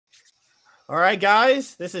All right,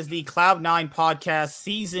 guys, this is the Cloud9 podcast,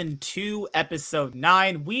 season 2, episode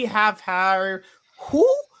 9. We have hired who?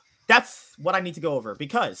 That's what I need to go over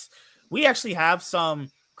because we actually have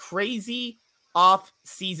some crazy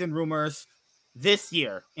off-season rumors this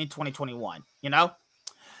year in 2021, you know?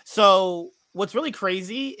 So what's really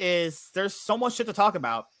crazy is there's so much shit to talk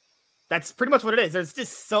about. That's pretty much what it is. There's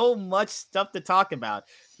just so much stuff to talk about,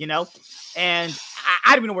 you know? And I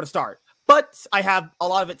don't even know where to start. But I have a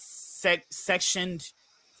lot of it sectioned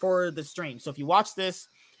for the stream. So if you watch this,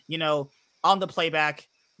 you know, on the playback,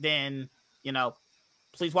 then, you know,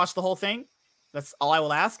 please watch the whole thing. That's all I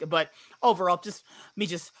will ask. But overall, just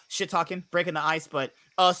shit talking, breaking the ice. But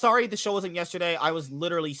sorry the show wasn't yesterday. I was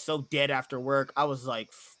literally so dead after work. I was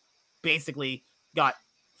like basically got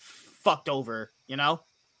fucked over, you know?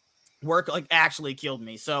 Work like actually killed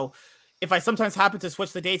me. So if I sometimes happen to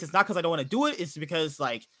switch the dates, it's not because I don't want to do it. It's because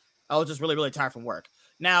like I was just really, really tired from work.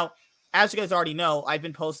 Now, as you guys already know, I've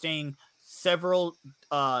been posting several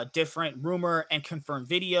different rumor and confirmed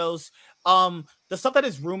videos. The stuff that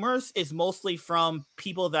is rumors is mostly from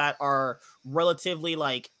people that are relatively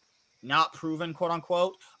like not proven, quote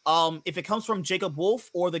unquote. If it comes from Jacob Wolf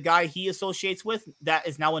or the guy he associates with that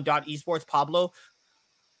is now in Esports, Pablo,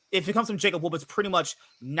 if it comes from Jacob Wolf, it's pretty much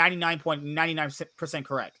 99.99%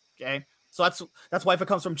 correct. Okay. So that's why if it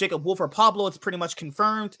comes from Jacob Wolf or Pablo, it's pretty much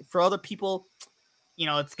confirmed. For other people, you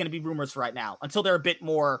know, it's going to be rumors for right now until they're a bit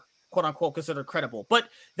more, quote unquote, considered credible. But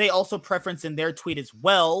they also preference in their tweet as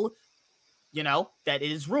well, you know, that it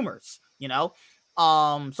is rumors, you know.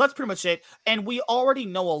 So that's pretty much it. And we already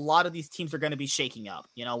know a lot of these teams are going to be shaking up.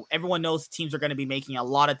 You know, everyone knows teams are going to be making a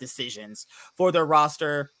lot of decisions for their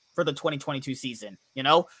roster for the 2022 season, you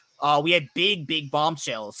know. We had big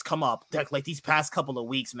bombshells come up like these past couple of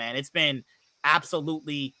weeks, man. It's been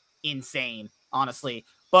absolutely insane, honestly.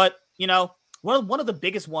 But, you know, one of the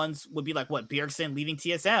biggest ones would be like what Bjergsen leaving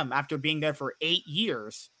TSM after being there for 8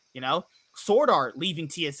 years, you know, Sword Art leaving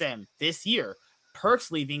TSM this year,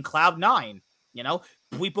 Perkz leaving Cloud9, you know,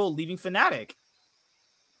 Bwipo leaving Fnatic,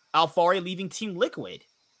 Alfari leaving Team Liquid,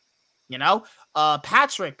 you know,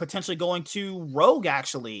 Patrick potentially going to Rogue,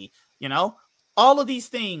 actually, you know. All of these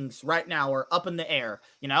things right now are up in the air,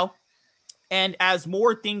 you know, and as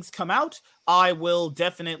more things come out, I will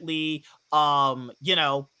definitely, you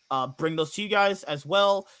know, bring those to you guys as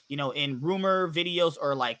well, you know, in rumor videos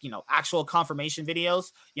or like, you know, actual confirmation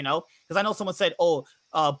videos, you know, because I know someone said, oh,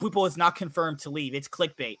 Bwipo is not confirmed to leave. It's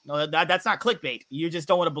clickbait. No, that's not clickbait. You just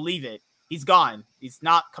don't want to believe it. He's gone. He's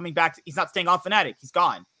not coming back. He's not staying on Fnatic. He's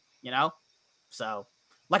gone, you know, so.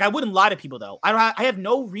 Like, I wouldn't lie to people, though. I have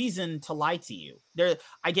no reason to lie to you.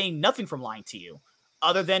 I gain nothing from lying to you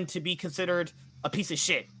other than to be considered a piece of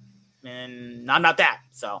shit. And I'm not that.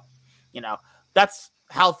 So, you know, that's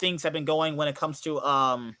how things have been going when it comes to,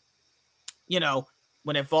 you know,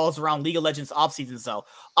 when it falls around League of Legends off seasons, though.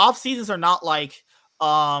 Off seasons are not like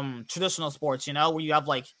traditional sports, you know, where you have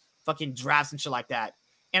like fucking drafts and shit like that.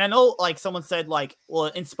 And I know, like, someone said, like, well,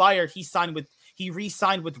 Inspired, he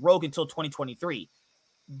re-signed with Rogue until 2023.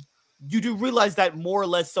 You do realize that more or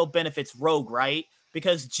less so benefits Rogue, right?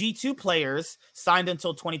 Because G2 players signed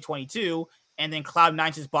until 2022, and then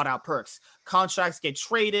Cloud9 just bought out Perkz. Contracts get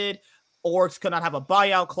traded, orgs could not have a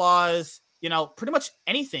buyout clause, you know, pretty much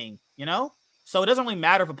anything, you know? So it doesn't really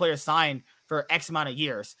matter if a player signed for X amount of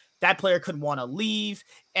years. That player could want to leave,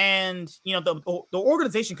 and, you know, the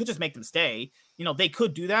organization could just make them stay. You know, they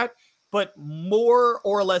could do that, but more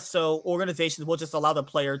or less so, organizations will just allow the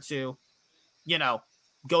player to, you know,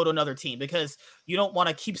 go to another team because you don't want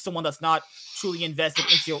to keep someone that's not truly invested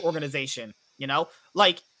into your organization, you know?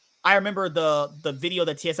 Like, I remember the video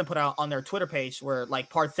that TSM put out on their Twitter page where,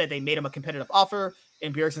 like, Perkz said they made him a competitive offer,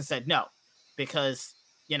 and Bjergsen said no, because,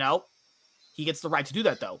 you know, he gets the right to do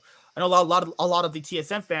that, though. I know a lot of the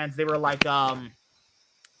TSM fans, they were like,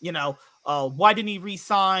 you know, why didn't he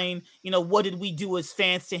resign? You know, what did we do as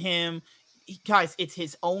fans to him? Guys, it's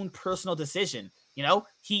his own personal decision. You know,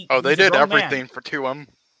 they did everything for 2M.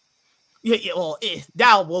 Yeah. Well,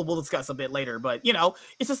 now we'll discuss a bit later, but you know,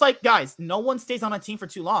 it's just like, guys, no one stays on a team for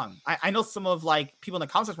too long. I know some of like people in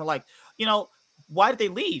the comments were like, you know, why did they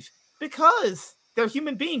leave? Because they're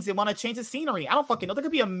human beings. They want to change the scenery. I don't fucking know. There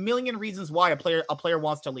could be a million reasons why a player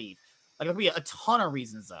wants to leave. Like, there could be a ton of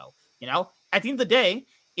reasons, though. You know, at the end of the day,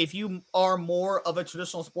 if you are more of a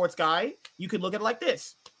traditional sports guy, you could look at it like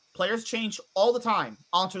this. Players change all the time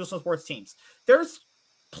on traditional sports teams. There's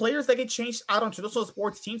players that get changed out on traditional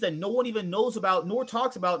sports teams that no one even knows about, nor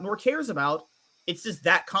talks about, nor cares about. It's just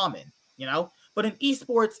that common, you know? But in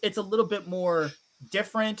esports, it's a little bit more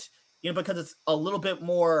different, you know, because it's a little bit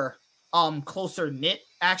more closer knit,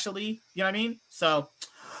 actually. You know what I mean? So,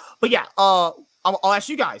 But yeah, I'll ask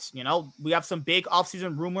you guys. You know, we have some big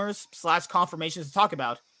offseason rumors / confirmations to talk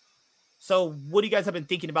about. So, what do you guys have been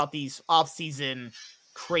thinking about these offseason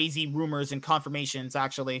crazy rumors and confirmations?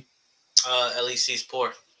 Actually, LEC's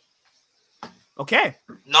poor. Okay.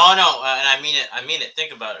 No, and I mean it. I mean it.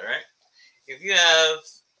 Think about it, right? If you have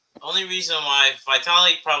only reason why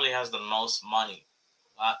Vitality probably has the most money.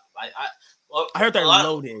 I heard they're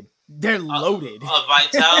loaded. They're loaded.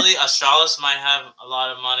 Vitality, Astralis might have a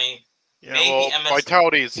lot of money. Yeah, maybe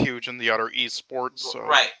Vitality is huge in the other esports. So.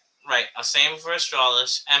 Right. Same for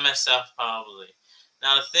Astralis, MSF probably.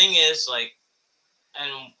 Now the thing is, like, and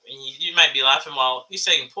you might be laughing while you're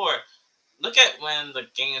saying poor. Look at when the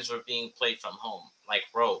games were being played from home, like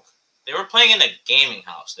Rogue. They were playing in a gaming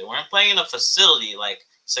house. They weren't playing in a facility like,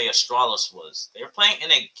 say, Astralis was. They were playing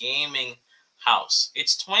in a gaming house.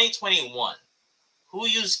 It's 2021. Who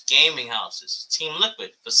used gaming houses? Team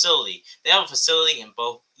Liquid facility. They have a facility in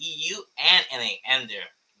both EU and NA, and they're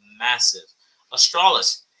massive.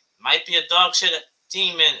 Astralis might be a dog shit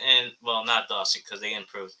team, and well, not dog shit because they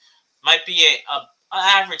improved. Might be a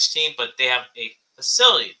average team, but they have a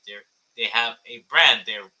facility. They have a brand.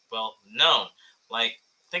 They're well known. Like,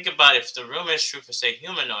 think about if the rumor is true for, say,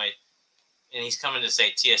 Humanoid, and he's coming to,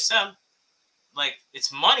 say, TSM, like,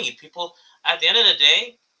 it's money. People, at the end of the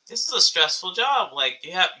day, this is a stressful job. Like,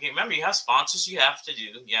 you have sponsors you have to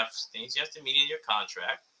do. You have things you have to meet in your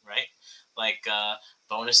contract, right? Like,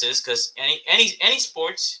 bonuses, because any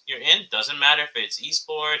sports you're in, doesn't matter if it's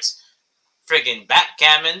esports, friggin'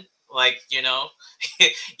 backgammon, like, you know,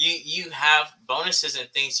 you have bonuses and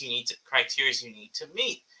things criteria you need to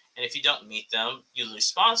meet. And if you don't meet them, you lose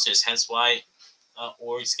sponsors. Hence why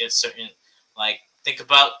orgs get certain, like, think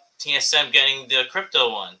about TSM getting the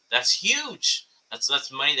crypto one. That's huge.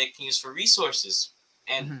 That's money they can use for resources.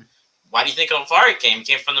 And why do you think Alvari came? He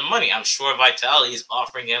came from the money. I'm sure Vitality is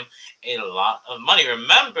offering him a lot of money.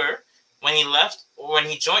 Remember, when he left, or when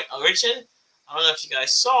he joined Origin, I don't know if you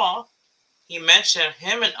guys saw, he mentioned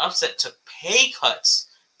him and Upset took pay cuts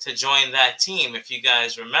to join that team, if you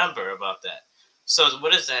guys remember about that. So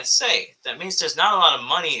what does that say? That means there's not a lot of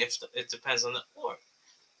money if it depends on the org.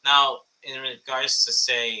 Now, in regards to,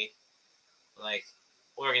 say, like,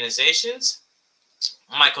 organizations,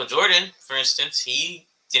 Michael Jordan, for instance, he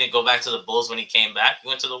didn't go back to the Bulls when he came back. He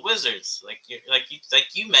went to the Wizards. Like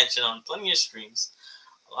you mentioned on plenty of streams,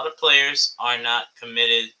 a lot of players are not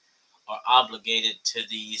committed or obligated to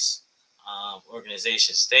these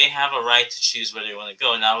organizations. They have a right to choose where they want to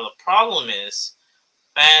go. Now, the problem is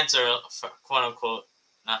fans are, quote unquote,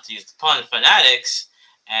 not to use the pun, fanatics,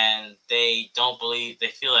 and they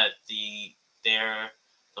feel that the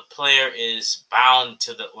player is bound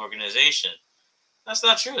to the organization. That's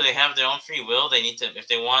not true. They have their own free will. They need to, if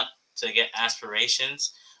they want to get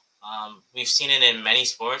aspirations. We've seen it in many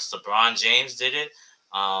sports. LeBron James did it.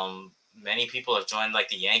 Many people have joined, like,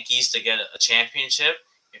 the Yankees to get a championship.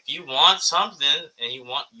 If you want something and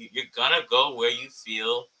you're gonna go where you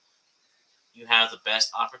feel you have the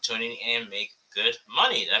best opportunity and make good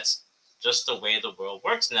money. That's just the way the world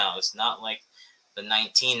works now. It's not like the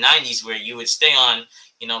 1990s where you would stay on,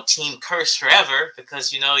 Team Curse forever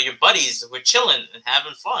because, your buddies were chilling and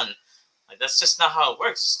having fun. Like, that's just not how it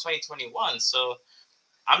works. It's 2021. So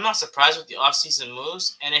I'm not surprised with the offseason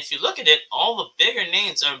moves. And if you look at it, all the bigger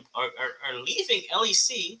names are leaving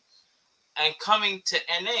LEC and coming to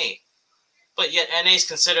NA. But yet NA is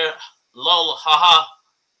considered lol, haha,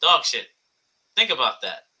 dog shit. Think about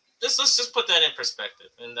that. Let's just put that in perspective.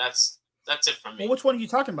 And that's it for me. Well, which one are you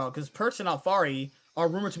talking about? Because Perkz and Alvari are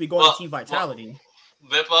rumored to be going to Team Vitality.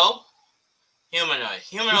 Bwipo, Humanoid.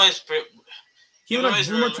 Humanoid's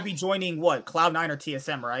rumored to be joining what? Cloud9 or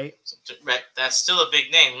TSM, right? Right. That's still a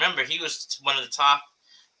big name. Remember, he was one of the top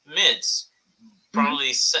mids,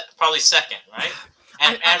 probably second, right?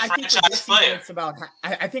 And franchise player.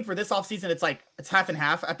 I think for this offseason, it's half and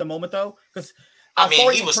half at the moment, though, because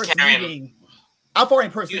he was carrying. Alvari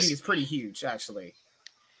and Perkz leaving is pretty huge, actually.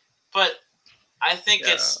 But I think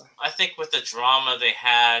I think with the drama they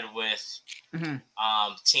had with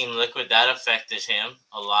Team Liquid, that affected him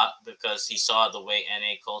a lot because he saw the way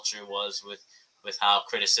NA culture was with how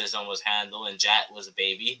criticism was handled, and Jat was a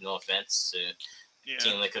baby. No offense to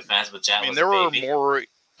Team Liquid fans, but Jat was a baby. There were more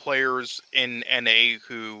players in NA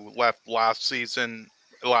who left last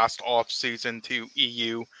off season to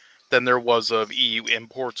EU than there was of EU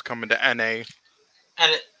imports coming to NA.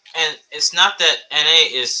 And it's not that NA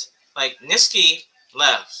is like Niski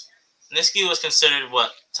left. Niski was considered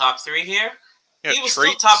what, top 3 here? Yeah, he was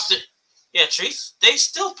Treats. still top 3. Yeah, Treats. They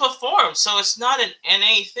still perform, so it's not an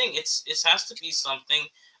NA thing. It has to be something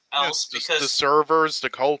else because the servers, the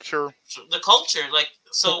culture. Like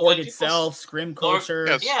so. The org itself, scrim culture.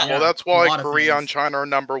 Yes. Yeah. Well, that's why Korea and China are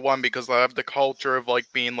 #1 because they have the culture of like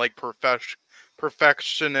being like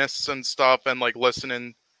perfectionists and stuff, and like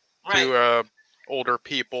listening to older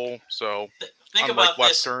people. So think unlike about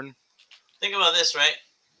Western. This. Think about this, right?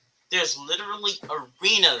 There's literally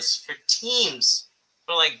arenas for teams,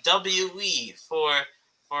 for like WE, for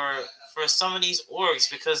some of these orgs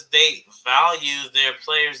because they value their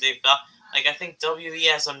players. Like I think WE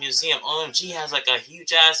has a museum. OMG has like a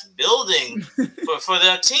huge ass building for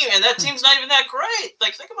their team, and that team's not even that great.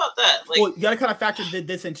 Like think about that. Like, well, you gotta kind of factor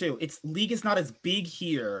this in too. Its league is not as big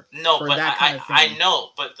here. No, but that kind of thing. I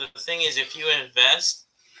know. But the thing is, if you invest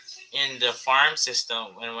in the farm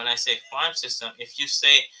system, and when I say farm system, if you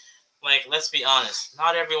say, like, let's be honest,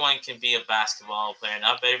 not everyone can be a basketball player.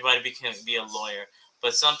 Not everybody can be a lawyer.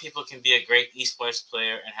 But some people can be a great esports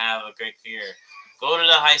player and have a great career. Go to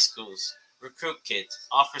the high schools, recruit kids,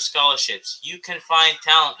 offer scholarships. You can find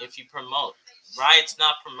talent if you promote. Riot's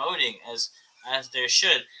not promoting as there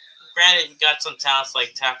should. Granted, you got some talents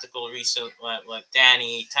like Tactical Recent, like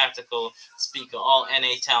Danny, Tactical, Speaker, all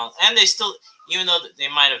NA talent. And they still, even though they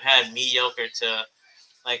might have had mediocre to,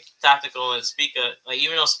 like, Tactical and Speaker, like,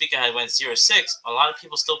 even though Speaker had went 0-6, a lot of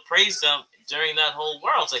people still praised them during that whole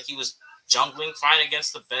Worlds. Like, he was jungling fine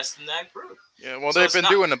against the best in that group. Yeah, well, they've been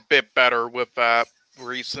doing a bit better with that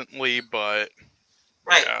recently, but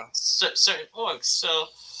yeah. Certain orgs. So,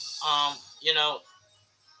 you know,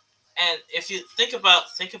 and if you think about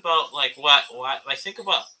like what like think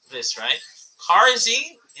about this, right?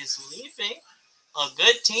 Karzi is leaving a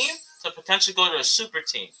good team to potentially go to a super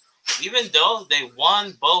team, even though they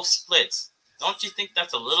won both splits. Don't you think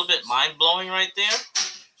that's a little bit mind blowing right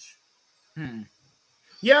there?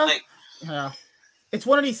 Yeah. Yeah, it's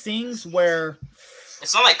one of these things where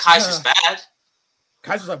it's not like Kaiser's bad.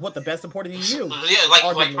 Kaiser's like what, the best support in the EU? Yeah, like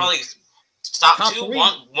probably top two,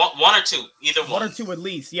 one or two, either one. One or two at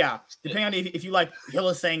least, yeah. Depending on if you like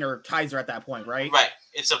Hylissang or Kaiser at that point, right? Right.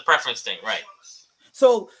 It's a preference thing, right?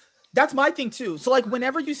 So that's my thing too. So like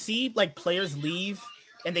whenever you see like players leave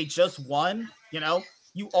and they just won, you know,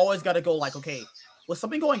 you always got to go like, okay, was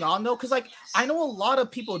something going on though? Because like I know a lot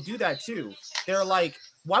of people do that too. They're like,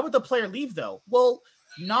 why would the player leave though? Well,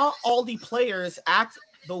 not all the players act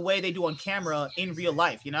the way they do on camera in real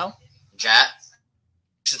life, you know? Jat.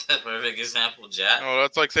 Is that a perfect example, Jat? Oh,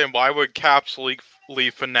 that's like saying, why would Caps leave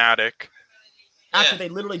Fnatic? After they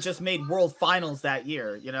literally just made World Finals that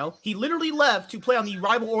year, you know? He literally left to play on the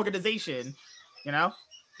rival organization, you know?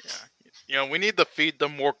 Yeah. You know, we need to feed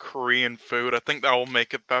them more Korean food. I think that will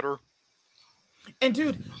make it better. And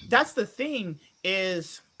dude, that's the thing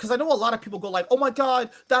is... Because I know a lot of people go like, oh my God,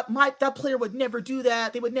 that player would never do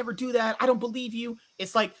that. They would never do that. I don't believe you.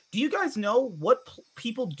 It's like, do you guys know what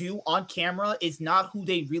people do on camera is not who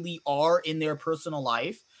they really are in their personal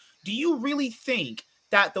life? Do you really think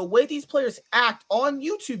that the way these players act on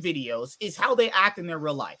YouTube videos is how they act in their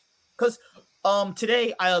real life? Because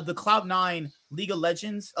today, the Cloud9 League of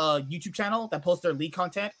Legends YouTube channel that posts their league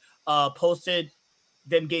content posted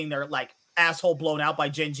them getting their like asshole blown out by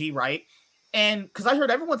Gen G, right? And because I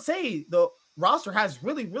heard everyone say the roster has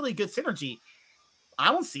really, really good synergy.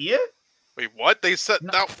 I don't see it. Wait, what? They said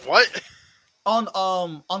that what?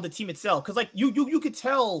 On the team itself. Because like you could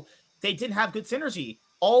tell they didn't have good synergy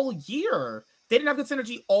all year. They didn't have good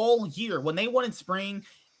synergy all year. When they won in spring,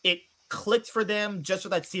 it clicked for them just for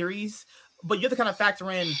that series. But you have to kind of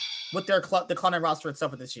factor in with the Cloud9 roster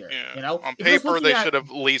itself for this year. Yeah. You know? On paper, they should have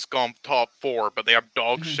at least gone top 4, but they have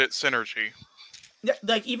dog shit synergy. Yeah,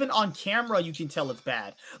 like even on camera, you can tell it's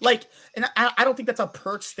bad. Like, and I don't think that's a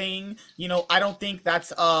Perkz thing. You know, I don't think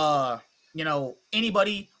that's you know,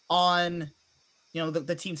 anybody on, you know,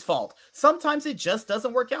 the team's fault. Sometimes it just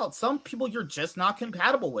doesn't work out. Some people you're just not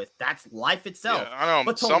compatible with. That's life itself. Yeah, I know.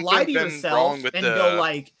 But to lie to yourself and go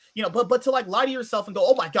like, you know, but to like lie to yourself and go,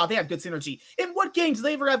 oh my God, they have good synergy. In what games do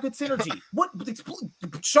they ever have good synergy?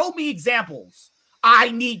 Show me examples.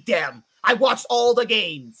 I need them. I watched all the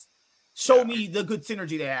games. Show me the good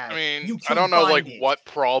synergy they have. I mean, I don't know like what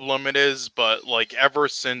problem it is, but like ever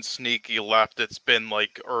since Sneaky left, it's been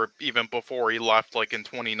like, or even before he left, like in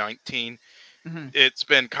 2019, it's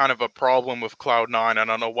been kind of a problem with Cloud9. I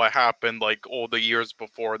don't know what happened. Like all the years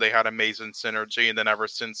before, they had amazing synergy, and then ever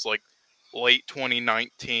since like late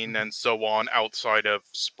 2019 and so on, outside of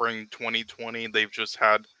spring 2020, they've just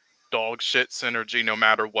had dog shit synergy no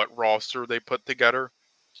matter what roster they put together.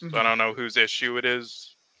 So I don't know whose issue it is.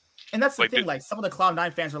 And that's the thing, like, some of the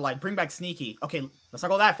Cloud9 fans are like, bring back Sneaky. Okay, let's not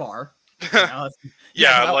go that far.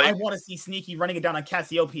 I want to see Sneaky running it down on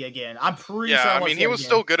Cassiopeia again. I'm pretty sure. I mean, he was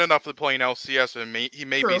still good enough to play in LCS, and he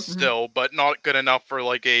may be still, but not good enough for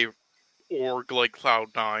like a org like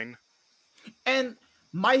Cloud9. And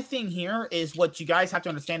my thing here is what you guys have to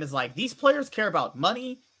understand is like these players care about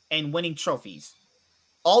money and winning trophies.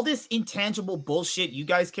 All this intangible bullshit you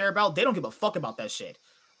guys care about, they don't give a fuck about that shit.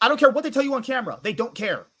 I don't care what they tell you on camera. They don't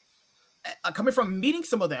care. Coming from meeting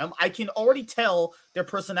some of them, I can already tell their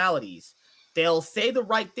personalities. They'll say the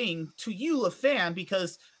right thing to you, a fan,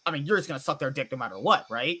 because, I mean, you're just going to suck their dick no matter what,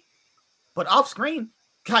 right? But off screen,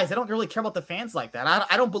 guys, they don't really care about the fans like that.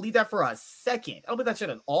 I don't believe that for a second. I don't believe that shit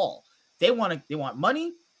at all. They want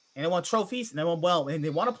money, and they want trophies, and they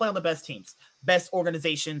want to play on the best teams, best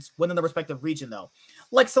organizations within the respective region, though.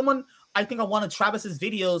 Like I think on one of Travis's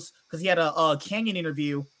videos, because he had a Canyon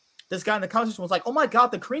interview, this guy in the conversation was like, oh my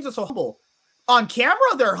God, the Koreans are so humble. On camera,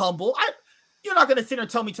 they're humble. You're not going to sit there and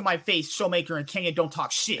tell me to my face, Showmaker and Canyon don't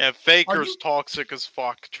talk shit. Yeah, Faker's toxic as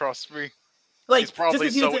fuck, trust me. Like, he's probably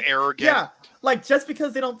so arrogant. Yeah, like, just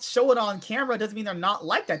because they don't show it on camera doesn't mean they're not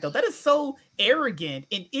like that, though. That is so arrogant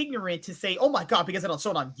and ignorant to say, oh my God, because they don't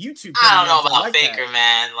show it on YouTube. I don't know about like Faker,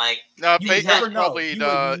 man. Like, no, Faker's probably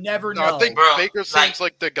never know. I think Faker seems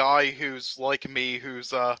like the guy who's like me,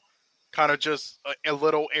 who's kind of just a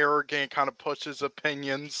little arrogant, kind of pushes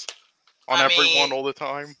opinions on everyone all the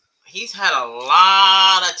time. He's had a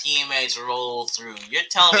lot of teammates roll through. You're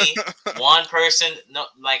telling me one person? No,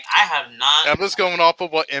 like I have not. I'm just going off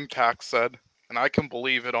of what Impact said, and I can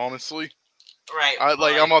believe it honestly. Right.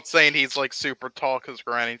 I'm not saying he's like super toxic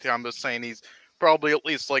or anything. I'm just saying he's probably at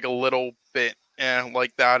least like a little bit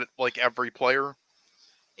like that, like every player.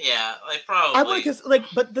 Yeah, like probably. I would, because like,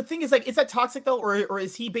 but the thing is, like, is that toxic though, or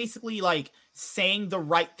is he basically like saying the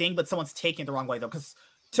right thing, but someone's taking it the wrong way though? Because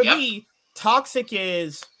to me, toxic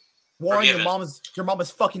is Warren, your mom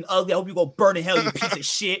is fucking ugly. I hope you go burn in hell, you piece of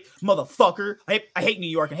shit, motherfucker. I hate New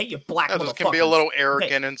York and hate you black motherfuckers. This can be a little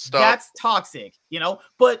arrogant and stuff. That's toxic,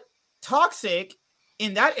 But toxic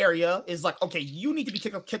in that area is like, okay, you need to be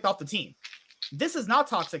kicked off the team. This is not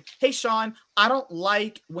toxic. Hey, Sean, I don't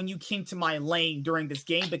like when you came to my lane during this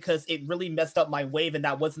game because it really messed up my wave and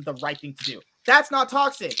that wasn't the right thing to do. That's not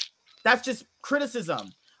toxic. That's just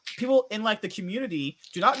criticism. People in like the community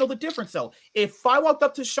do not know the difference. So if I walked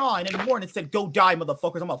up to Sean in the morning and said, go die,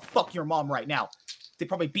 motherfuckers, I'm gonna fuck your mom right now, they'd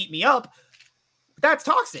probably beat me up. But that's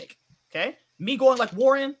toxic. Okay. Me going like,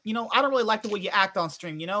 Warren, I don't really like the way you act on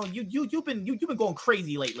stream. You've been going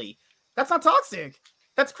crazy lately. That's not toxic.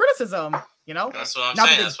 That's criticism. That's what I'm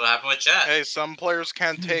saying. That's what happened with chat. Hey, some players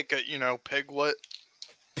can't take it. Piglet.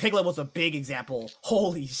 Piglet was a big example.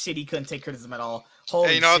 Holy shit, he couldn't take criticism at all.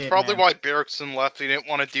 Holy shit, it's probably why Bjergsen left. He didn't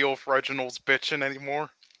want to deal with Reginald's bitching anymore.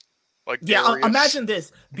 Like, yeah, imagine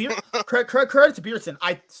this. Credit to Bjergsen.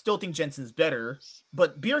 I still think Jensen's better,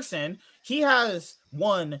 but Bjergsen, he has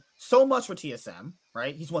won so much for TSM,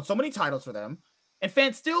 right? He's won so many titles for them, and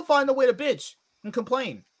fans still find a way to bitch and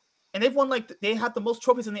complain. And they've won, they have the most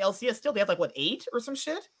trophies in the LCS still. They have, 8 or some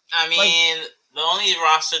shit? I mean, the only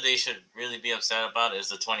roster they should really be upset about is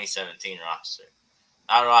the 2017 roster.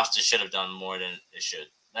 That roster should have done more than it should.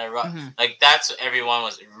 That's everyone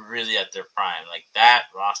was really at their prime. Like, that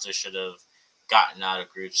roster should have gotten out of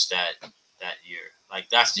groups that year. Like,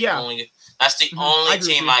 that's the only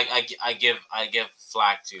team I give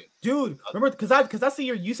flack to. Dude, remember, because that's the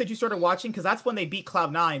year you said you started watching, because that's when they beat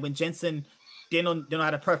Cloud9, when Jensen didn't know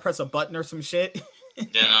how to press a button or some shit.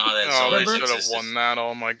 Didn't know how they should have won that.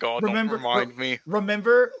 Oh my God! Don't remind me.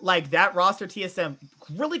 Remember, that roster TSM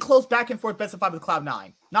really close back and forth best of 5 with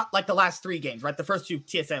Cloud9. Not like the last 3 games, right? The first 2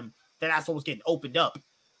 TSM, that asshole was getting opened up.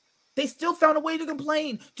 They still found a way to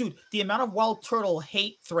complain, dude. The amount of Wild Turtle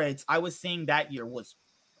hate threads I was seeing that year was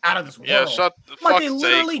out of this world. Yeah, shut the fuck. They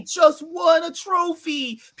literally just won a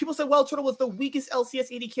trophy. People said Wild Turtle was the weakest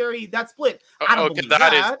LCS AD carry that split. I don't believe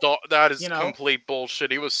that. That is complete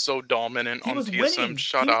bullshit. He was so dominant on TSM. Winning.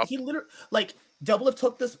 Shut up. He literally, Doublelift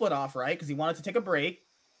took the split off, right? Because he wanted to take a break.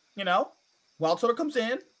 Wild Turtle comes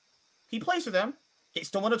in. He plays for them. They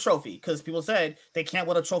still won a trophy because people said they can't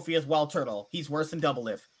win a trophy as Wild Turtle. He's worse than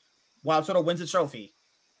Doublelift. Wild Turtle wins a trophy.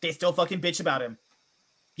 They still fucking bitch about him.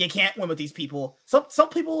 You can't win with these people. Some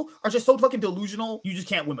people are just so fucking delusional, you just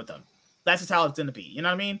can't win with them. That's just how it's going to be. You know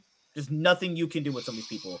what I mean? There's nothing you can do with some of these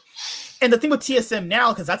people. And the thing with TSM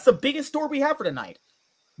now, because that's the biggest story we have for tonight.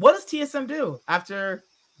 What does TSM do after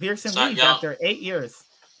Bjergsen leaves after 8 years?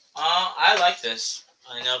 I like this.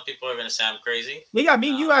 I know people are going to say I'm crazy. Yeah,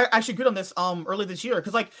 me and you actually agreed on this early this year.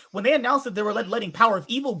 Because when they announced that they were letting Power of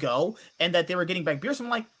Evil go and that they were getting back Bjergsen, I'm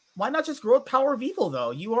like, why not just grow with Power of Evil,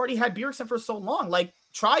 though? You already had Bjergsen for so long.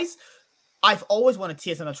 I've always wanted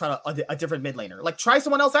TSM to try a different mid laner. Like, try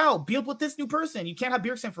someone else out. Build with this new person. You can't have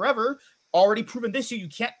Bjergsen forever. Already proven this year, you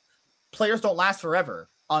can't. Players don't last forever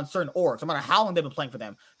on certain orgs, no matter how long they've been playing for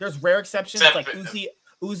them. There's rare exceptions like Uzi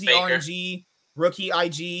RNG, Rookie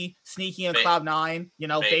IG, Sneaky on Cloud9, you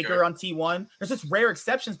know, Faker on T1. There's just rare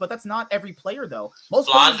exceptions, but that's not every player, though. Most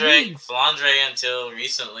Flandre until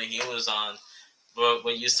recently, he was on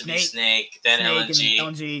what used to be Snake, then LNG.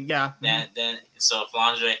 LNG, yeah. Then so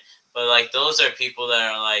Flandre. But, like, those are people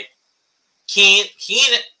that are, like, Keen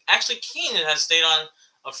has stayed on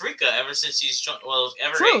Africa ever since he's joined. Well,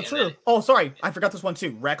 True. Then, oh, sorry. I forgot this one,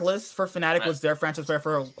 too. Reckless for Fnatic was their franchise player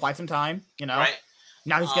for quite some time, you know? Right.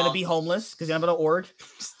 Now he's going to be homeless because he's not going to org.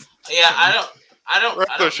 Yeah, I don't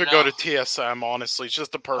Reckless should go to TSM, honestly. It's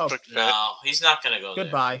just the perfect fit. No, he's not going to go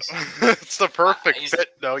Goodbye. There. It's the perfect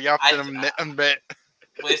fit, though. You have to admit.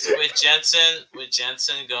 With Jensen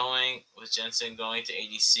going to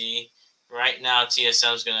ADC right now,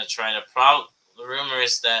 TSM is going to try to the rumor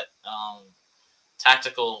is that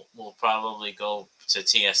Tactical will probably go to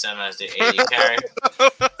TSM as the AD carry.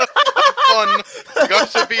 Fun.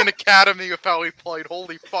 Guys should be an academy of how he played.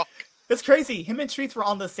 Holy fuck! It's crazy. Him and Treats were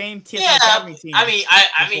on the same TSM academy team. I mean,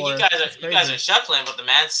 you guys are shuffling, but the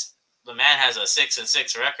man has a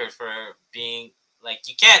 6-6 record for being. Like,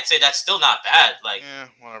 you can't say that's still not bad. Like, yeah,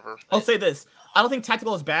 whatever. I'll say this. I don't think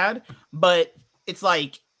Tactical is bad, but it's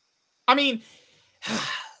like, I mean,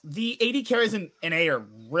 the AD carries in A are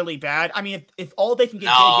really bad. I mean, if all they can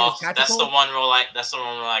get is Tactical. That's the one rule I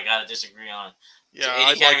gotta disagree on. Yeah, I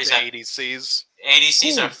like the ADCs.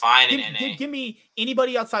 ADCs are fine in NA. Give me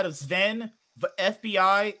anybody outside of Sven,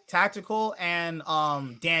 FBI, Tactical, and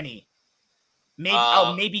Danny.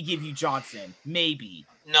 Maybe give you Johnson. Maybe.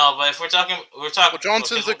 No, but if we're talking. Well,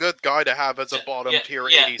 Johnson's a good guy to have as a bottom tier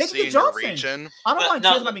ADC in your region. I don't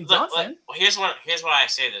mind having Johnson. Here's why I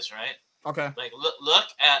say this, right? Okay. Like, look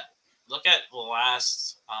at the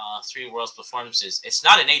last 3 Worlds performances. It's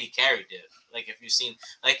not an 80 carry div. Like, if you've seen,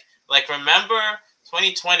 like remember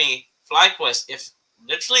 2020 FlyQuest. If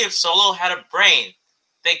Solo had a brain,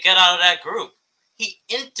 they get out of that group. He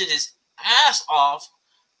inted his ass off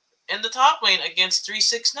in the top lane against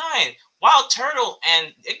 369. While Turtle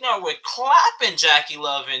and Ignore were clapping Jackie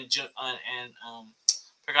Love and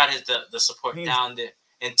forgot the support down there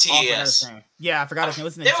in TES. Yeah, I forgot his name.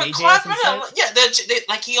 Wasn't they it were JJ? clapping him. Yeah,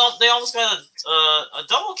 they almost got a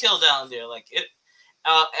double kill down there. Like it,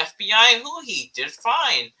 FBI who he did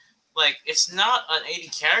fine. Like, it's not an 80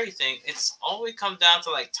 carry thing. It's always come down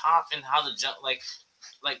to like top and how the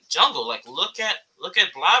jungle. Like, look at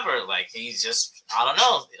Blabber. Like, he's just, I don't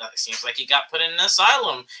know. It seems like he got put in an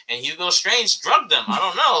asylum and Hugo Strange drugged them. I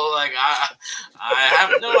don't know. Like, I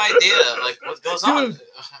have no idea. Like, what goes on?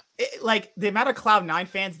 Like, the amount of Cloud9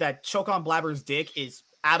 fans that choke on Blabber's dick is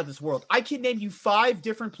out of this world. I can name you 5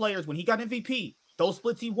 different players when he got MVP. Those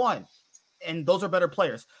splits he won, and those are better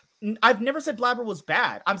players. I've never said Blabber was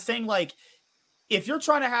bad. I'm saying, like, if you're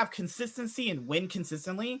trying to have consistency and win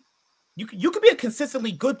consistently, you could be a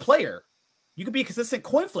consistently good player. You could be a consistent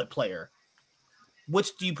coin flip player.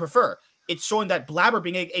 Which do you prefer? It's showing that Blabber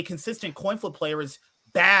being a consistent coin flip player is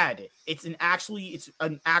bad. It's an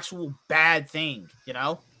actual bad thing, you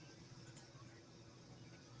know?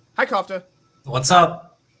 Hi, Kofta. What's up?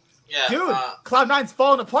 Yeah, dude, Cloud9's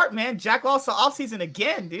falling apart, man. Jack lost the offseason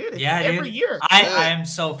again, dude. Every year. I am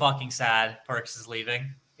so fucking sad Perkz is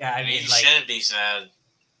leaving. Yeah, I mean, you shouldn't be sad.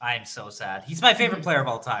 I am so sad. He's my favorite player of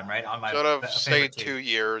all time, right? On my should have stayed 2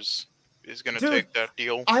 years. He's gonna take that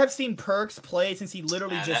deal. I have seen Perkz play since he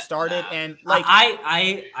literally just started, and like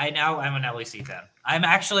I now I'm an LEC fan. I'm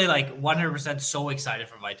actually like 100% so excited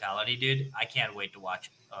for Vitality, dude. I can't wait to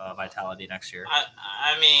watch Vitality next year.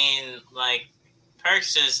 I mean, like,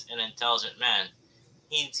 Perkz is an intelligent man.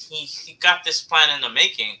 He got this plan in the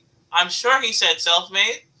making. I'm sure he said,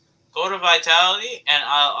 self-made, go to Vitality, and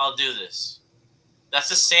I'll do this. That's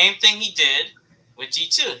the same thing he did with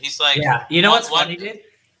G2. He's like, yeah. You know what's funny, dude?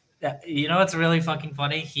 You know what's really fucking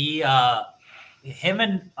funny? Him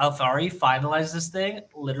and Alfari finalized this thing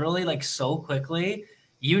literally like so quickly.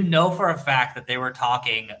 You know for a fact that they were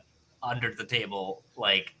talking under the table,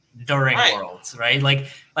 like, during Worlds, right?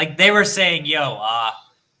 Like they were saying, yo,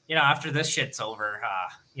 after this shit's over,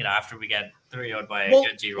 after we get 3-0'd by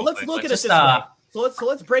Genji real let's quick. Look at it this way. So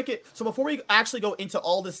let's break it. So before we actually go into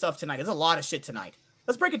all this stuff tonight, there's a lot of shit tonight.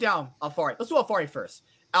 Let's break it down, Alfari. Let's do Alfari first.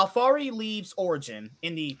 Alfari leaves Origin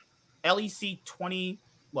in the LEC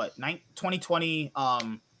 2020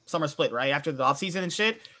 summer split, right? After the offseason and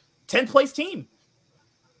shit. 10th place team.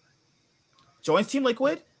 Joins Team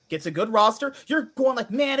Liquid. Gets a good roster. You're going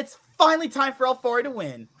like, man, it's finally time for Alfari to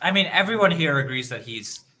win. I mean, everyone here agrees that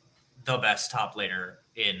he's the best top laner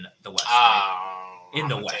in the West. Right? In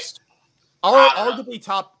the West.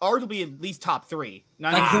 Arguably at least top 3.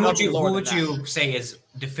 Like, who would you say is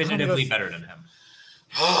definitively better than him?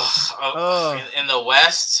 In the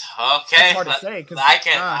West, okay. Hard to say, I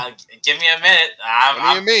can give me a minute.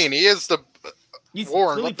 What do you mean? He is the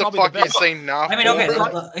Warren. Really what the fuck are you saying now? I mean, okay.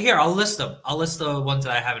 Here, I'll list them. I'll list the ones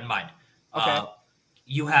that I have in mind. Okay.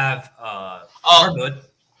 You have Arbud,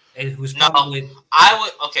 who's probably. I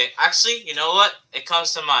would. Okay, actually, you know what? It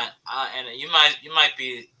comes to mind, and you might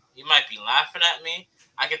be laughing at me.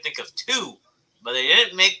 I can think of 2, but they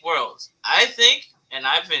didn't make Worlds. I think. And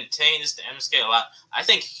I've been saying this to MSK a lot. I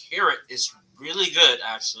think Hirit is really good,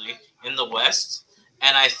 actually, in the West.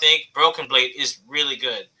 And I think Broken Blade is really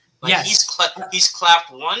good. Like, yes. He's clapped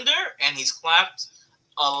Wonder, and he's clapped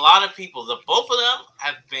a lot of people. Both of them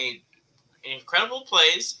have made incredible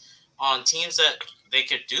plays on teams that they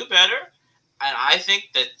could do better. And I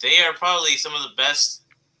think that they are probably some of the best,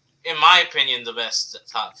 in my opinion, the best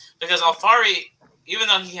top. Because Alfari, even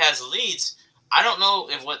though he has leads, I don't know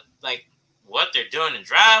what they're doing in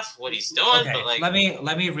draft, what he's doing. Okay, but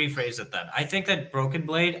let me rephrase it then. I think that Broken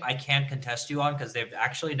Blade, I can't contest you on because they've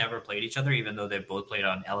actually never played each other, even though they've both played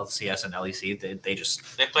on LFCS and LEC. They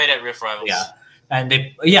played at Rift Rivals. Yeah, and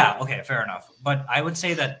okay, fair enough. But I would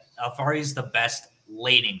say that Alfari is the best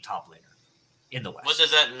laning top laner in the West. What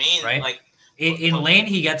does that mean? Right? Like in lane,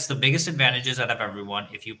 he gets the biggest advantages out of everyone.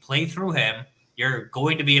 If you play through him, you're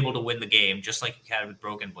going to be able to win the game, just like you can with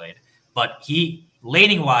Broken Blade. But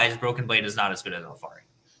laning wise, Broken Blade is not as good as Alfari.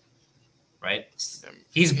 Right?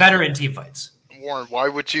 He's better in team fights. Warren, why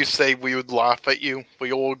would you say we would laugh at you?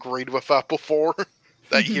 We all agreed with that before.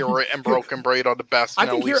 That Hirit and Broken Blade are the best. I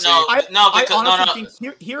think I honestly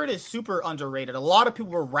think Hirit is super underrated. A lot of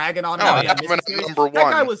people were ragging on him. Number 1.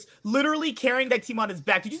 That guy was literally carrying that team on his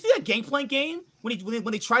back. Did you see that Gangplank game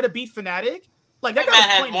when they tried to beat Fnatic? Like that guy was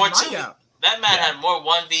playing more too. That man had more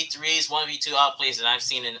 1v3s, 1v2 outplays than I've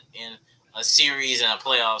seen in a series and a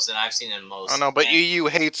playoffs than I've seen in most. I know, but EU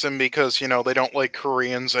hates him because, they don't like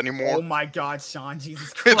Koreans anymore. Oh my God, Sean,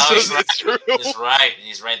 Jesus Christ. It's true. He's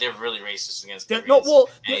right. They're really racist against Koreans.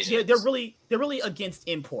 They're really against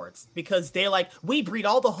imports because they're like, we breed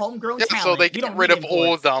all the homegrown talent. So they get rid of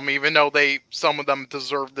all of them, even though some of them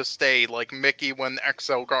deserve to stay, like Mickey when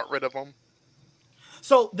XL got rid of them.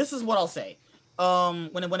 So this is what I'll say.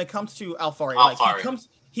 When it comes to Alfari.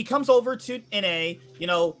 He comes over to NA,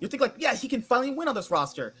 you think like, yeah, he can finally win on this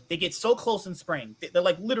roster. They get so close in spring. They're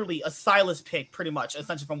like literally a Silas pick, pretty much,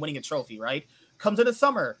 essentially from winning a trophy, right? Comes in the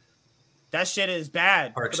summer. That shit is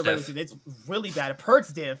bad. Perkz for the regular season. It's really bad.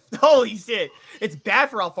 Perkz diff. Holy shit. It's bad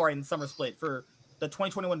for Alfari in the summer split for the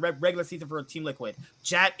 2021 regular season for Team Liquid.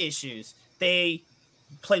 Jat issues. They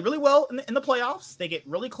play really well in the playoffs. They get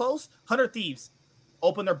really close. 100 Thieves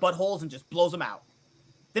open their buttholes and just blows them out.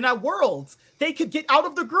 Then at Worlds, they could get out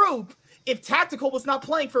of the group if Tactical was not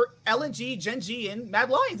playing for LNG, Gen G, and Mad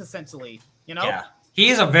Lions, essentially. Yeah. He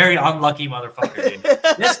is a very unlucky motherfucker, dude.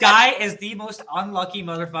 This guy is the most unlucky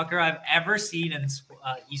motherfucker I've ever seen in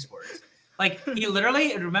esports. Like, he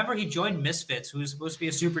literally, remember, he joined Misfits, who was supposed to be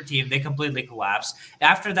a super team. They completely collapsed.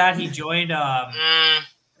 After that, he joined... No.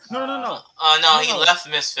 He left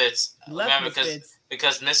Misfits.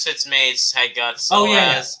 Because Misfits mates had got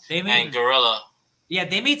Soaz and Gorilla. Yeah,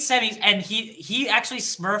 they made semis, and he actually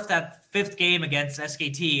smurfed that 5th game against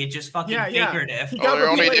SKT. It just fucking fakered it.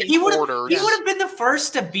 He would have been the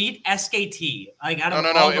first to beat SKT.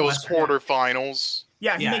 It was quarterfinals.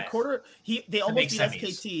 Yeah, he made quarter. They almost beat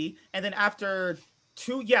SKT, and then after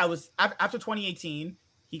 2018,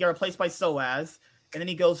 he got replaced by Soaz, and then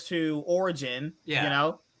he goes to Origin.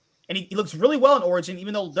 Yeah. And he looks really well in Origin,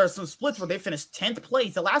 even though there's some splits where they finished 10th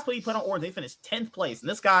place. The last play he put on Origin, they finished 10th place, and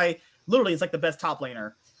this guy literally is like the best top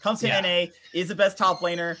laner. Comes to NA, is the best top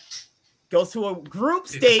laner, goes to a group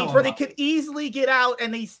stage where they could easily get out,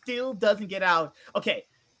 and he still doesn't get out. Okay,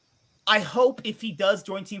 I hope if he does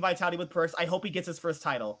join Team Vitality with Perkz, I hope he gets his first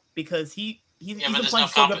title because he's been playing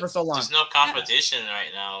so good for so long. There's no competition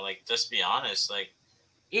right now. Like, just be honest. Like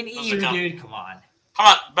in EU, dude, come on.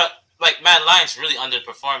 But like Mad Lions really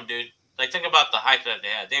underperformed, dude. Like, think about the hype that they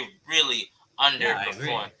had. They really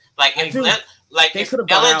underperformed. Like, if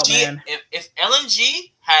LNG, if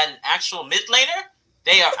LNG had an actual mid laner,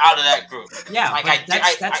 they are out of that group. Yeah,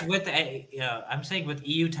 I'm saying with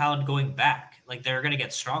EU talent going back, like, they're gonna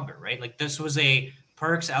get stronger, right? Like, this was a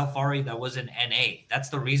Perkz Alfari that was in NA. That's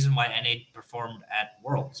the reason why NA performed at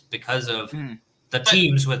Worlds, because of the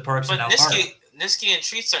teams with Perkz and Alfari. Niski and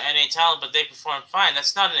Treats are NA talent, but they performed fine.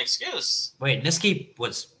 That's not an excuse. Wait, Niski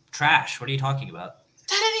was trash. What are you talking about?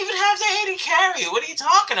 They didn't even have their AD carry. What are you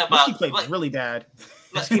talking about? He played really bad.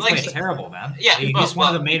 He played terrible, man. Yeah, he's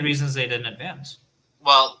one of the main reasons they didn't advance.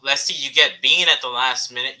 Well, let's see. You get Bean at the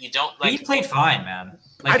last minute. You don't like. He played fine, man.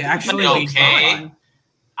 Like actually, okay.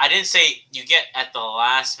 I didn't say you get at the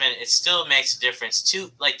last minute. It still makes a difference.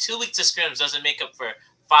 2 weeks of scrims doesn't make up for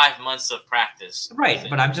 5 months of practice. Right,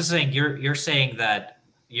 but I'm just saying you're saying that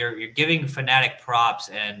you're giving Fnatic props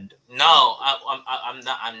and no,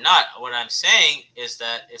 I'm not. What I'm saying is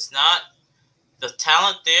that it's not the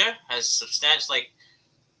talent there has substantial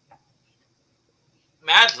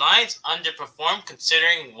Mad Lions underperformed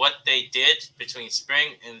considering what they did between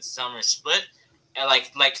spring and summer split. And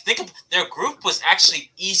think of their group was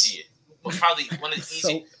actually easier. Was probably one of the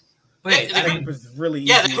easy. Wait, the group was really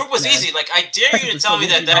easy. Yeah, the group was easy. Like I dare you to tell me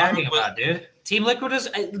that group was, dude. Team Liquid is.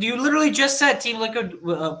 You literally just said Team Liquid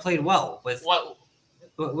played well with what?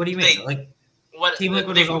 What do you mean? Team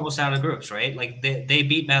Liquid was almost out of groups, right? Like they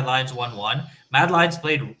beat Mad Lions 1-1. Mad Lions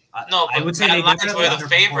played. No, I would say Mad Lions were the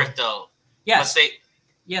favorite though. Yes,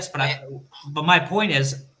 but my point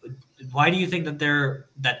is, why do you think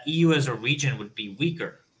that EU as a region would be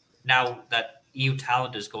weaker now that EU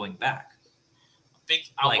talent is going back?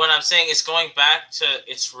 What I'm saying is going back to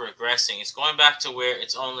it's regressing. It's going back to where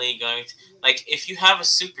it's only going to if you have a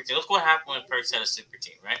super team. Look what happened when Perkz had a super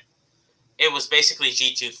team, right? It was basically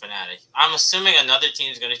G2 Fnatic. I'm assuming another team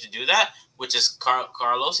is going to do that, which is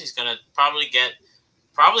Carlos. He's going to probably get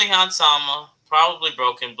Hansama, probably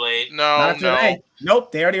Broken Blade. No.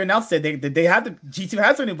 Nope, they already announced it. They have the G2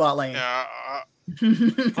 has their new bot lane. Yeah.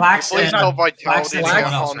 Flax and Targamas.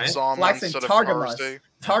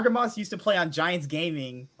 Targamas used to play on Giants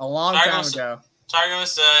Gaming a long time ago.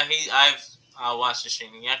 Targamas, I've watched the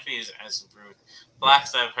streaming. He actually has improved.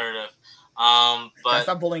 Flax I've heard of. But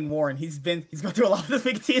stop bullying Warren. He's gone through a lot of the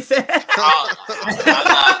big TSM. I'm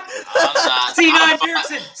not.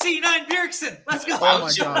 C9 Bjergsen. Let's go. Why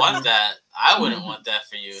would you want that? I wouldn't want that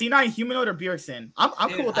for you. C9 humanoid or Bjergsen?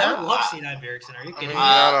 I'm cool with that. I love C9 Bjergsen. Are you kidding me?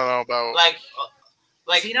 I don't know about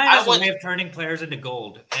C9 has a way of turning players into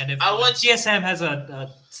gold, and if TSM has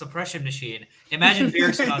a suppression machine, imagine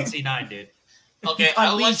Bjergsen on C9, dude. Okay,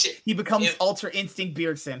 he becomes Ultra Instinct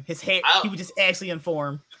Bjergsen. His hair, he would just actually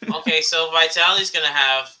inform. Okay, so Vitality's gonna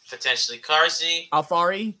have potentially Carzzy,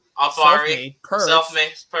 Alfari,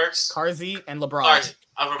 Perkz, Carzzy, and LeBron.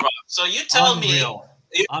 So you tell me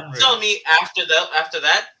after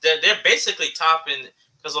that, they're basically topping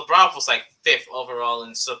because LeBron was 5th overall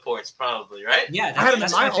in supports, probably, right? Yeah,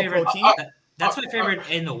 that's my favorite team. That's my favorite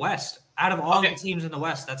in the West. Out of all the teams in the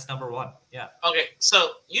West, that's number 1. Yeah. Okay,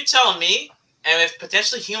 so you tell me, and if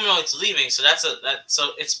potentially Humanoid's leaving, so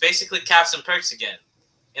so it's basically Caps and Perkz again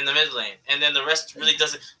in the mid lane, and then the rest really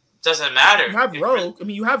doesn't matter. You have Rogue.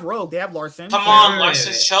 You have Rogue. They have Larson. Come on,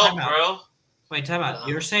 Larson's choke, bro. Wait, time out.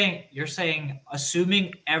 You're saying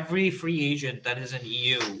assuming every free agent that is in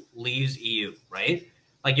EU leaves EU, right?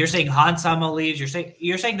 You're saying Hansama leaves.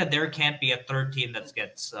 You're saying that there can't be a third team that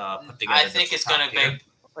gets put together. I think it's gonna be.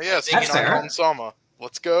 Yes, that's fair. Hansama.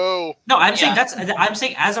 Let's go. No, I'm saying I'm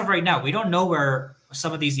saying as of right now, we don't know where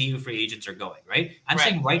some of these EU free agents are going, right? I'm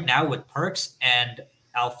saying right now with Perkz and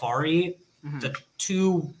Alfari, the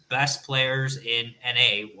 2 best players in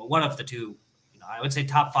NA, one of the 2, I would say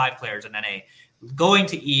top 5 players in NA, going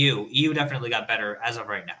to EU definitely got better as of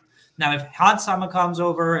right now. Now, if Hansama comes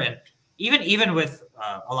over, and even with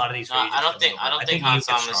a lot of these free agents, I don't think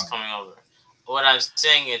Hansama is coming over. What I'm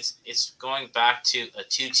saying is it's going back to a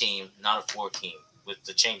 2-team, not a 4-team, with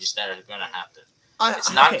the changes that are going to happen.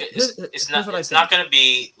 It's not going to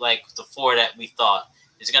be like the 4 that we thought.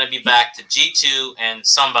 It's going to be back to G2 and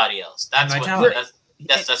somebody else. That's what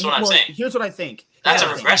I'm saying. Here's what I think. That's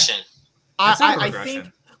a regression. I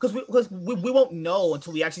think because we won't know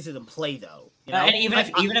until we actually see them play, though. You know? And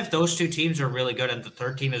even if those 2 teams are really good and the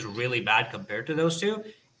third team is really bad compared to those 2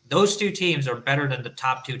 teams are better than the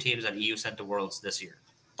top 2 teams that EU sent to Worlds this year.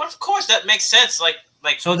 But of course, that makes sense.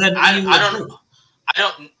 So then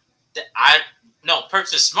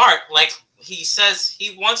Perkz is smart. He says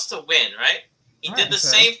he wants to win, right? He did the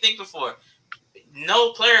same thing before.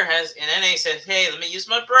 No player has in NA said, "Hey, let me use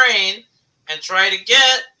my brain and try to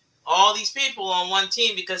get all these people on one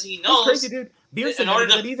team," because he knows. That's crazy, dude. Bjergsen never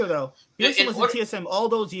did either, though. Bjergsen was in TSM all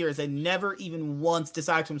those years and never even once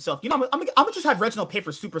decided to himself, I'm gonna just have Reginald pay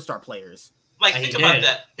for superstar players. Think about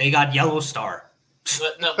that. They got Yellow Star.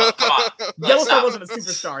 But come on. Yellow Star wasn't a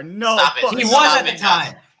superstar. No, he was at the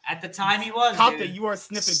time. At the time, he was. Stop it! You are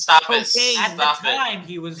sniffing cocaine. At the time,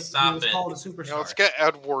 he was called a superstar. Let's get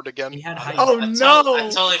Edward again. He had height. Oh no! I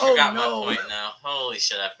totally forgot my point now. Holy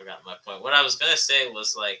shit! I forgot my point. What I was gonna say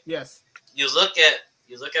was yes. You look at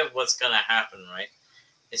what's gonna happen, right?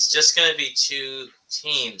 It's just going to be 2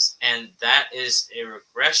 teams, and that is a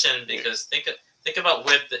regression because think about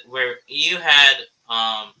where EU had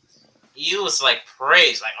EU was like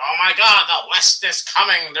praised, like, oh my god, the West is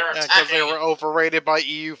coming, they're attacking. Because they were overrated by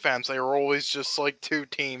EU fans. They were always just like 2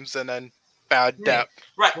 teams and then bad depth.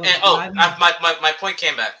 Right. Well, and my point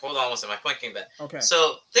came back. Hold on one second. My point came back. Okay.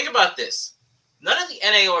 So think about this. None of the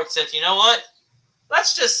NA orgs said, you know what?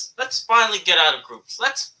 Let's finally get out of groups.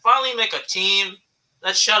 Let's finally make a team.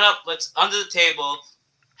 Let's shut up. Let's under the table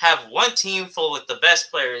have one team full with the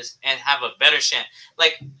best players and have a better chance.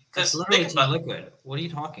 Like, because literally Team Liquid. What are you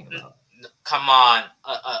talking about? Come on.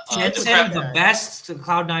 Jensen, the best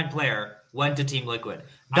Cloud9 player, went to Team Liquid.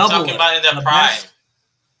 I'm talking about in their prime.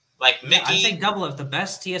 Like Mickey. I think double if the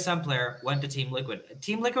best TSM player went to Team Liquid.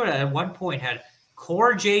 Team Liquid at one point had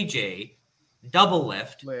Core JJ, Double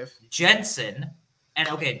Lift, Jensen, and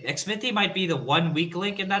okay, Xmithy might be the one weak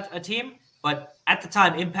link in that team, but at the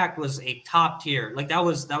time, Impact was a top tier. Like that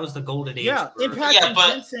was the golden age. Yeah, Impact and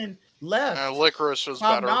Jensen left. Licorice was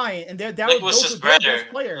better. Cloud9, and those were better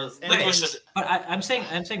players. But I'm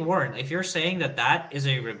saying, Warren, if you're saying that is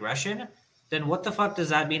a regression, then what the fuck does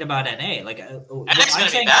that mean about NA? Like, NA's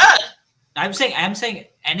gonna be bad. I'm saying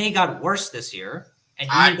NA got worse this year, and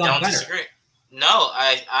I got don't better. disagree. No,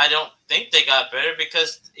 I don't think they got better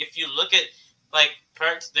because if you look at like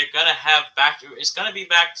Perkz, they're gonna have it's gonna be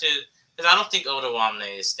back to because I don't think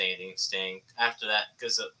Odawamne is staying after that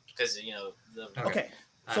because you know okay.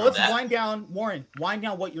 So let's wind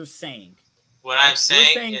down what you're saying. What I'm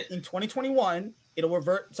saying in 2021 it'll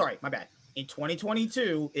revert. Sorry, my bad. In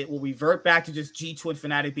 2022, it will revert back to just G2 and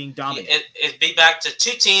Fnatic being dominant. It'd be back to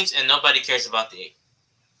 2 teams and nobody cares about the 8.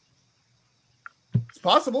 It's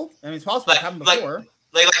possible. I mean, it's possible. It happened before.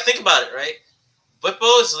 Like, think about it, right?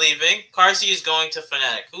 Bwipo is leaving. Carsey is going to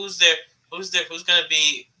Fnatic. Who's there? Who's going to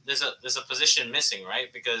be? There's a position missing,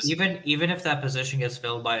 right? Because even if that position gets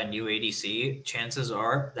filled by a new ADC, chances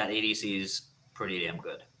are that ADC is pretty damn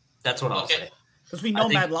good. That's what I'll say. Because we know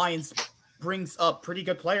Mad Lions brings up pretty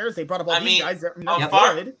good players. They brought up all these guys that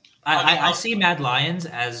are good. I see Mad Lions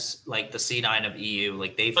as like the C9 of EU.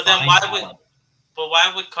 Like they. But then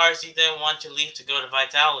why would Carsey then want to leave to go to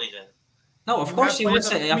Vitality then? No, of course he would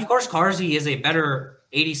say. Of course, Carsey is a better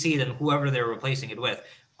ADC than whoever they're replacing it with.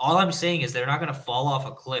 All I'm saying is they're not going to fall off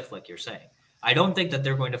a cliff like you're saying. I don't think that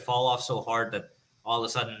they're going to fall off so hard that all of a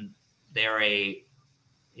sudden they're a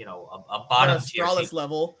bottom tier Astralis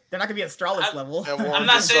level. They're not going to be at Astralis level. Yeah, well, I'm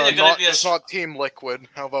not saying they're going to be it's not Team Liquid.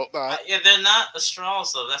 How about that? Yeah, they're not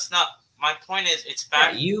Astralis though. That's not my point. Is it's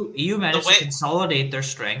back. You managed to consolidate their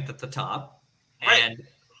strength at the top, and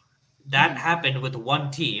that happened with one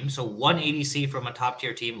team. So one ADC from a top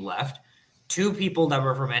tier team left. 2 people that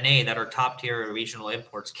were from NA that are top tier regional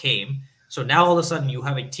imports came. So now all of a sudden you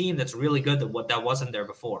have a team that's really good that wasn't there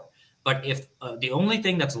before. But if the only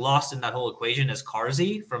thing that's lost in that whole equation is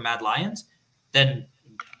Carsey from Mad Lions, then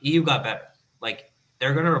EU got better. Like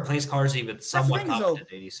they're going to replace Carsey with somewhat competent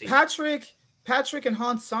ADC. Patrick and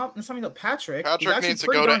Hans something about Patrick needs to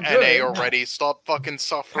go to NA already. Stop fucking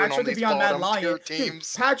suffering Patrick on these bottom tier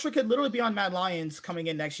teams. Dude, Patrick could literally be on Mad Lions coming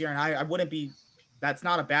in next year, and I wouldn't be. That's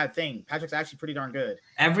not a bad thing. Patrick's actually pretty darn good.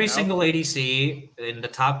 Every single ADC in the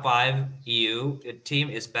top 5 EU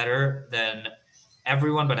team is better than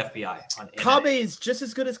everyone but FBI. Kabe is just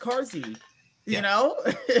as good as Carsey. You know?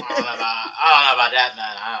 I don't know about that,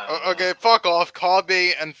 man. Okay, fuck off.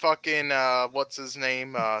 Kabe and fucking, what's his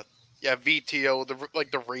name? VTO,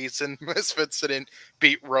 the reason Misfits didn't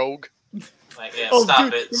beat Rogue. Like,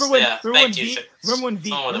 stop it. Remember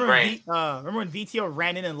when VTO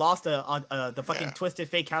ran in and lost the fucking twisted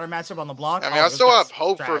fake counter matchup on the block? I mean, I still have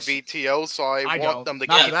hope for VTO, so I want them to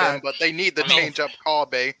keep him, but they need to change up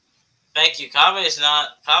Kabe. Thank you. Kabe is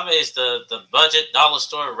the budget dollar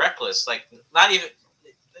store reckless. Like he's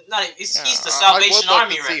the Salvation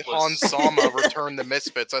Army reckless. I would like to see Hans Sama return to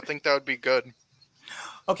Misfits. I think that would be good.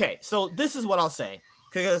 Okay, so this is what I'll say.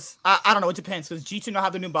 Because, I don't know, it depends. Because G2 now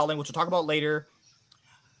have the new bot lane, which we'll talk about later.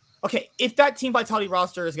 Okay, if that Team Vitality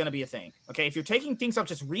roster is going to be a thing. Okay, if you're taking things off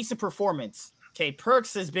just recent performance. Okay,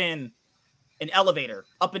 Perkz has been an elevator,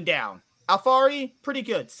 up and down. Alfari, pretty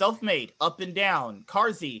good. Self-made, up and down.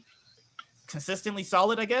 Carsey, consistently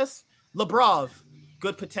solid, I guess. Labrov,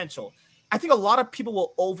 good potential. I think a lot of people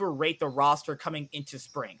will overrate the roster coming into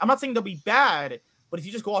spring. I'm not saying they'll be bad, but if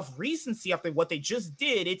you just go off recency after what they just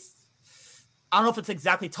did, I don't know if it's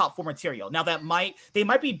exactly top 4 material. Now they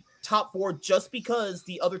might be top 4 just because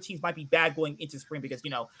the other teams might be bad going into spring because,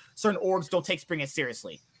 certain orgs don't take spring as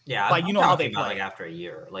seriously. Yeah, but you know how they play. Like after a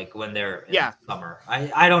year, like when they're in summer.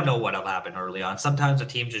 I don't know what'll happen early on. Sometimes a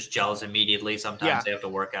team just gels immediately. Sometimes they have to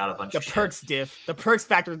work out a bunch of shit. The Perkz diff, the Perkz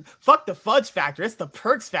factor. Fuck the Fudge factor. It's the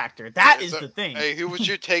Perkz factor. That is the thing. Hey, who would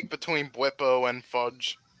you take between Bwipo and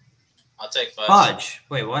Fudge? I'll take Fudge. Fudge.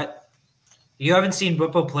 Wait, what? You haven't seen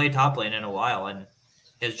Bwipo play top lane in a while, and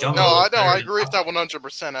his jungle. No, I agree with that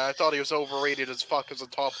 100%. I thought he was overrated as fuck as a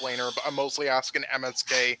top laner, but I'm mostly asking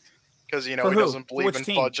MSK. Because he doesn't believe in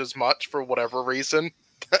Fudge as much for whatever reason.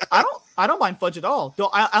 I don't mind Fudge at all. Though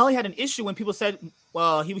I only had an issue when people said,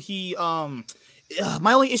 well,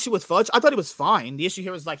 my only issue with Fudge, I thought he was fine. The issue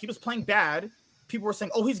here was he was playing bad. People were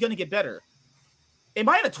saying, oh, he's gonna get better. Am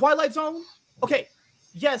I in a Twilight Zone? Okay,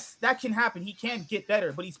 yes, that can happen. He can get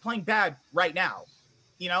better, but he's playing bad right now.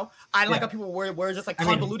 I don't like how people were just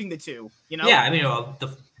convoluting the two. Yeah,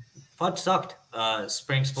 the Fudge sucked.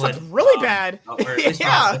 Spring split. Sucked really bad.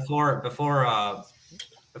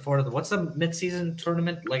 Before what's the mid-season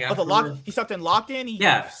tournament like? He sucked in locked-in. He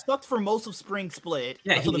sucked for most of spring split.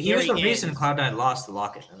 Yeah, here's the reason Cloud9 lost the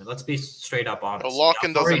lock-in. Let's be straight up honest. The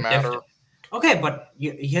lock-in doesn't matter. Okay, but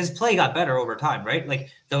his play got better over time, right? Like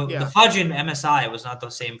the Fudge in MSI was not the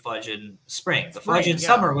same Fudge in spring. The Fudge in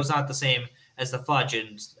summer was not the same as the Fudge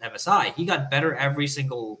in MSI. He got better every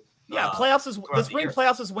single. Playoffs is the spring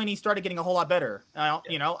playoffs is when he started getting a whole lot better. I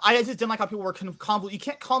just didn't like how people were convolute. You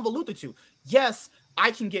can't convolute the two. Yes,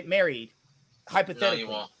 I can get married, hypothetically. No, you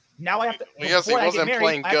won't. Now I have to. Yes, he wasn't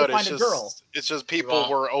playing good. It's just people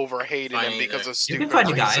were overhating him because of stupid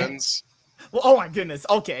reasons. Well, oh my goodness.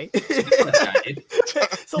 Okay.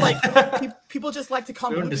 So people just like to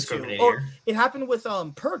convolute the two. Or it happened with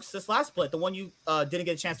Perkz this last split, the one you didn't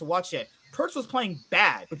get a chance to watch yet. Perkz was playing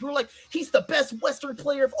bad, but people were like, he's the best Western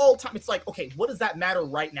player of all time. It's like, okay, what does that matter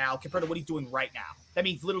right now compared to what he's doing right now? That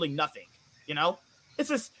means literally nothing, It's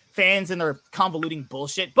just fans and their convoluting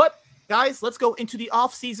bullshit. But, guys, let's go into the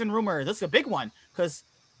off-season rumor. This is a big one because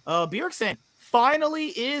Bjergsen finally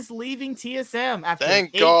is leaving TSM after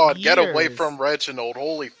Thank God. years. Get away from Reginald.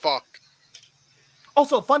 Holy fuck.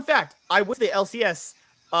 Also, fun fact, I was the LCS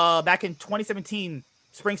back in 2017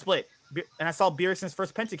 spring split, and I saw Bjergsen's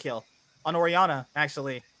first pentakill on Orianna,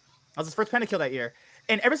 actually. That was his first pentakill that year.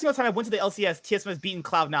 And every single time I went to the LCS, TSM has beaten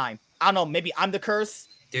Cloud9. I don't know, maybe I'm the curse.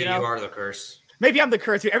 Dude, you are the curse. Maybe I'm the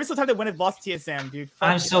curse, dude. Every single time they win, it lost TSM, dude.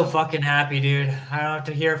 I'm so fucking happy, dude. I don't have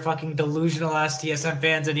to hear fucking delusional ass TSM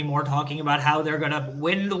fans anymore talking about how they're gonna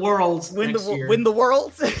win the Worlds. Win the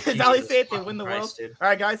Worlds? Is how they say it? They win the Worlds. All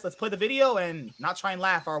right, guys, let's play the video and not try and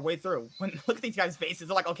laugh our way through. Look at these guys' faces.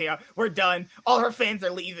 They're like, okay, we're done. All our fans are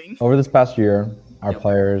leaving. Over this past year, our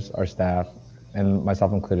players, our staff, and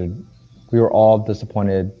myself included, we were all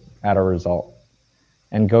disappointed at our result.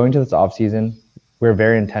 And going to this offseason, we're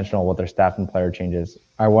very intentional with our staff and player changes.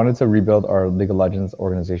 I wanted to rebuild our League of Legends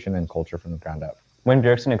organization and culture from the ground up. When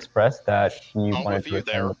Bjergsen expressed that he wanted to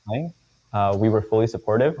return to playing, we were fully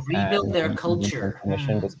supportive. Rebuild their culture.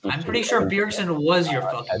 I'm pretty sure Bjergsen was your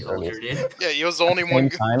fucking culture, dude. Yeah, he was the only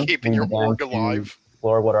one keeping your org alive.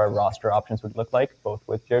 Explore what our roster options would look like, both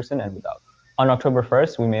with Bjergsen and without. On October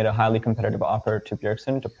 1st, we made a highly competitive offer to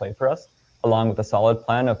Bjergsen to play for us, along with a solid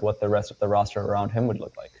plan of what the rest of the roster around him would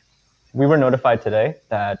look like. We were notified today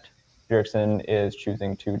that Bjergsen is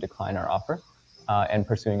choosing to decline our offer and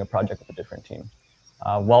pursuing a project with a different team.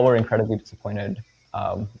 While we're incredibly disappointed,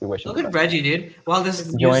 we wish him Look at Reggie, dude. While this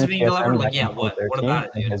is news being delivered, like, yeah, what about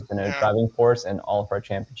it, dude? He has been a driving force in all of our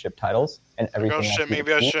championship titles and everything. Oh shit,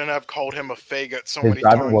 maybe I shouldn't have called him a faggot so many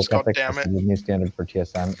times. God damn it. Is a new standard for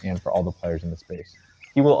TSM and for all the players in the space.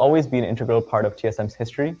 He will always be an integral part of TSM's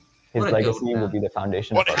history. His legacy will be the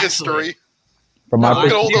foundation. What history? From my Look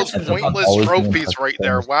at all those pointless trophies right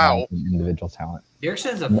there. Wow. Individual talent.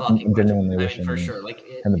 Bjergsen's a fucking genuinely legend. For sure. Like,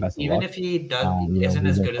 the best even if he isn't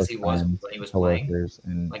as good as he was when he was playing,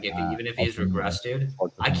 like even if he's regressed, dude,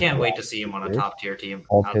 I can't wait to see him on a top tier team.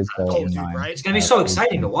 It's gonna be so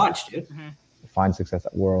exciting to watch, dude. Find success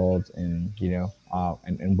at Worlds and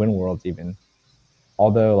and win Worlds even.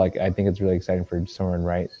 Although, like, I think it's really exciting for Soren,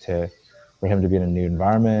 right, for him to be in a new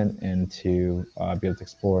environment and to be able to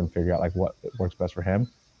explore and figure out like what works best for him.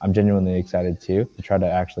 I'm genuinely excited too to try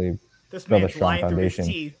to actually build a strong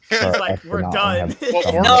foundation. It's like we're done.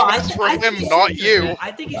 No, I think him, not you.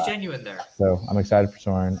 I think he's genuine there. So I'm excited for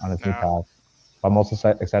Soren on his new path. I'm also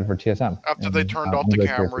excited for TSM. After they turned off the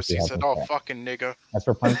cameras, he said, "Oh fucking nigga." As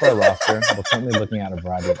for playing for our roster, we're currently looking at a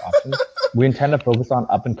variety of options. We intend to focus on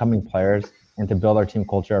up and coming players and to build our team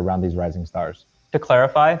culture around these rising stars. To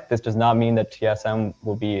clarify, this does not mean that TSM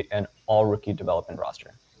will be an all-rookie development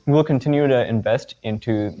roster. We will continue to invest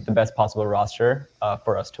into the best possible roster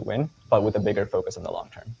for us to win, but with a bigger focus on the long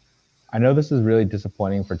term. I know this is really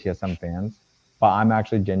disappointing for TSM fans, but I'm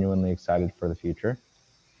actually genuinely excited for the future.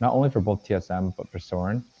 Not only for both TSM, but for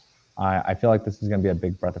Soren. I feel like this is going to be a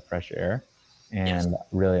big breath of fresh air and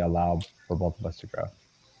really allow for both of us to grow.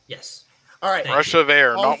 Yes. All right. Fresh of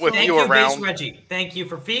air, Also, not with Thank you around. Base Reggie. Thank you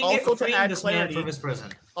for freeing this man from his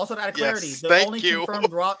prison. Also to add clarity, Yes, the thank only you. confirmed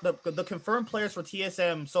the confirmed players for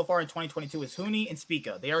TSM so far in 2022 is Huni and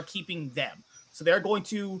Spica. They are keeping them. So they're going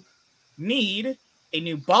to need a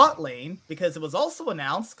new bot lane because it was also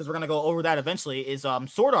announced, because we're going to go over that eventually, is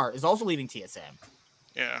Sword Art is also leaving TSM.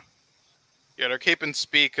 Yeah. Yeah, they're keeping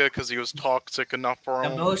Spica because he was toxic enough for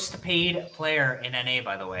him. The most paid player in NA,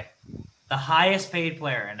 by the way. The highest paid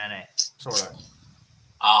player in NA. Sword Art.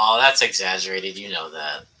 Oh, that's exaggerated. You know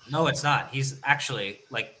that. No, it's not. He's actually,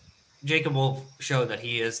 like, Jacob Wolf showed that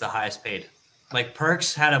he is the highest paid. Like,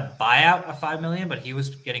 Perkz had a buyout of $5 million, but he was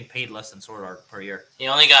getting paid less than Sword Art per year. He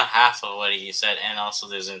only got half of what he said, and also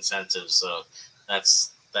there's incentives. So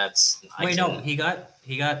that's. Wait, no, he got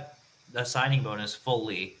the signing bonus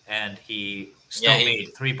fully, and he still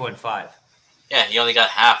made 3.5. Yeah, he only got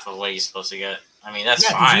half of what he's supposed to get. I mean, that's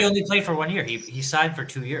fine. fine. He only played for 1 year. He signed for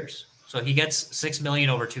 2 years, so he gets $6 million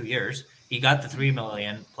over 2 years. He got the $3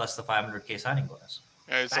 million plus the $500K signing bonus.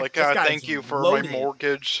 Yeah, it's like, thank you for my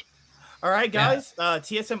mortgage. All right, guys. Yeah.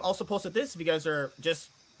 TSM also posted this. If you guys are just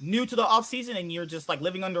new to the offseason and you're just like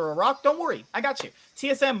living under a rock, don't worry. I got you.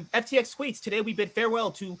 TSM FTX tweets. Today we bid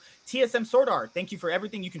farewell to TSM Sword Art. Thank you for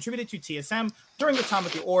everything you contributed to TSM during your time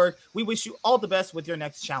with the org. We wish you all the best with your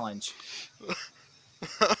next challenge.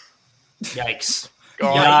 Yikes.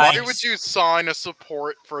 God, Yikes. why would you sign a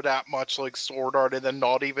support for that much like Sword Art and then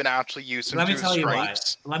not even actually use him to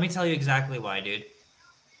strengths? Let me tell you exactly why, dude.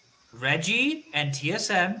 Reggie and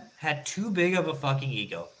TSM had too big of a fucking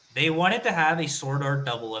ego. They wanted to have a Sword Art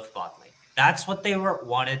double lift bot lane. That's what they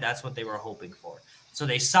wanted. That's what they were hoping for. So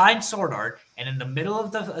they signed Sword Art, and in the middle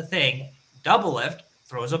of the thing, double lift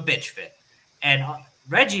throws a bitch fit. And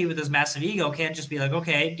Reggie, with his massive ego, can't just be like,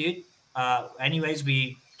 okay, dude, anyways,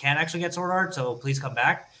 we can't actually get Sword Art, so please come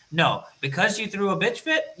back. No, because you threw a bitch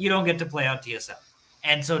fit, you don't get to play on TSM.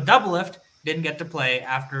 And so double lift didn't get to play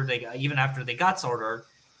after they got Sword Art,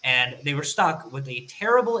 and they were stuck with a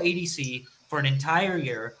terrible ADC for an entire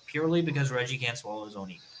year purely because Reggie can't swallow his own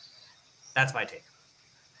ego. That's my take.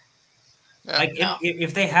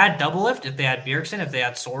 If they had double lift, if they had Bjergsen, if they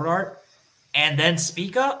had Sword Art, and then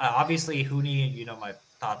Spica, obviously Huni, you know my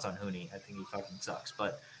thoughts on Huni. I think he fucking sucks,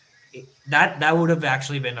 but that would have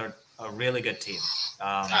actually been a really good team.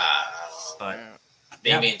 But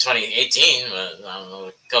maybe in 2018, but I don't know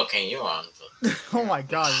what cocaine you on. But. Oh my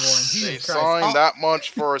God, Warren! They sign that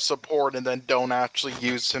much for a support and then don't actually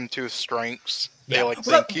use him to his strengths. They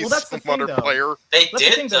think he's some other player. They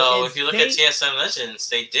did though. If you look at TSM Legends,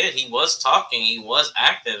 they did. He was talking. He was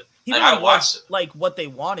active. I watched it. Like what they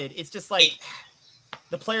wanted. It's just like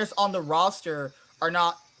the players on the roster are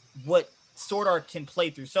not what Sword Art can play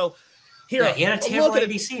through. So here, he had a terrible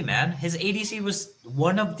ADC, man. His ADC was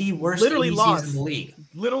one of the worst ADCs in the league.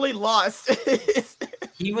 Literally lost.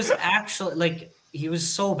 He was actually he was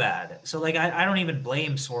so bad. So I don't even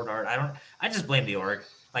blame Sword Art. I just blame the org.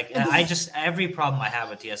 Every problem I have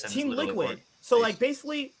with TSM Team is Liquid. So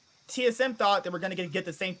basically TSM thought they were gonna get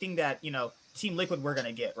the same thing that Team Liquid were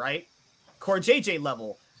gonna get, right? Core JJ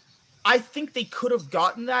level. I think they could have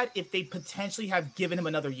gotten that if they potentially have given him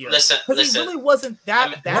another year. Listen. He really wasn't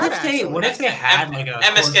that bad. What if they had a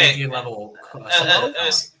MSK level?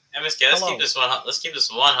 MSK, let's keep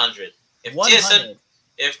this 100.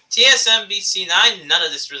 If TSM beats C9, none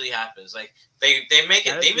of this really happens. Like they make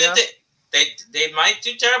it. Even if they might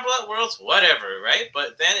do terrible at Worlds, whatever, right?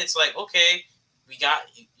 But then it's like, okay,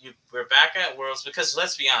 we're back at Worlds because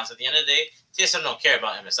let's be honest. At the end of the day, TSM don't care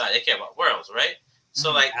about MSI. They care about Worlds, right?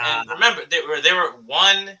 So and remember, they were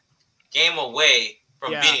one game away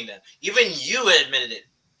from beating them. Even you admitted it.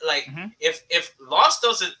 Like if Lost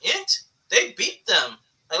doesn't int, they beat them.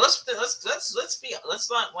 Like let's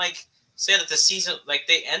not say that the season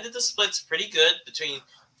they ended the splits pretty good between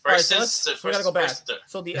first we gotta go back.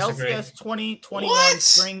 So the LCS 2021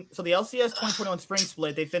 spring. So the LCS 2021 spring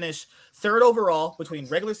split, they finished third overall between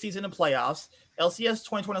regular season and playoffs. LCS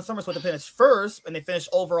 2021 summer split, they finished first, and they finished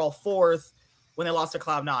overall fourth when they lost to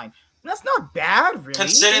Cloud9. That's not bad, really.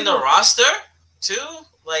 Considering the roster, too?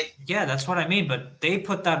 Yeah, that's what I mean, but they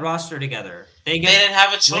put that roster together. They didn't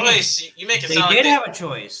have a choice. You make it sound have a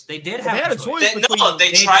choice. They did have a choice.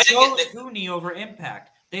 They tried to get Huni over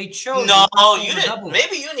Impact. They chose. No, you didn't.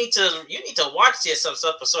 Maybe you need to watch TSM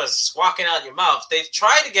stuff, but sort of squawking out your mouth. They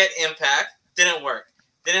tried to get Impact, didn't work.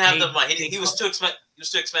 Didn't have the money. He was too expensive. He was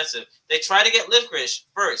too expensive. They tried to get Livgrish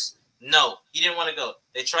first. No, he didn't want to go.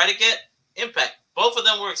 They tried to get Impact. Both of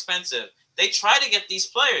them were expensive. They tried to get these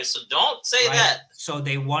players, so don't say that. So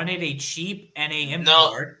they wanted a cheap NA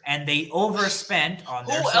import, and they overspent on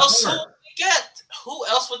their support. Who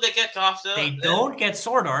else would they get, Kafka? They don't get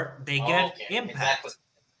Sword Art. They get Impact. Exactly.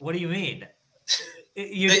 What do you mean?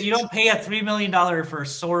 You don't pay a $3 million for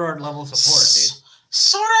Sword Art level support, dude.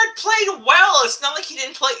 Sword Art played well. It's not like he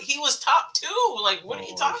didn't play. He was top 2. Like, what are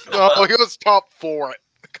you talking about? Oh, he was top 4.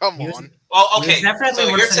 Come on. Oh, okay. He's definitely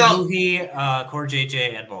worse than Huhi, Core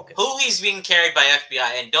JJ, and Vulcan. Huhi's being carried by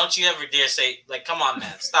FBI, and don't you ever dare say, like, come on,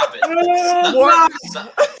 man, stop it.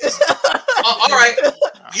 Stop. All right.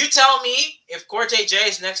 You tell me if Core JJ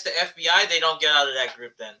is next to FBI, they don't get out of that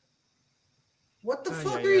group then. What the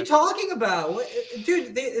fuck are you talking about?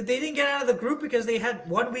 Dude, they didn't get out of the group because they had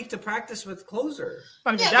 1 week to practice with Closer.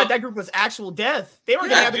 I mean, that group was actual death. They weren't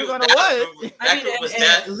getting out of the group no matter what. That group was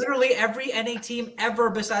death. Literally every NA team ever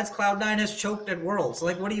besides Cloud9 has choked at Worlds.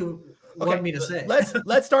 Like, what do you want me to say?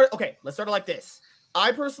 Let's start. Okay, let's start it like this.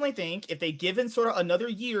 I personally think if they given sort of another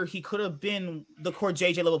year, he could have been the Core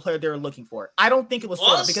JJ level player they were looking for. I don't think it was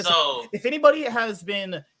Sora, because if anybody has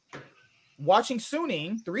been watching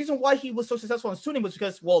Suning, the reason why he was so successful in Suning was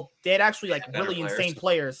because, well, they had actually like really insane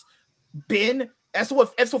players. Bin, SO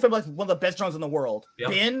like one of the best drones in the world. Yep.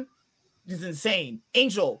 Bin is insane.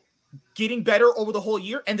 Angel getting better over the whole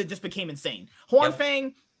year and then just became insane. Huan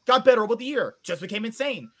Fang got better over the year, just became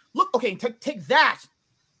insane. Look, okay, take that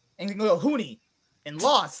and go Huni and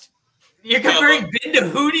lost. You're comparing Bin to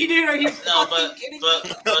Huni, dude? Are you kidding me? But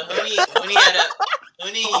Huni had a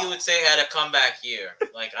you would say had a comeback year.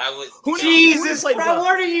 Like I would. Jesus, bro,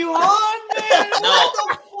 what are you on, man?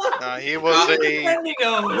 No, he was defending a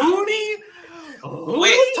Huni.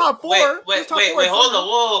 Wait, top 4. Wait, hold on,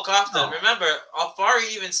 whoa, Kafka. Remember,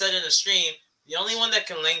 Alfari even said in the stream, the only one that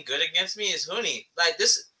can lane good against me is Huni. Like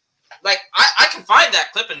this. Like I can find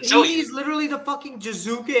that clip and show you. He's literally the fucking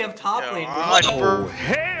Jizuke of top lane. Oh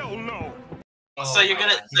hell no! So you're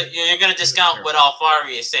gonna discount what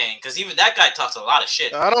Alfari is saying, because even that guy talks a lot of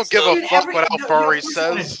shit. I don't give a fuck what Alfari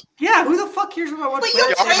says. Yeah, who the fuck cares about what? I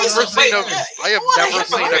have never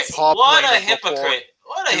seen a top What laner a hypocrite!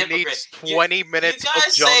 What a hypocrite! Needs 20 minutes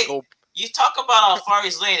of jungle. You talk about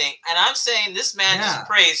Alfari's laning, and I'm saying this man just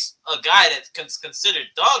praised a guy that's considered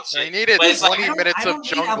dog shit. He needed 20 minutes of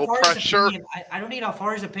jungle pressure. I don't need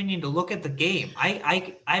Alfari's opinion to look at the game.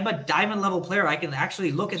 I'm a diamond level player. I can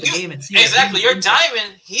actually look at the game and see. Exactly, you're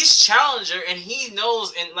diamond. He's challenger, and he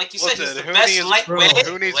knows. And like you said, he's the best.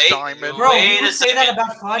 Who's diamond? Bro, he would say that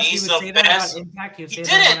about Fudge. He would say that about Impact. He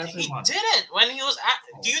didn't. He didn't. When he was.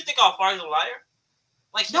 Do you think Alfari's a liar?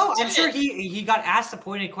 Like no, I'm sure he got asked a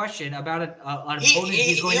pointed question about an opponent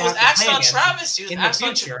he's going to have to asked play on Travis. He was in asked the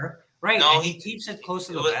future, right? No, and he keeps it close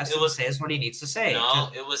to the vest and says what he needs to say. No,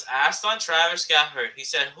 it was asked on Travis Gafford. He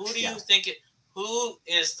said, "Who do you think? Who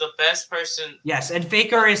is the best person?" Yes, and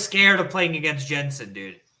Faker is scared of playing against Jensen,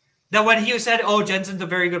 dude. That when he said, "Oh, Jensen's a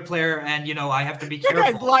very good player, and I have to be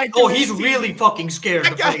careful." Oh, he's really fucking scared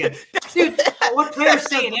of playing against. Dude, what players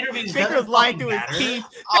say in interviews doesn't lying to his teeth.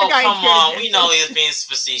 Oh, come on. We know he was being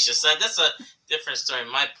facetious. That's a different story.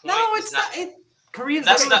 My point no, it's not. Koreans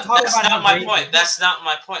that's not my point. That's not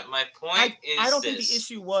my point. My point is I don't think the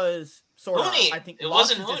issue was Huni. I think it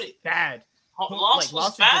wasn't Huni. Bad. Lost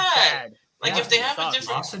was bad. Like if they have a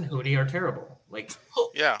different. Lost and Huni are terrible. Like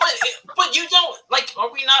yeah. But you don't like.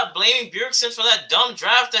 Are we not blaming Bjergsen for that dumb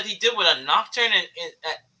draft that he did with a Nocturne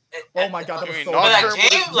oh my god, that was so bad. That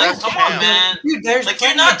game, like, come on, man. Dude, there's like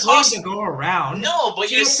you're not tossing to go around. No,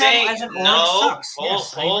 but you're saying no.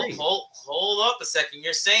 Hold up a second.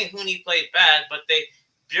 You're saying Huni played bad, but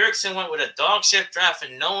Bjergsen went with a dog shit draft,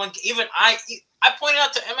 and no one, even I pointed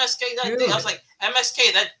out to MSK that day. I was like,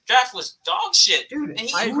 MSK, that draft was dog shit. Dude, and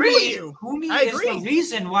I agree with you. Huni is the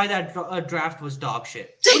reason why that draft was dog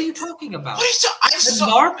shit. What are you talking about? The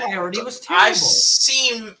NAR priority was terrible. I've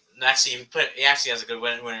seen. Actually, he actually has a good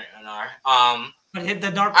winner in R. But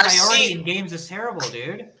the NAR priority in games is terrible,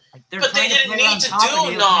 dude. But they didn't need to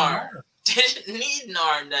do NAR. They didn't need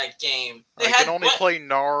NAR in that game. They can only play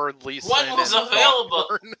NAR, Lisa. One was available.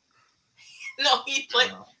 No, he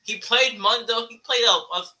played Mundo. He played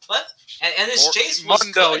a pleth, and his chase was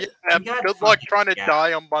Mundo. good. Yeah, good luck trying to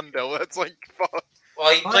die on Mundo. That's like fuck.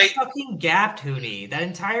 Well, he played fucking gapped Huni that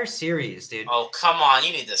entire series, dude. Oh come on,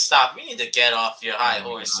 you need to stop. You need to get off your high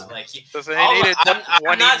horse. Like he needed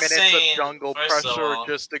 20 minutes of jungle pressure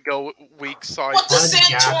just to go weak side. What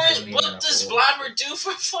does Blabber do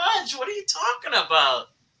for Fudge? What are you talking about?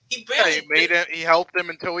 He barely He helped him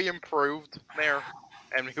until he improved there,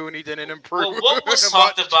 and Hooney didn't improve. Well, what was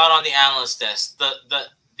talked about on the analyst desk?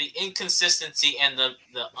 The inconsistency and the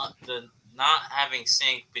not having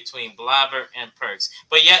sync between Blabber and Perkz,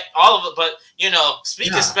 but yet all of it. But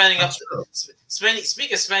Speak is spending up.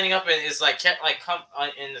 Speak is spending up and is come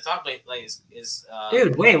in the top lane.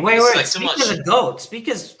 Dude, wait. Like Speak is a goat. Speak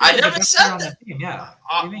is. I never said that. Yeah.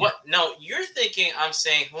 What? No, you're thinking I'm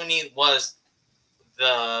saying Hooney was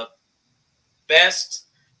the best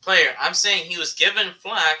player. I'm saying he was given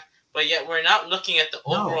flack, but yet we're not looking at the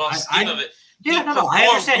overall scheme of it. Yeah, no, I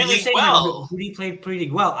understand. You're saying Hooney played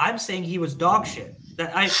pretty well. I'm saying he was dog shit.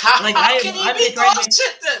 How can he be dog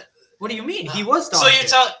shit then? What do you mean? He was dog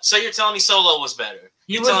shit. So you're telling me Solo was better.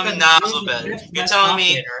 You're telling me Nas was better. You're telling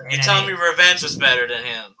me Revenge was better than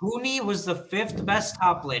him. Hooney was the 5th best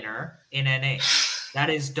top laner in NA. That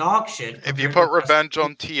is dog shit. If you put Revenge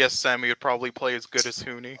on TSM, he would probably play as good as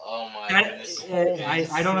Hooney. Oh my goodness.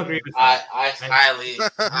 I don't agree with that. I've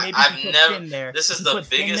never. This is the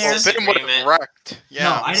biggest disagreement. Wrecked. Yeah.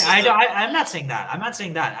 No, I'm not saying that. I'm not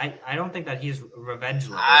saying that. I don't think that he's Revenge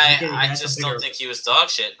level. I just don't think he was dog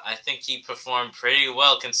shit. I think he performed pretty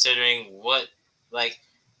well considering what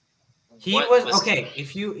he was. Okay,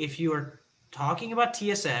 if you are talking about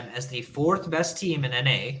TSM as the 4th best team in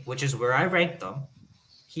NA, which is where I ranked them.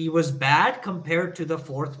 He was bad compared to the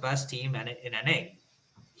 4th best team in NA.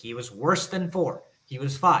 He was worse than 4. He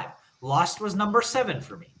was 5. Lost was number 7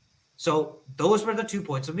 for me. So those were the 2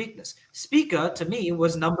 points of weakness. Spica, to me,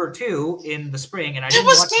 was number 2 in the spring, and There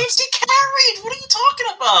was games he carried. What are you talking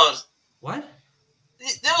about? What?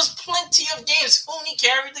 There was plenty of games. Hooney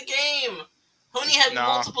carried the game. Hooney had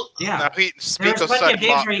multiple. Yeah. There was plenty of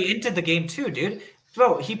games where he entered the game too, dude.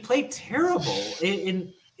 Bro, he played terrible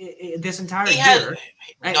in this entire year.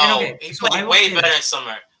 He played way better in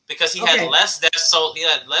summer because he had less deaths. So he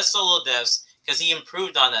had less solo deaths because he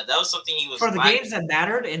improved on that. That was something he was for the games that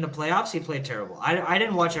mattered in the playoffs. He played terrible. I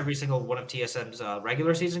didn't watch every single one of TSM's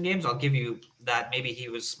regular season games. I'll give you that. Maybe he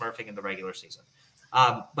was smurfing in the regular season,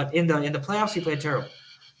 but in the playoffs he played terrible.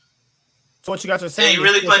 So what you guys are saying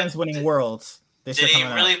is TSM's winning worlds. Did he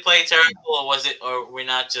really play terrible, or was it? Or we're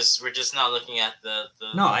just not looking at the.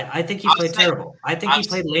 No, I think he played terrible. I think he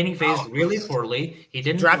played laning phase really poorly. He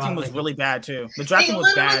didn't. Drafting was really bad too. The drafting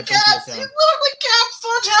was bad. He literally capped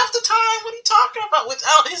Fudge half the time. What are you talking about?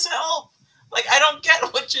 Without his help, I don't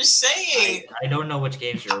get what you're saying. I don't know which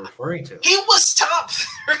games you're referring to. He was top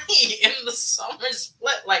 3 in the summer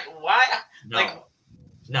split. Why?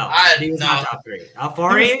 No, he was not top 3.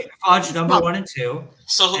 Alfari, Fudge, number 1 and 2.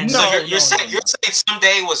 So you're saying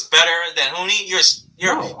someday was better than Hooney? You're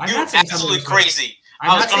absolutely crazy.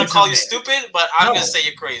 I was going to call you stupid, but I'm going to say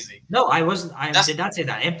you're crazy. No, I wasn't. I did not say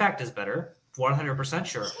that. Impact is better. 100%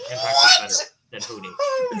 sure. Impact is better than Hooney.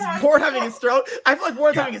 Is Ward having a stroke? I feel like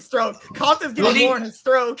Ward's having a stroke. Compton's giving Ward a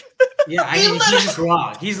stroke. Yeah, I mean, he's just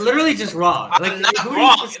wrong. He's literally just wrong. I'm not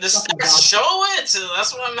wrong. The stats show it.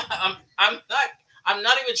 That's what I'm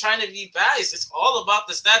not even trying to be biased. It's all about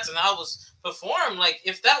the stats and how it was performed.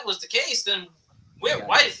 If that was the case, then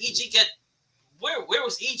why did EG get where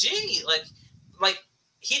was EG?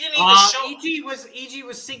 He didn't even show. EG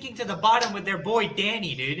was sinking to the bottom with their boy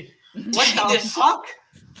Danny, dude. What the fuck?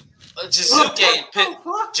 Jizuke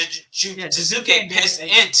pissed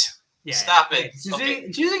int. Yeah, stop it.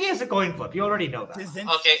 Jizuke has a coin flip. You already know that.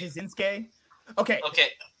 Jizinske. Okay.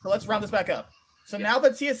 So let's round this back up. So now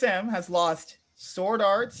that TSM has lost Sword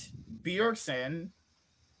Art, Bjergsen,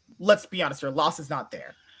 let's be honest here, loss is not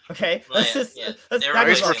there. Okay? Let's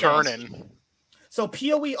returning. So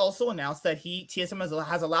PoE also announced that TSM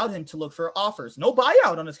has allowed him to look for offers. No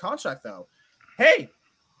buyout on his contract though. Hey,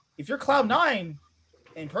 if you're Cloud9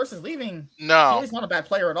 and Perkz is leaving, he's not a bad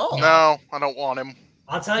player at all. No, I don't want him.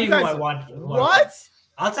 I'll tell you who I want.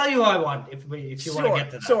 I'll tell you who I want if you want to get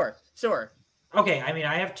to that. Sure. Okay, I mean,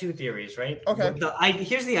 I have 2 theories, right? Okay.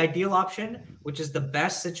 Here's the ideal option, which is the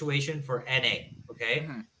best situation for NA, okay?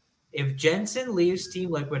 Mm-hmm. If Jensen leaves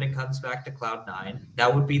Team Liquid and comes back to Cloud9,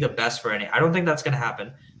 that would be the best for NA. I don't think that's going to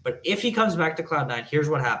happen, but if he comes back to Cloud9, here's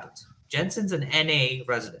what happens. Jensen's an NA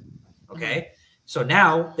resident, okay? Mm-hmm. So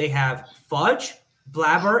now they have Fudge,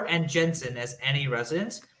 Blabber, and Jensen as NA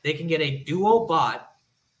residents. They can get a duo bot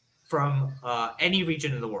from any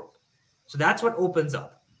region in the world. So that's what opens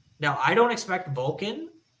up. Now, I don't expect Vulcan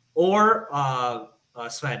or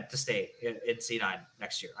Sven to stay in C9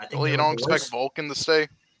 next year. I think you don't expect Vulcan to stay?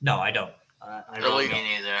 No, I don't. I really me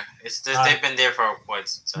neither. It's they've been there for quite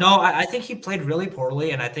some time. No, I think he played really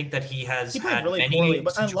poorly, and I think that he played really poorly.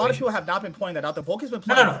 But a lot of people have not been pointing that out. The Vulcan's been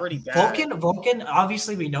playing pretty bad. Vulcan.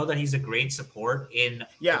 Obviously, we know that he's a great support in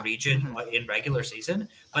the region in regular season.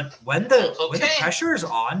 But when the pressure is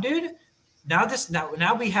on, dude,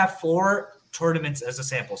 now we have 4 tournaments as a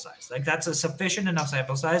sample size. Like that's a sufficient enough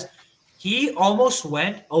sample size. He almost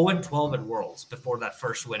went 0-12 at Worlds before that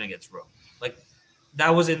first win against Rome. Like.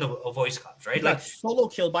 That was in the voice comps, right? He got solo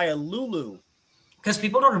killed by a Lulu. Because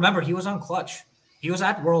people don't remember, he was on Clutch. He was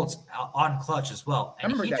at Worlds on Clutch as well.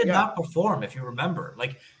 And he did not perform, if you remember.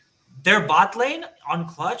 Like, their bot lane on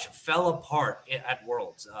Clutch fell apart at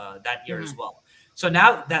Worlds that year as well. So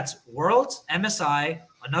now that's Worlds, MSI,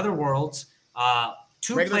 another Worlds,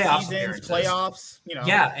 2 playoffs, you know.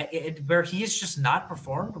 Yeah, where he's just not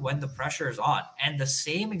performed when the pressure is on. And the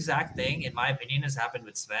same exact thing, in my opinion, has happened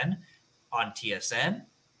with Sven on TSM,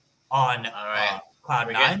 on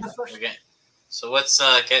Cloud9. So let's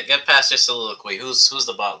get past your soliloquy. Who's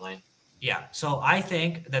the bot lane? Yeah, so I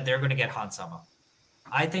think that they're going to get Hansama.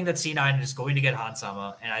 I think that C9 is going to get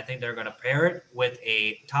Hansama, and I think they're going to pair it with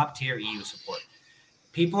a top-tier EU support.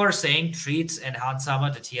 People are saying Treats and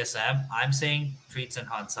Hansama to TSM. I'm saying Treats and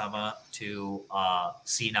Hansama to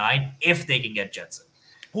C9 if they can get Jetson.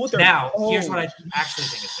 Now, here's what I actually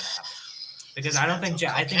think is going to happen. Because I don't think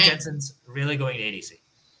I think Jensen's really going to ADC.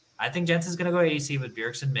 I think Jensen's going to go ADC with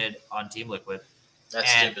Bjergsen mid on Team Liquid.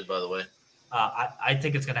 That's stupid, by the way. I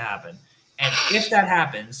think it's going to happen. And if that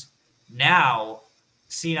happens, now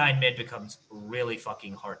C9 mid becomes really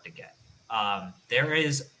fucking hard to get. There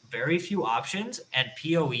is very few options, and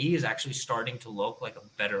PoE is actually starting to look like a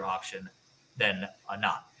better option than a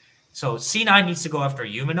not. So C9 needs to go after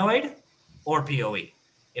Humanoid or PoE.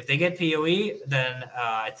 If they get PoE, then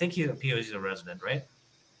I think PoE is a resident, right?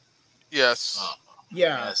 Yes.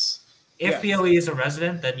 Yes. If PoE is a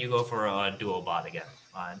resident, then you go for a duo bot again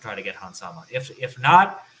and try to get Hansama. If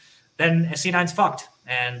not, then C9's fucked.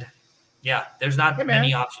 And yeah, there's not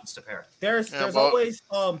many options to pair. There's always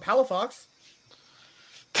Palafox.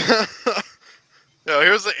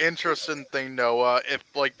 Here's the interesting thing, Noah. If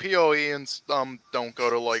like PoE and don't go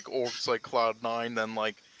to like orgs like Cloud9, then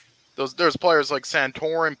like there's players like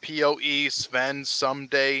Santorin, PoE, Sven,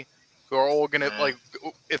 Someday, who are all gonna like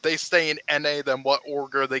if they stay in NA, then what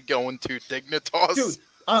org are they going to? Dignitas? Dude,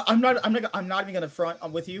 I'm not even gonna front.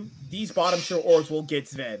 I'm with you. These bottom tier orgs will get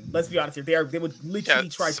Sven. Let's be honest here. They would literally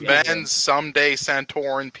try to Sven, Someday,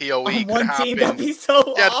 Santorin, PoE on could one happen. team. That'd be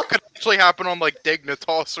so yeah, awesome. it could actually happen on like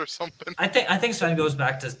Dignitas or something. I think Sven goes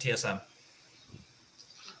back to TSM.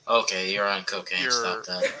 Okay, you're on cocaine. Stop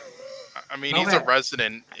that. I mean, he's a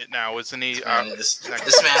resident now, isn't he? This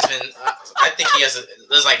man's been. I think he has.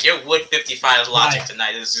 There's like your Wood 55 logic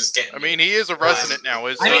tonight is just getting. I mean, he is a resident now,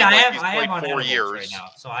 isn't he? I He's am played on 4 years right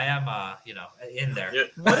now, so I am, in there.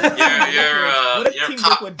 What if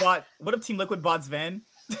Team Liquid bought Sven?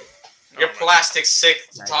 You're plastic sick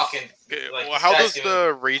talking. Like, well, how does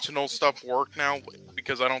the regional stuff work now?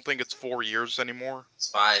 Because I don't think it's 4 years anymore. It's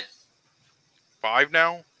 5. 5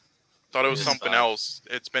 now? Thought it was something else.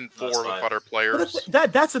 It's been 4 with other players.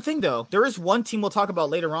 That's the thing, though. There is one team we'll talk about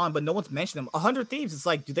later on, but no one's mentioned them. 100 Thieves. It's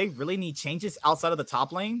like, do they really need changes outside of the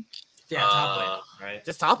top lane? Yeah, top lane, right?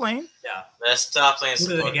 Just top lane. Yeah, that's top lane. Who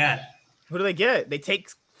do they get? Who do they get? They take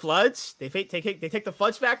Fludge. They take the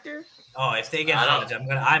Fudge factor. Oh, if they get Fudge,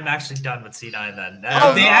 I'm actually done with C9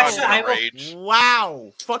 then.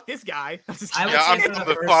 Wow, fuck this guy. I'm done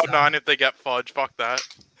with Cloud9 if they get Fudge. Fuck that.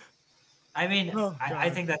 I mean, I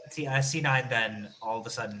think that C9 then all of a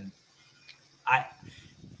sudden,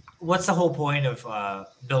 what's the whole point of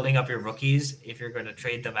building up your rookies if you're going to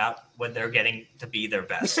trade them out when they're getting to be their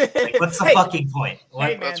best? Like, what's the fucking point?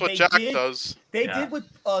 Hey, man, that's what Jack does. They did with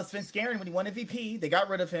Sven Skaren when he won MVP. They got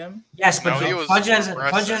rid of him. Yes, but Fudge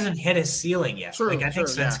hasn't hit his ceiling yet. True, I think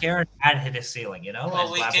Sven Skaren had hit his ceiling, you know? Well,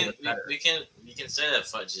 we can say that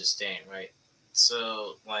Fudge is staying, right?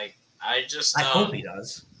 So, like, I hope he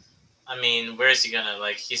does. I mean, where is he gonna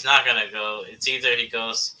he's not gonna go. It's either he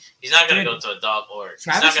goes. He's not gonna go to a dog org.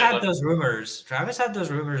 Travis had those rumors. Travis had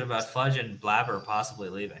those rumors about Fudge and Blabber possibly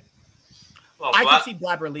leaving. Well, I can see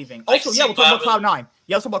Blabber leaving. Also, we'll talk about Cloud9.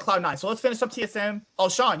 Yeah, let's talk about Cloud9. So let's finish up TSM. Oh,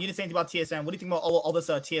 Sean, you didn't say anything about TSM. What do you think about all this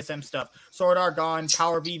TSM stuff? Sword Art gone,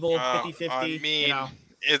 Power of Evil, 50-50. I mean,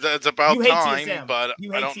 it's about time, TSM. But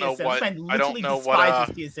I don't know what. I don't know what.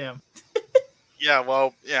 TSM. Yeah,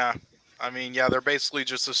 well, yeah. I mean, yeah, they're basically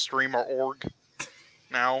just a streamer org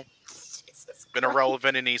now. Been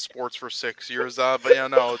irrelevant in esports for 6 years. But yeah,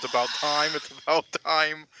 no, it's about time. It's about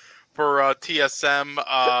time for TSM.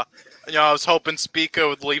 I was hoping Spica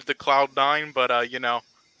would leave the Cloud9, but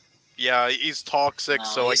he Yeah, he's toxic,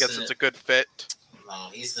 so I guess it's a good fit. No,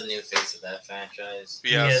 he's the new face of that franchise.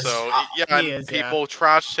 Yeah, so and people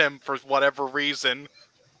trashed him for whatever reason,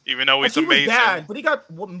 even though he's amazing. He was bad, but he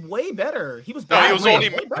got way better. He was bad. No, he was only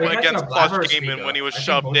against Clutch Gaming when he was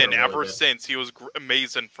shoved in. Ever since, he was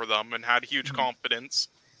amazing for them and had huge confidence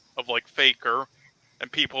of like Faker,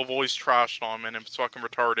 and people have always trashed on him, and it's fucking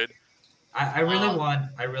retarded. I really want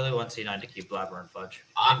C9 to keep Blabber and Fudge.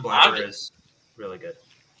 I think Blabber is really good.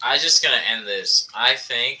 I'm just gonna end this. I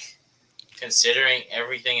think, considering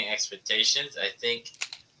everything and expectations, I think,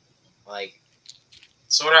 like,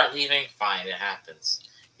 Sword Art leaving, fine, it happens.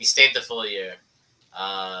 He stayed the full year.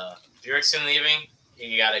 Bjergsen leaving,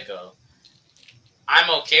 you gotta go. I'm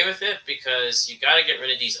okay with it because you gotta get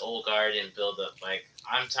rid of these old guard and build up. Like,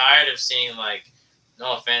 I'm tired of seeing, like,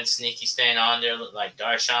 no offense, Sneaky staying on there. Like,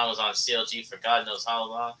 Darshan was on CLG for God knows how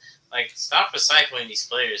long. Like, stop recycling these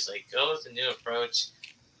players. Like, go with a new approach.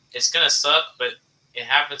 It's going to suck, but it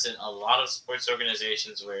happens in a lot of sports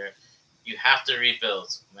organizations where you have to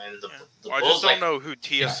rebuild. Man, the I just don't know who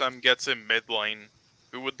TSM gets in mid lane.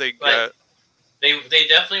 Who would they get? They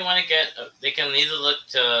definitely want to get... they can either look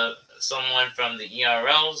to someone from the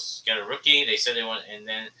ERLs, get a rookie. They said they want... And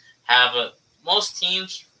then have most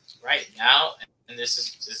teams right now, and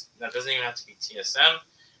that doesn't even have to be TSM,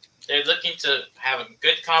 they're looking to have a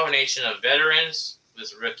good combination of veterans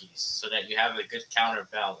with rookies so that you have a good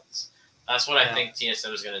counterbalance. That's what I think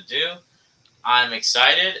TSM is going to do. I'm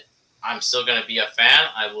excited. I'm still going to be a fan.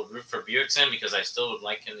 I will root for Bjergsen because I still would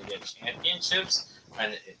like him to get championships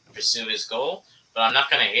and pursue his goal. But I'm not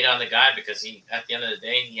going to hate on the guy because at the end of the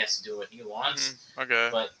day, he has to do what he wants. Okay.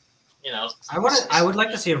 But, you know. I would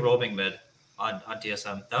like to see a roaming mid on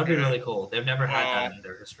TSM. That would be really cool. They've never had that in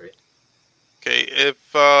their history. Okay, if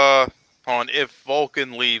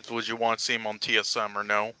Vulcan leaves, would you want to see him on TSM or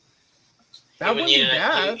no? He would need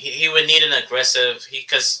an aggressive.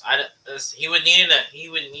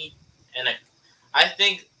 I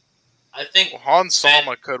think Han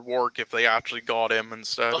Sama could work if they actually got him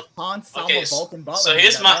instead. Han Sama, Vulcan, Butler. So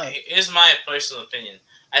here's my personal opinion.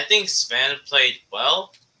 I think Sven played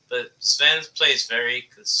well, but Sven plays very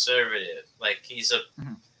conservative. Like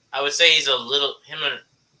I would say he's a little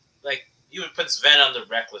like you would put Sven on the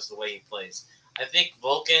reckless the way he plays. I think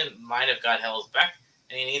Vulcan might have got held back,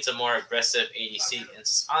 and he needs a more aggressive ADC. And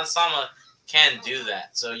Ansama can do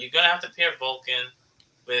that. So you're gonna have to pair Vulcan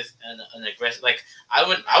with an aggressive. Like I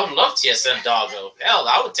would love TSM Doggo. Hell,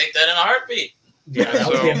 I would take that in a heartbeat. Yeah, that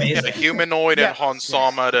would be amazing. A humanoid and Han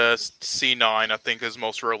Sama to C9, I think, is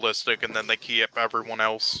most realistic, and then they keep everyone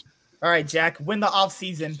else. All right, Jack, win the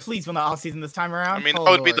offseason. Please win the offseason this time around. I mean, that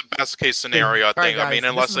would be the best case scenario, I think. Guys, I mean,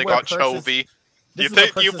 unless they got Chovy. You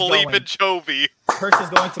believe in Chovy. Perkz is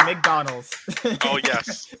going to McDonald's. Oh,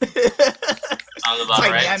 yes.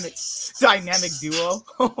 Dynamic duo.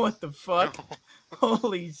 What the fuck?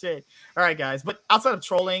 Holy shit. All right, guys. But outside of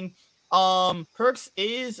trolling, Perkz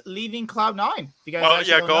is leaving Cloud9. If you guys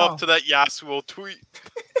go up to that Yasuo tweet.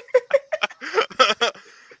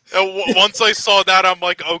 Once I saw that, I'm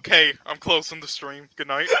like, okay, I'm closing the stream. Good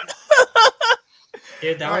night.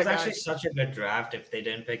 Dude, that was actually such a good draft if they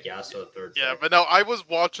didn't pick Yasuo third. Yeah, but no, I was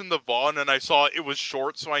watching the VOD and I saw it was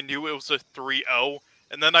short, so I knew it was a 3-0.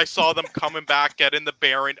 And then I saw them coming back, getting the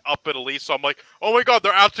Baron up at least, so I'm like, oh my god,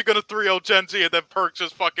 they're actually going to 3-0 Genji, and then Perkz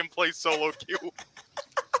just fucking plays solo queue.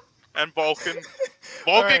 And Vulcan.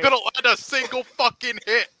 Vulcan gonna let a single fucking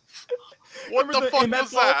hit. What the fuck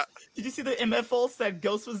was that? Did you see the MF that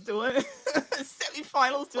Ghost was doing?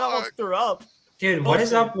 Semifinals, dude, I almost threw up. Dude, what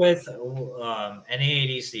is up with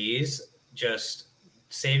NAADCs just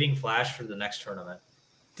saving Flash for the next tournament?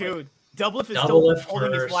 Dude, Doublelift is still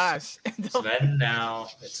holding his Flash. Sven now.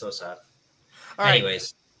 It's so sad. All right.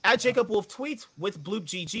 Anyways. At Jacob Wolf tweets, with Bloop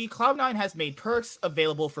GG, Cloud9 has made Perkz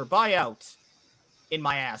available for buyout. In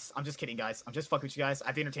my ass. I'm just kidding, guys. I'm just fucking with you guys. I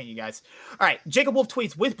have to entertain you guys. All right. Jacob Wolf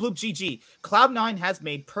tweets, with Bloop GG, Cloud9 has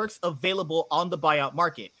made Perkz available on the buyout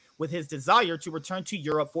market, with his desire to return to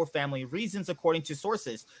Europe for family reasons, according to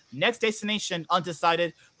sources. Next destination,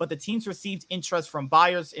 undecided, but the teams received interest from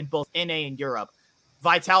buyers in both NA and Europe.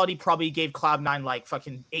 Vitality probably gave Cloud9 like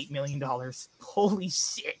fucking $8 million. Holy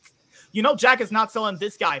shit. You know Jack is not selling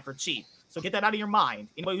this guy for cheap. So get that out of your mind.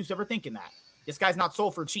 Anybody who's ever thinking that. This guy's not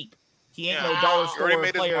sold for cheap. He ain't no dollar store player. He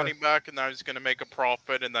already made his money back, and now he's going to make a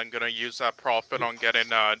profit, and then going to use that profit on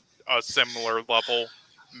getting a similar level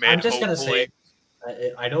mid, I'm just going to say,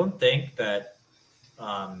 I don't think that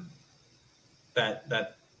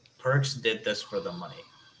that Perkz did this for the money.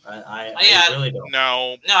 I really don't.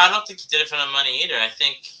 No, I don't think he did it for the money either. I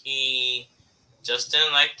think he just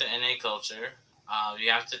didn't like the NA culture.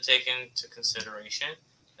 You have to take into consideration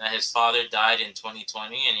that his father died in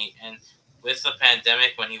 2020, and with the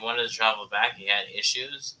pandemic, when he wanted to travel back, he had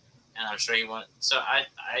issues, and I'm sure he wanted. So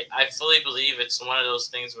I fully believe it's one of those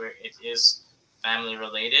things where it is family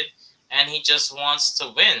related, and he just wants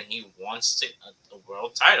to win. He wants a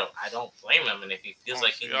world title. I don't blame him, and if he feels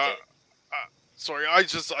like he can get. Sorry, I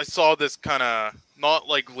saw this kind of not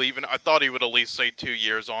like leaving. I thought he would at least say 2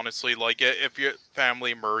 years. Honestly, like if your family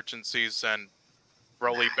emergencies and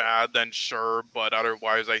really bad, then sure. But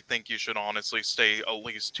otherwise, I think you should honestly stay at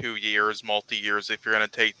least 2 years, multi-years, if you're gonna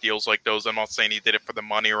take deals like those. I'm not saying he did it for the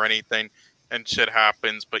money or anything, and shit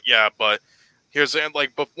happens. But yeah, but here's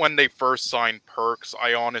like, but when they first signed Perkz,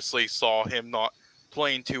 I honestly saw him not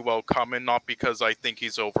playing too well coming. Not because I think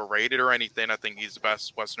he's overrated or anything. I think he's the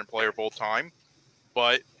best Western player of all time.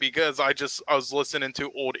 But because I was listening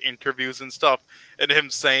to old interviews and stuff, and him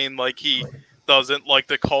saying like he doesn't like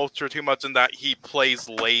the culture too much, and that he plays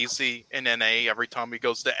lazy in NA every time he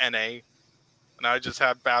goes to NA, and I just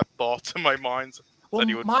had bad thoughts in my mind that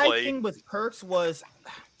he would play. My thing with Perkz was,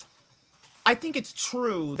 I think it's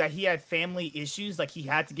true that he had family issues, like he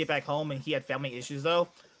had to get back home, and he had family issues though.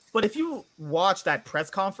 But if you watch that press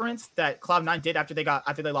conference that Cloud9 did after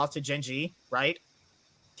they lost to Gen G, right?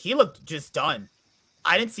 He looked just done.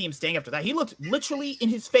 I didn't see him staying after that. He looked literally in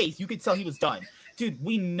his face. You could tell he was done. Dude,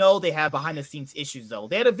 we know they have behind-the-scenes issues, though.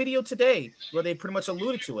 They had a video today where they pretty much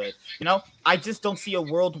alluded to it. You know, I just don't see a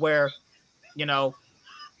world where, you know,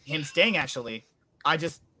 him staying, actually. I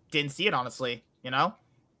just didn't see it, honestly, you know?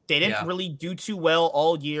 They didn't really do too well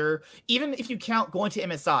all year. Even if you count going to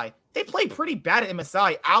MSI, they played pretty bad at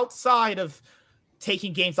MSI outside of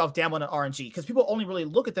taking games off Damwon and RNG, because people only really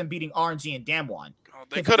look at them beating RNG and Damwon.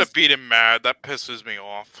 They could have beat him mad. That pisses me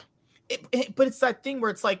off. But it's that thing where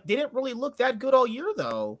it's like, they didn't really look that good all year,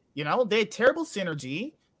 though. You know, they had terrible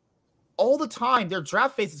synergy all the time. Their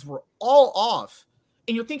draft phases were all off.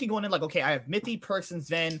 And you're thinking going in like, okay, I have Mithy, Perkz, and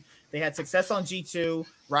Sven. They had success on G2,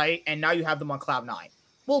 right? And now you have them on Cloud9.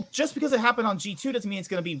 Well, just because it happened on G2 doesn't mean it's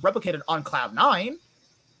going to be replicated on Cloud9.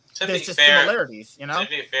 There's just similarities, you know? To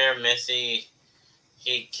be fair, Mithy,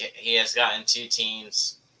 he has gotten 2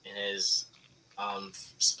 teams in his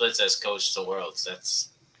splits as coach to Worlds. That's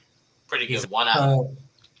pretty good. One out.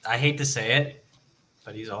 I hate to say it,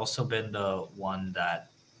 but he's also been the one that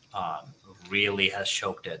really has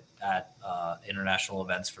choked it at international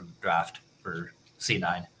events for the draft for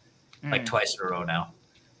C9, like twice in a row now.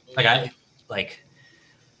 I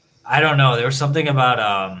don't know. There was something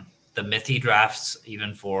about the Mithy drafts,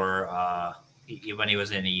 even for when he was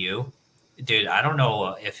in EU. Dude, I don't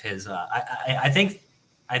know if his. I think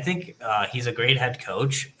he's a great head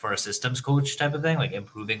coach for a systems coach type of thing, like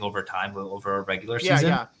improving over time over a regular season.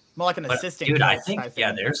 Yeah, more like an assistant. Dude, I think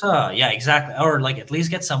there's exactly, or like at least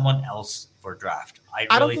get someone else for draft.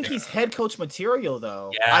 I don't think he's head coach material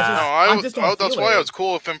though. Yeah, that's why I was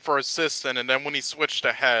cool with him for assistant, and then when he switched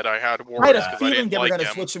to head, I had worries. I had a feeling they were going to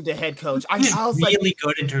switch him to head coach. He's really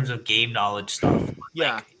good in terms of game knowledge stuff.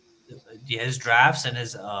 Yeah, his drafts and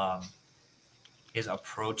his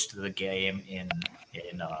approach to the game in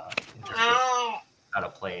how to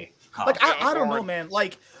play. Like I don't know, man.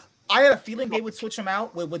 Like I had a feeling they would switch him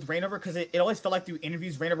out with Rainover, because it always felt like through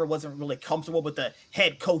interviews Rainover wasn't really comfortable with the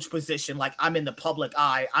head coach position. Like, I'm in the public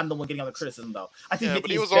eye, I'm the one getting all the criticism though. I think but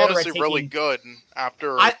he was honestly really good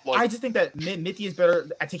after. I just think that Mithy is better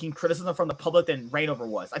at taking criticism from the public than Rainover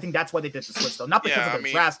was. I think that's why they did the switch though, not because of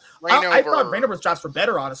the drafts. I thought Rainover's drafts were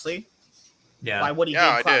better, honestly. Yeah, by what he did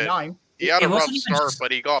in Cloud9. He had a rough start,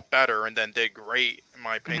 but he got better and then did great. In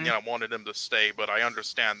my opinion, I wanted him to stay, but I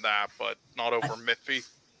understand that, but not over Mithy.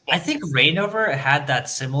 I think Rainover had that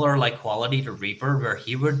similar like quality to Reaper, where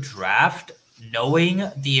he would draft knowing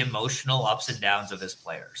the emotional ups and downs of his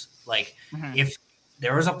players. Like if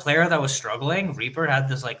there was a player that was struggling, Reaper had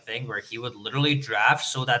this like thing where he would literally draft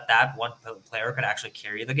so that one player could actually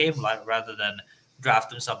carry the game, rather than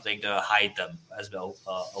draft them something to hide them as a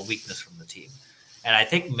weakness from the team. And I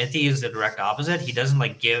think Mithy is the direct opposite. He doesn't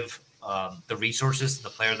like give the resources to the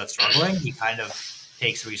player that's struggling. He kind of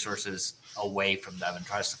takes resources away from them and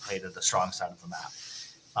tries to play to the strong side of the map,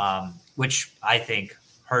 which I think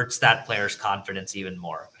hurts that player's confidence even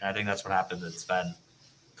more. And I think that's what happened with Sven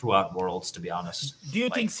throughout Worlds, to be honest. Do you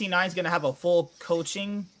think C9 is going to have a full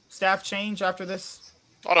coaching staff change after this?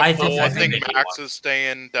 I think Max is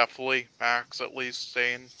staying, definitely. Max at least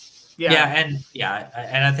staying. And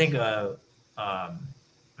I think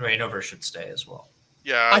Rainover should stay as well.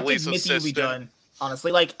 Yeah, at least Mithy will be done,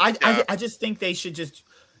 honestly. Like I just think they should just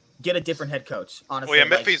get a different head coach, honestly. Well,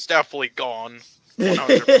 yeah, Mithy's definitely gone.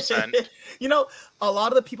 100%. You know, a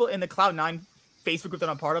lot of the people in the Cloud9 Facebook group that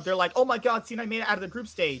I'm part of, they're like, oh my God, C9 made it out of the group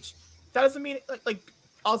stage. That doesn't mean, like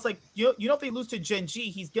I was like, you know, if they lose to Gen G,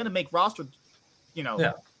 he's gonna make roster. You know.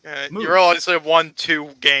 Yeah. You're obviously won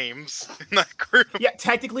 2 games in that group. Yeah,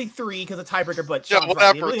 technically 3 because of tiebreaker, but Yeah, Sean's whatever,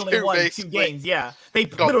 right. They really only 2 won 2 basically. games. Yeah, they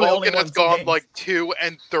God, literally only Vulcan won has 2 gone games. like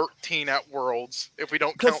 2-13 at Worlds if we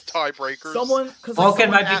don't count tiebreakers. Vulcan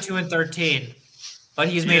might be 2-13, but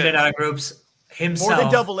he's made it out of groups himself. More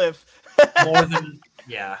than double if. More than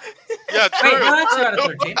yeah. Yeah, true. Wait, no, not 2 out of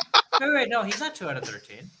 13. Wait, no, he's not 2 out of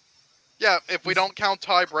 13. Yeah, if we don't count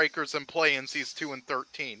tiebreakers and play-ins, he's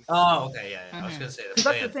 2-13. Oh, okay, yeah. I was gonna say that.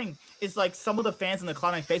 That's the thing. Is like some of the fans in the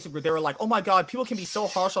Cloud9 Facebook group, they were like, "Oh my god, people can be so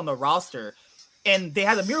harsh on the roster," and they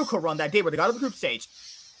had a miracle run that day where they got to the group stage.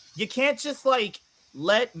 You can't just like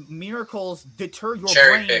let miracles deter your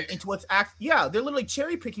brain into what's act. Yeah, they're literally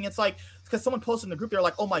cherry picking. It's like because someone posted in the group, they're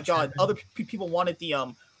like, "Oh my god, other people wanted the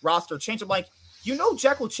roster change." I'm like, you know,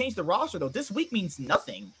 Jack will change the roster though. This week means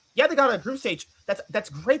nothing. Yeah, they got a group stage. That's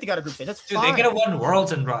great. They got a group stage. That's Dude, fine. they could have won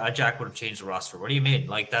Worlds and Jack would have changed the roster. What do you mean?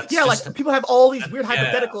 Like that's like people have all these weird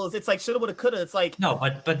hypotheticals. It's like shoulda, woulda, coulda. It's like no,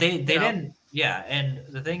 but they didn't. Yeah, and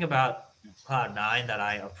the thing about Cloud9 that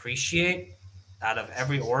I appreciate out of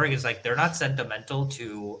every org is like they're not sentimental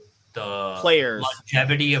to the players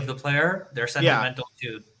longevity of the player. They're sentimental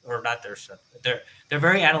to, or not. They're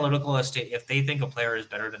very analytical as to if they think a player is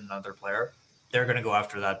better than another player, they're going to go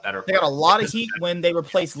after that better player. They got a lot of heat when they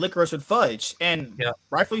replaced Licorice with Fudge, and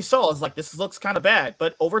rightfully so. I was like, this looks kind of bad,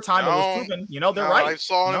 but over time it was proven, you know, they're right. I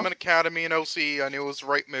saw him in Academy and OC. I knew it was the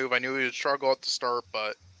right move. I knew he would struggle at the start,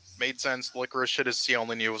 but made sense. Licorice should have seen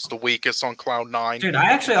only knew it was the weakest on Cloud9. Dude,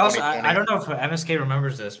 I actually also, I don't know if MSK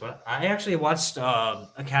remembers this, but I actually watched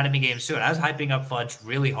Academy games too, and I was hyping up Fudge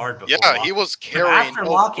really hard before. Yeah, he was carrying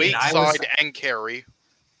both weak side and carry.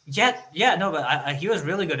 But he was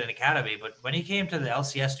really good in Academy. But when he came to the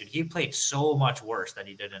LCS, dude, he played so much worse than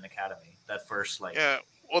he did in Academy. That first, yeah.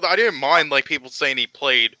 Well, I didn't mind like people saying he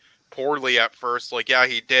played poorly at first. Like, yeah,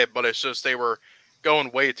 he did, but it's just they were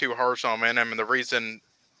going way too harsh on him, and the reason,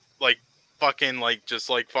 like, fucking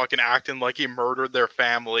acting like he murdered their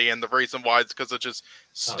family, and the reason why is because of just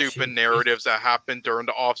stupid narratives that happened during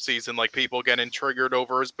the off season, like people getting triggered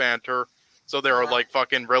over his banter. So they were like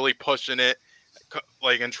fucking really pushing it.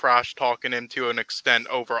 Like and trash talking him to an extent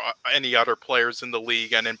over any other players in the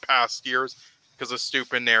league and in past years because of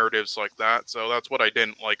stupid narratives like that. So that's what I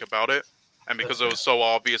didn't like about it, and because it was so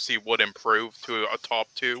obvious he would improve to a top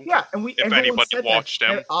 2. Yeah, and if anybody watched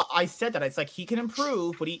him, I said that it's like he can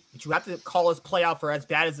improve, but you have to call his play out for as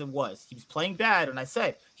bad as it was. He was playing bad, and I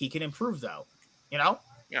said he can improve though. You know,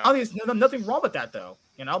 obviously there's nothing wrong with that though.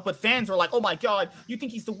 You know, but fans were like, "Oh my god, you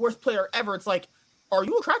think he's the worst player ever?" It's like, are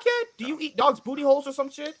you a crackhead? Do you eat dogs' booty holes or some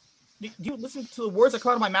shit? Do you listen to the words that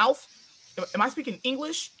come out of my mouth? Am I speaking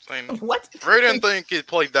English? What? I didn't think he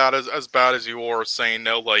played that as bad as you were saying.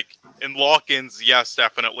 No, like in lock-ins, yes,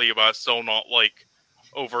 definitely, but still not like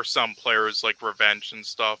over some players like revenge and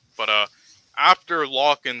stuff. But after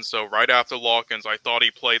lock-ins, so right after lock-ins, I thought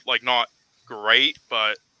he played like not great,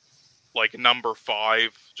 but like number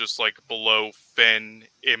 5, just like below Finn,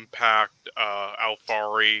 Impact,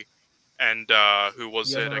 Alfari. And who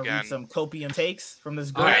was it again? Some copium takes from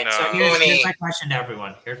this group. All right, so here's my question to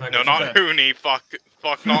everyone. No, not Hooney. Fuck,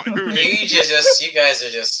 not Hooney. You guys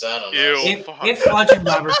are just, I don't know. If Fudge and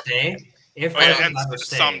Bobber stay,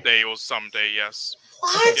 someday, it was someday, yes.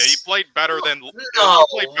 What? Yeah, he played better than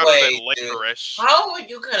Licorice. How are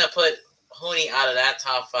you gonna put Hooney out of that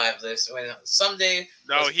top 5 list when someday?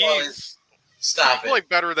 No, stop it. He played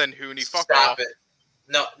better than Hooney. Fuck Stop off. it.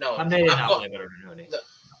 No. Someday did not play better than Hooney.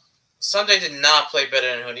 Sunday did not play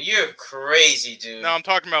better than Hooney. You're crazy, dude. No, I'm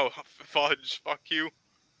talking about Fudge. Fuck you.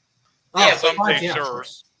 Yeah, someday, sure.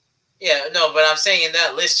 Yeah, no, but I'm saying in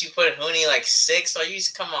that list you put Hooney like 6.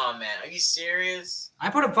 Come on, man. Are you serious? I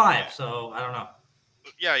put him 5, so I don't know.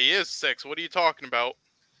 Yeah, he is 6. What are you talking about?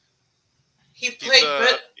 He played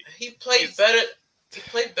better. He played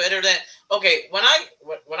better than. Okay, when I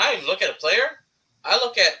look at a player, I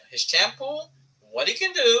look at his champ pool, what he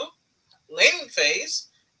can do, laning phase,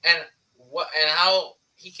 and how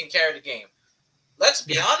he can carry the game. Let's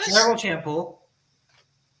be honest. Terrible champ pool.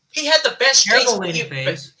 He had the best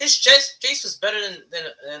Jace. His Jace was better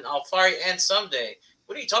than Alfari and Someday.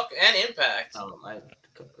 What are you talking? And Impact. No,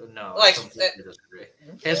 like disagree.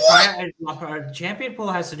 His champion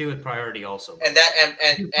pool has to do with priority also. And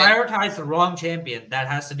if you prioritize the wrong champion, that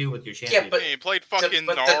has to do with your champion. Yeah, but he played fucking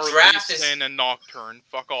Gnarly and Nocturne.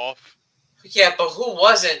 Fuck off. Yeah, but who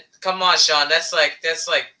wasn't? Come on, Sean. That's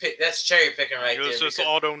cherry picking right there. It was just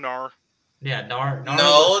auto Gnar. Yeah, Gnar.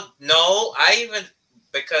 No.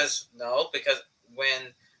 Because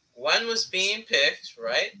when one was being picked,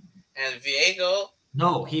 right, and Viego.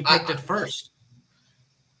 No, he picked it first.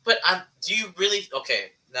 But do you really?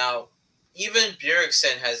 Okay, now even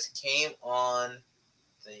Bjergsen has came on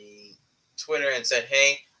the Twitter and said,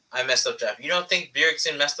 "Hey, I messed up draft." You don't think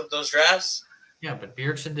Bjergsen messed up those drafts? Yeah, but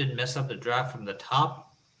Bjergsen didn't mess up the draft from the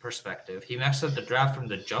top perspective. He messed up the draft from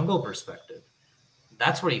the jungle perspective.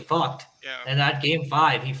 That's what he fucked. Yeah. And that game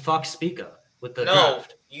 5, he fucked Spica with the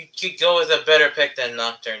draft. You could go with a better pick than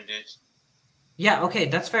Nocturne, dude. Yeah, okay,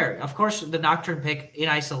 that's fair. Of course, the Nocturne pick in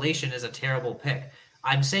isolation is a terrible pick.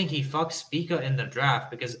 I'm saying he fucked Spica in the draft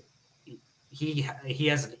because he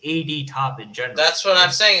has an AD top in general. That's what I'm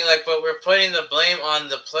saying. Like, but we're putting the blame on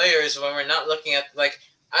the players when we're not looking at, like,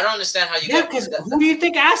 I don't understand how you get because who do you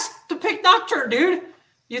think asked to pick Nocturne, dude?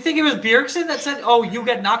 You think it was Bjergsen that said, "Oh, you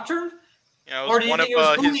get Nocturne"? Yeah, or do you think it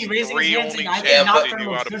was Hooney raising his hand saying, "I think Nocturne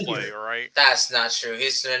was good play"? Right? That's not true.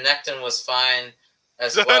 His Renekton was fine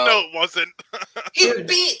as well. No, it wasn't. He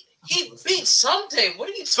beat Someday. What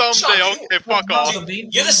are you talking Someday, about? okay, fuck off.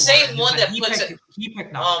 You're the same one that puts it. He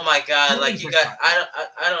picked Nocturne. Oh my god! Like you got, I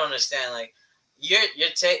don't understand. Like you're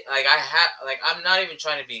I'm not even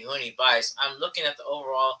trying to be Hooney biased. I'm looking at the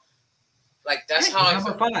overall. Like that's how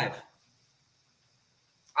number 5.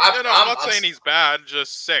 I'm not saying he's bad.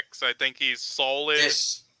 Just 6. I think he's solid.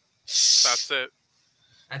 That's it.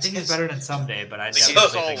 I think he's better than Someday, but I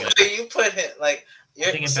definitely think you put it like. I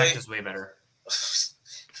think Impact is way better.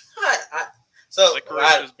 So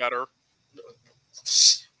Licorice is better.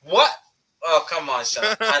 What? Oh come on,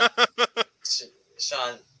 Sean.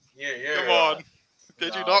 Sean, you're. Come on.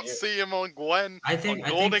 Did you not see him on Gwen? I think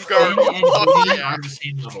Golden Finn and Hooney are the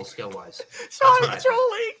same level skill wise. Sean's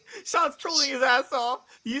trolling. Sean's trolling his ass off.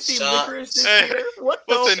 You see Licorice this year? What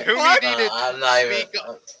the listen, who fuck? needed I'm not even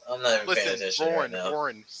paying attention listen, right now.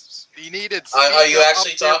 Warren, he needed. Are you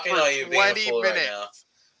actually talking? Or are you being a 20 fool minutes. right now?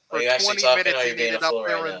 For Are you actually 20 talking? minutes, Or are he you being a needed up fool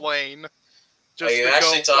there right in now? lane. Are you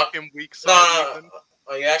actually talking? No.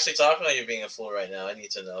 Are you actually talking? Or are you being a fool right now? I need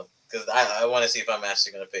to know because I want to see if I'm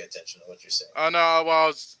actually going to pay attention to what you're saying. Oh no,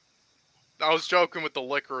 well, I was joking with the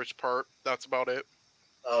licorice part. That's about it.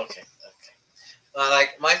 Okay.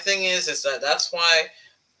 Like my thing is that's why,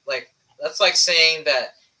 like that's like saying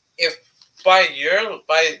that if by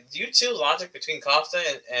you two logic between Costa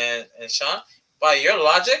and Sean, by your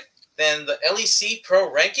logic, then the LEC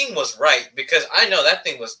Pro ranking was right because I know that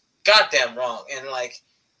thing was goddamn wrong. And like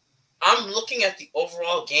I'm looking at the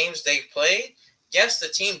overall games they played. Yes, the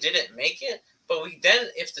team didn't make it, but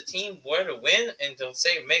if the team were to win and they'll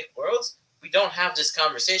say make worlds, we don't have this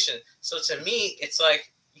conversation. So to me, it's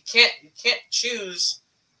like you can't choose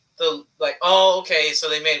the like. Oh, okay, so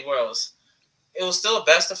they made worlds. It was still a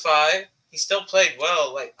best of 5. He still played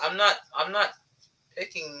well. Like I'm not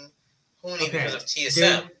picking Hooney because of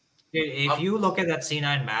TSM. Dude, if you look at that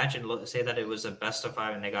C9 match and say that it was a best of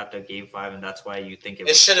 5 and they got to game 5 and that's why you think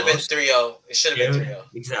it should have been 3-0. It should have been 3-0.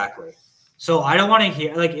 Exactly. So I don't want to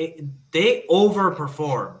hear they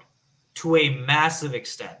overperformed to a massive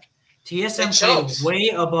extent. TSM played way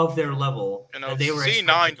above their level. And they were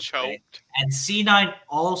C9 choked. And C9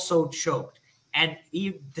 also choked. And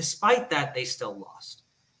despite that, they still lost.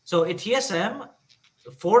 So at TSM,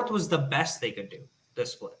 4th was the best they could do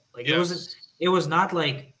this split. Like it was not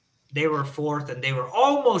like they were 4th and they were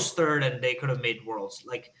almost 3rd and they could have made worlds.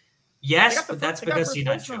 Like yes, but that's because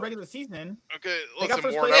C9 choked. Regular season. Okay,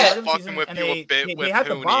 listen, Warren, I'm fucking with you a bit with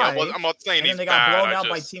Hooney. I'm not saying he's bad. And then they got blown out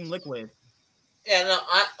by Team Liquid. Yeah, no,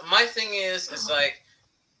 my thing is like,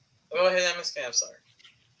 go ahead, MSK. I'm sorry.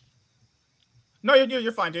 No,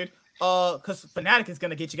 you're fine, dude. Because Fnatic is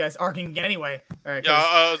gonna get you guys arguing anyway. All right, yeah,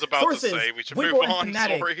 I was about to say we should move on.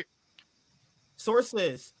 Sorry.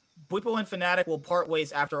 Sources: Bwipo and Fnatic will part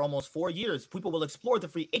ways after almost 4 years. Bwipo will explore the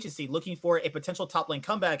free agency, looking for a potential top lane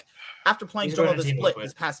comeback after playing jungle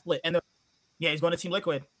this past split. And he's going to Team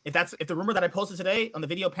Liquid. If the rumor that I posted today on the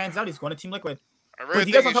video pans out, he's going to Team Liquid. I really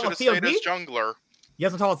think he should have stayed as jungler. You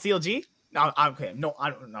guys want to talk about CLG? No, okay. No,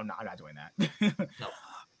 I'm not doing that. No.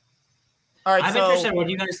 All right, I'm interested. What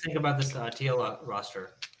do you guys think about this TL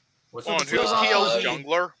roster? Who's TL's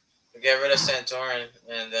jungler? Get rid of Santorin,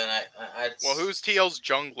 and then Well, who's TL's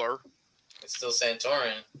jungler? It's still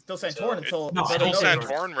Santorin. It's still Santorin until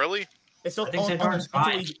Santorin, really? It's still Santorin's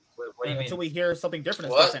fine. Until we hear something different.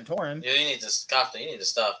 What? It's still Santorin. You need to stop. You need to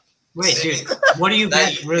stop. Wait, dude. What do you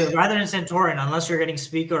get rather than Santorin? Unless you're getting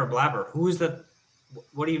Speaker or Blabber, who is the?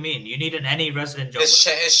 What do you mean? You need an any resident jungler.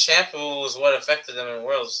 His shampoo was what affected them in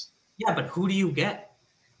Worlds. Yeah, but who do you get?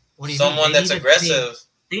 What do you Someone that's aggressive.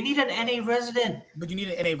 They need an NA resident. But you need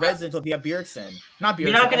an NA resident to be a Bjergsen. Not Bjergsen.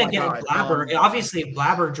 You're not going to get a Blabber. Obviously, if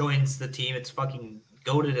Blabber joins the team, it's fucking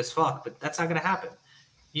goated as fuck, but that's not going to happen.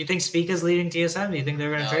 You think Speaka's leading TSM? Do you think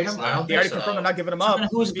they're going to trade him? I don't They think already so. confirmed they're not giving him up.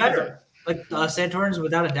 Who's better? Like Santorum's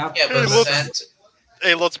without a doubt. Yeah, but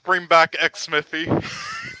Hey, let's bring back X Smithy.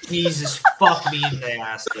 Jesus, fuck me in the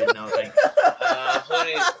ass, dude. No, thank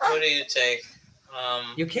you. Who do you take?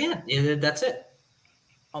 You can't. That's it.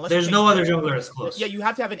 Unless There's no other jungler that's close. Yeah, you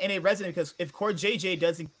have to have an NA resident because if Core JJ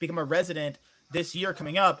doesn't become a resident this year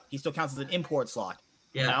coming up, he still counts as an import slot.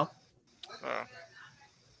 Yeah. You know?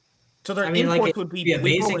 So their imports would be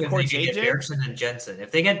amazing and if Core they get JJ. Bjergsen and Jensen.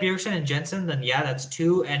 If they get Bjergsen and Jensen, then yeah, that's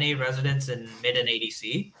 2 NA residents in mid and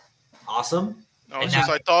ADC. Awesome. No, it's just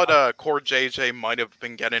I thought Core JJ might have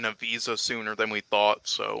been getting a visa sooner than we thought,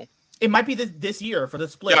 so it might be this year for the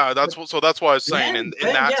split. Yeah, that's what I was saying. In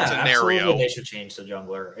that scenario, they should change the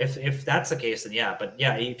jungler. If that's the case, then yeah. But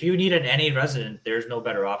yeah, if you need an NA resident, there's no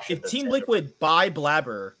better option. If Team Liquid buy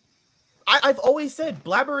Blabber, I've always said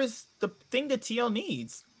Blabber is the thing that TL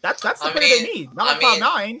needs. That's the player they need, not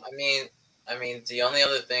Cloud9. I mean, the only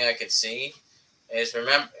other thing I could see is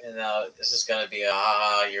remember. This is gonna be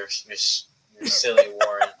you're silly,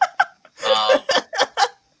 Warren.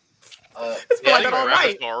 It's probably not all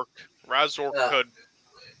right. Razor could.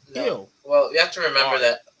 No. Well, you have to remember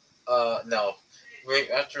that. No, we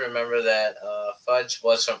have to remember that Fudge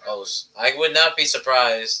was from OS. I would not be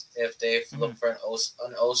surprised if they look for an OS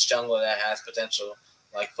jungler that has potential,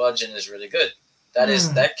 like Fudge, and is really good.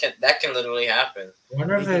 That can literally happen. I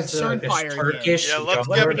wonder if there's Turkish. Yeah, let's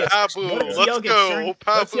get Pabu. Let's go, Pabu.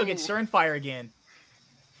 Let's go get Surnfire again.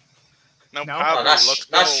 No, Pabu,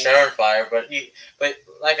 not Surnfire, but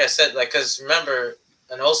like I said, because remember,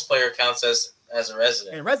 an OS player counts as a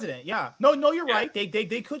resident. A resident, yeah. No, you're right.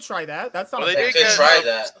 They could try that. That's not. They could try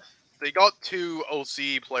that. They got 2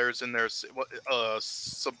 OC players in their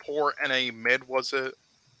support and a mid, was it?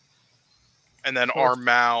 And then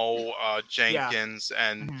Armau, Jenkins,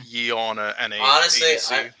 and Yeon and a honestly,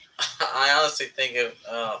 ADC. I honestly think I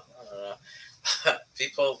don't know.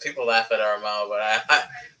 People laugh at Armau, but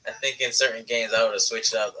I think in certain games I would have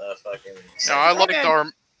switched out fucking. No, I liked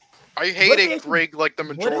Armau. I hated Greg like the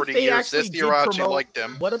majority of years. This year I actually liked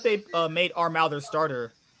him. What if they made Armau their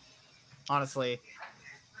starter? Honestly,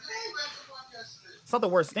 it's not the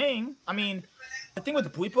worst thing. I mean, the thing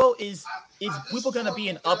with Bwipo is Bwipo gonna be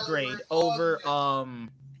an upgrade over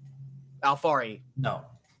Alfari? No,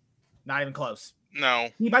 not even close. No,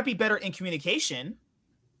 he might be better in communication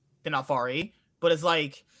than Alfari, but it's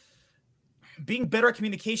like being better at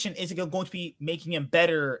communication isn't going to be making him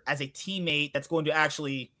better as a teammate that's going to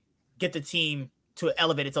actually get the team to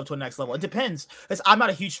elevate itself to a next level. It depends. Because I'm not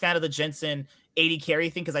a huge fan of the Jensen 80 carry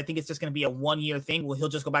thing because I think it's just going to be a 1-year thing where he'll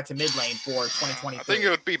just go back to mid lane for 2020. I think it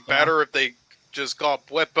would be better if they just got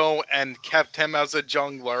Bwipo and kept him as a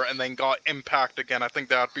jungler and then got Impact again. I think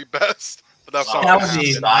that would be best. But that's not what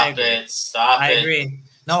happens. Stop it. I agree.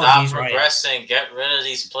 No, stop he's progressing. Right. Get rid of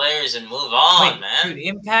these players and move on, man. Dude,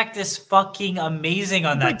 Impact is fucking amazing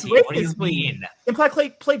on that team. What do you mean? Impact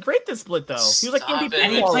played great this split, though. He was like MVP.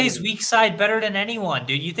 And he plays weak side better than anyone,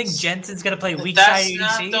 dude. You think Jensen's going to play weak side ADC?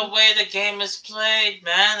 That's not the way the game is played,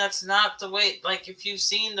 man. That's not the way. Like, if you've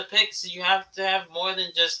seen the picks, you have to have more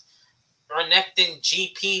than just connecting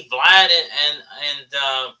GP, Vlad,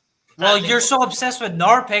 and well, you're so obsessed with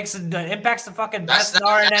Gnar picks and Impact's the fucking best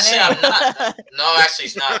Gnar in NA. No, actually,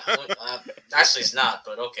 it's not. Actually, it's not,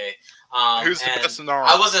 but okay. Who's the best Gnar?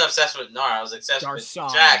 I wasn't obsessed with Gnar. I was obsessed with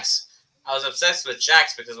Jax. I was obsessed with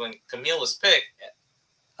Jax because when Camille was picked...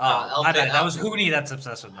 my bad. That was Hooney that's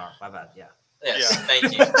obsessed with Gnar. My bad, yeah. Yes, thank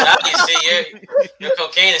you. Now you see, your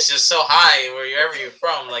cocaine is just so high wherever you're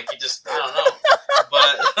from. Like, you just... I don't know.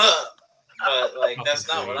 But like, that's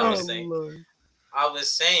not what I was saying. Lord. I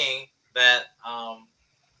was saying that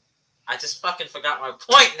I just fucking forgot my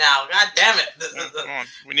point now. God damn it. Come on.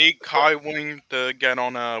 We need Kai Wing to get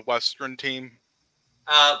on a Western team.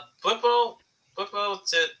 Bwipo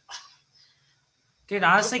to... Dude,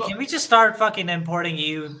 honestly, can we just start fucking importing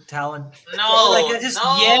EU talent? No, just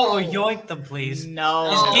or yoink them, please. No.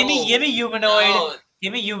 Just give me humanoid. No.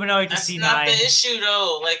 Give me humanoid to C9. That's not the issue,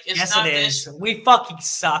 though. Like, it's yes, not it is. We fucking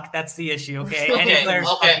suck. That's the issue, okay? Any players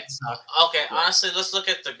fucking suck. Okay, honestly, let's look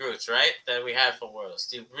at the groups, right? That we had for Worlds.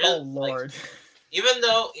 Dude, really, oh, Lord. Like, even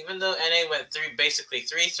though NA went basically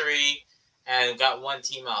 3-3 and got one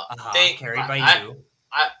team out. Carried by you.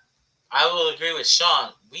 I will agree with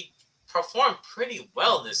Sean. We performed pretty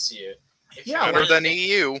well this year. Better than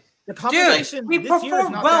EU. Dude, we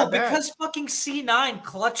performed well because fucking C9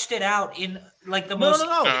 clutched it out in like the most.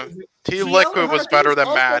 No. Team Liquid was better than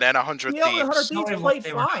Mad and 100 Thieves. Thieves played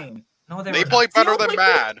fine. No, they played better than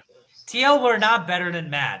Mad. TL were not better than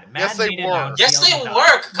Mad. Yes, they were. Yes, they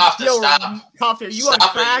were. Kofta, stop. Kofta, you on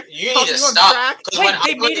track? You need to stop. Wait,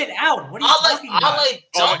 they made it out. What are you talking about?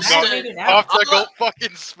 I'll made it out. out. Go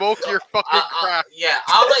fucking smoke your fucking crack. Yeah,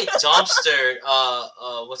 I'll like dumpster.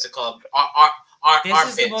 What's it called?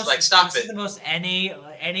 Armpits. Like, stop it. This is the most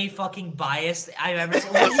any fucking bias I've ever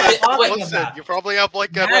seen. Listen, you probably have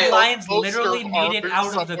like a Mad Lions literally made it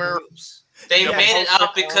out of the groups. They made it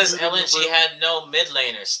out because LNG had no mid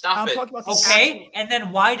laner. Stop it. Okay, and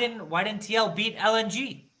then why didn't TL beat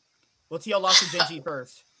LNG? Well, TL lost to Genji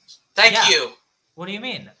first. Thank you. What do you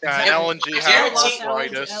mean? Yeah, LNG had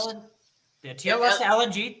arthritis. TL lost to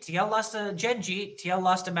LNG, TL lost to Genji, TL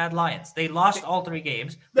lost to Mad Lions. They lost all 3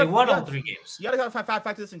 games. They won all 3 games. You gotta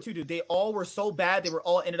factor this in too, dude. They all were so bad. They were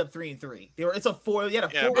all ended up 3-3. They were. It's a 4. You had a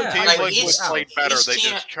 4. But Team Liquid played better. They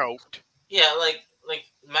just choked. Yeah, like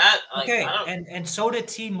Matt. Like, okay, and so did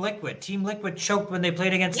Team Liquid. Team Liquid choked when they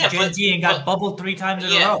played against Genji and got bubbled 3 times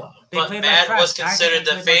in a row. They played Mad like was considered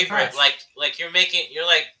the favorite. Like you're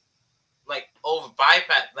over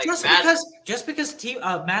bypass. Like just because Team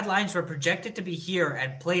Mad Lions were projected to be here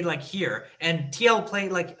and played like here, and TL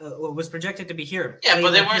played like was projected to be here. Yeah,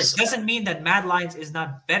 but they weren't. Doesn't mean that Mad Lions is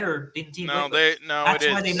not better than Team Liquid. That's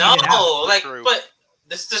why they made it out. But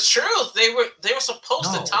this is the truth. They were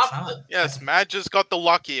supposed to top. Yes, Mad just got the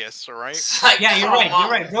luckiest. All right. Yeah, you're right. You're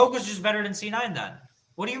right. Rogue was just better than C9 then.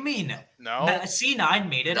 What do you mean? No. C9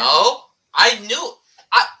 made it. No, I knew.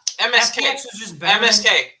 MSK was just better. MSK.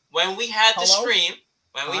 When we had the stream,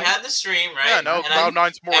 right? Yeah, no,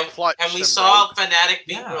 Cloud9's more clutch. And we saw Fnatic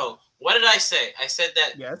beat Rogue. What did I say? I said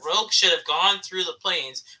that Rogue should have gone through the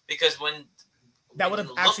planes because that would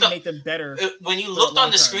have actually made them better. When you looked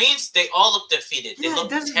on the screens, they all looked defeated. They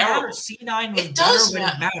looked terrible. C9 was better when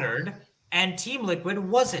it mattered, and Team Liquid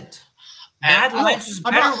wasn't. Mad Lions was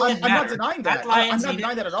better when it mattered. I'm not denying that. I'm not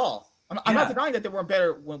denying that at all. I'm not denying that they weren't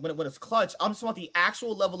better when it's clutch. I'm just talking about the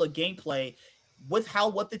actual level of gameplay. With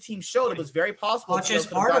what the team showed, it was very possible. Clutch is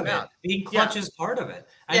part of it. Being clutch is part of it.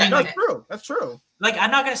 I mean, that's true. That's true. Like, I'm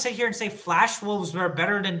not going to sit here and say Flash Wolves were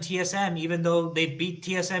better than TSM, even though they beat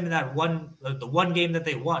TSM in that the one game that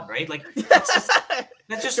they won, right? Like, that's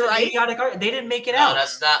just idiotic. They didn't make it out.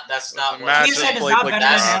 That's not what TSM is not better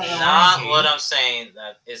than not what I'm saying.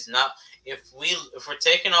 That is not. If we're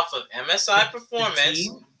taking off of MSI performance, the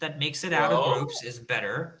team that makes it out of groups is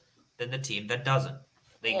better than the team that doesn't.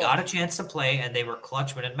 They got a chance to play, and they were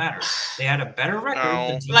clutch when it mattered. They had a better record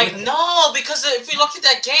than Team Liquid. Because if we look at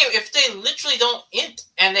that game, if they literally don't int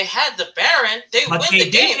and they had the Baron, they win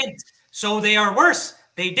the game. Didn't. So they are worse.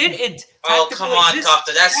 They did int. Oh, come on,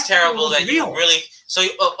 Kofta. That's terrible that you really... So,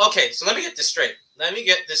 okay, so let me get this straight.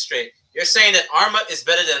 You're saying that Arma was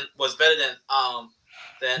better than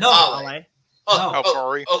no, Ale.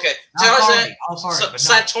 Alfari. Okay. Tarzan.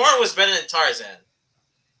 Santorin was better than Tarzan.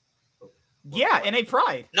 Yeah, and a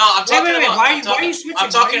pride. No, I'm talking about. Why are you switching? I'm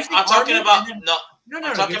talking about. No.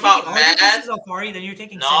 I'm talking about Mad. Alfari, then you're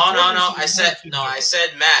taking. No. I said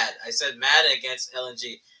Mad. I said Mad against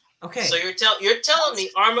LNG. Okay. So you're telling me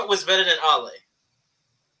Armut was better than Ale?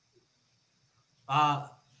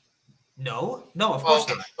 No, of course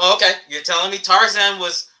not. Okay, you're telling me Tarzan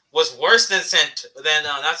was worse than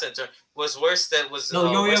not Centaur. Was worse than was.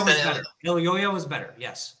 No, Yo-Yo was better. No, Yo-Yo was better.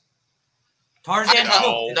 Yes. Tarzan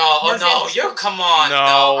choked. Come on.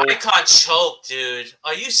 No, Icon choked, dude.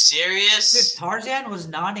 Are you serious? Dude, Tarzan was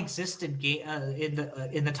non-existent in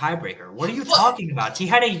the tiebreaker. What are you talking about? He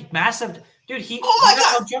had a massive dude. He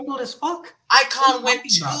got jumbled as fuck. Icon went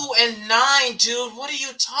 2-9, dude. What are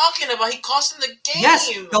you talking about? He cost him the game.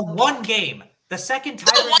 Yes, the one game. The second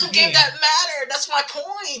tiebreaker. The one game that mattered. That's my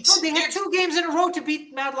point. No, they had 2 games in a row to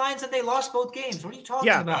beat Mad Lions, and they lost both games. What are you talking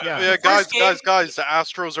about? Yeah, guys. The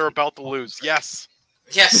Astros are about to lose. Yes.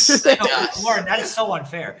 Yes. Lauren, that is so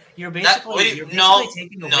unfair. You're basically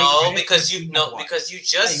taking because you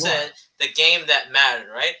just said the game that mattered,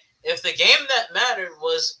 right? If the game that mattered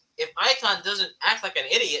was if Icon doesn't act like an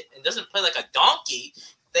idiot and doesn't play like a donkey,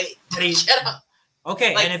 they get up.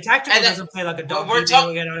 Okay, and if Tactical doesn't play like a dog, we're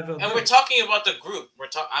talking about the group.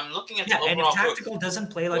 I'm looking at the overall group. And if Tactical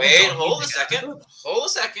doesn't play like a dog, hold a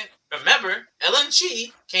second. Remember,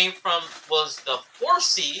 LNG was the 4th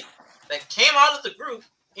seed that came out of the group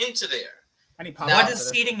into there. What does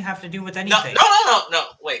seeding have to do with anything? No.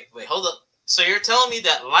 Wait, hold up. So you're telling me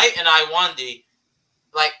that Light and Iwandi,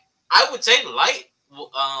 like I would say Light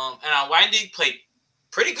and Iwandi played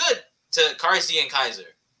pretty good to Karzi and Kaiser.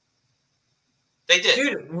 They did.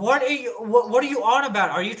 Dude, what are you on about?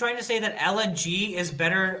 Are you trying to say that LNG is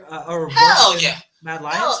better or worse than Mad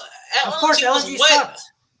Lions? Of course, LNG sucks.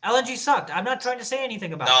 LNG sucked. I'm not trying to say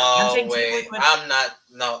anything about that. No I'm saying way. I'm not.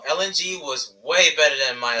 No, LNG was way better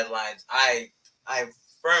than Mad Lions. I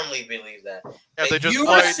firmly believe that. Yeah, they just you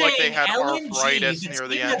played like they saying had LNG, arthritis near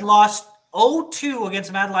the end. That lost 0-2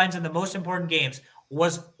 against Mad Lions in the most important games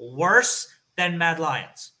was worse than Mad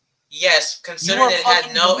Lions. Yes, considering it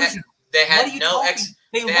had no, they had no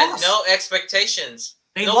expectations.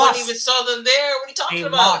 No one even saw them there. What are you talking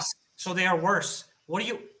about? Lost, so they are worse.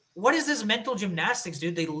 What is this mental gymnastics,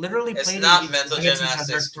 dude? They literally played not mental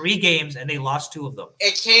gymnastics. 3 games and they lost 2 of them.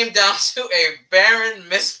 It came down to a barren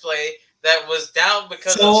misplay that was down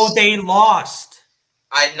because they lost.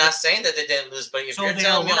 I'm not saying that they didn't lose, but if you're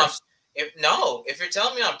telling me if you're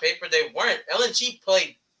telling me on paper they weren't, LNG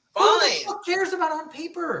played fine. Who cares about on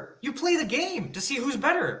paper? You play the game to see who's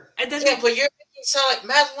better. And then but you're making it sound like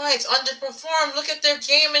Mad Lions underperformed. Look at their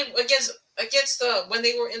game against when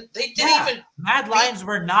they were in. They didn't even. Mad Lions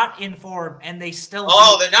were not in form, and they still.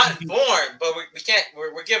 Oh, they're not in form, but we can't.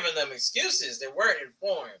 We're giving them excuses. They weren't in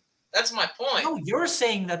form. That's my point. No, you're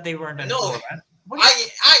saying that they weren't in form. I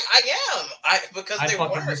am. Because they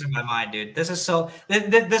weren't. I'm fucking losing my mind, dude. This is so.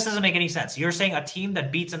 This doesn't make any sense. You're saying a team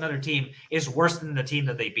that beats another team is worse than the team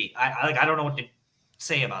that they beat. I don't know what to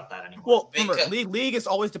say about that anymore. Well, remember, league is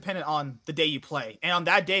always dependent on the day you play, and on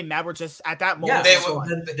that day, Mad were just at that moment.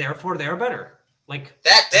 Yeah, therefore they're better. Like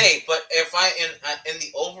that day, but if in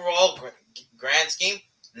the overall grand scheme,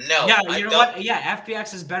 no. Yeah, you know what? Yeah,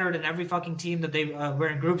 FPX is better than every fucking team that they were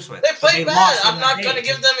in groups with. They played bad. I'm not going to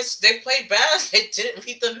give them. They played bad. They didn't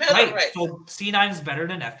beat the meta right. So C9 is better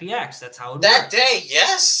than FPX. That's how it works. That day,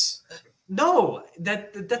 yes. No,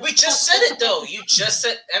 that we just said it though. You just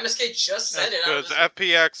said MSK just said it. Because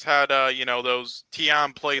FPX had those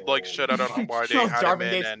TM played like shit. I don't know why they had him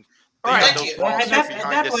in and. All right. At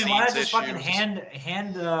that point, why not just fucking hand?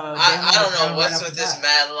 I don't know what's with this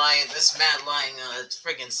Mad Lion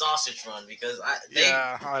freaking sausage run because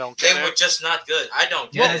I don't. They were just not good. I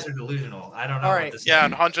don't. You guys are delusional. I don't know. All right. Yeah,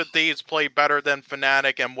 and 100 Thieves played better than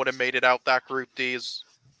Fnatic and would have made it out that group D's.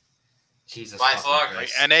 Jesus. By far. Like,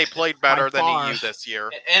 NA played better than EU this year.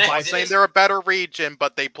 I'm saying they're a better region,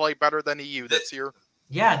 but they play better than EU this year.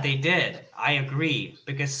 Yeah, they did. I agree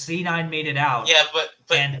because C9 made it out. Yeah, but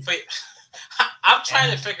I'm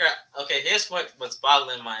trying to figure out. Okay, here's what's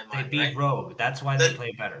boggling my mind. They beat Rogue. That's why they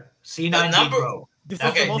play better. C9 beat Rogue. This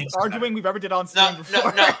is the most arguing we've ever did on stream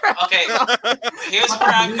before. No. Okay, here's where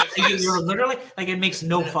I'm confused. You're literally like it makes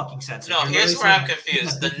no fucking sense. No, here's where I'm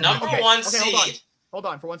confused. The number one seed. Hold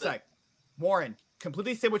on for 1 sec. Warren,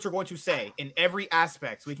 completely say what you're going to say in every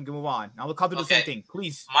aspect so we can move on. Now we'll come to the same thing.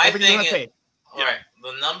 Please. My thing is, all right,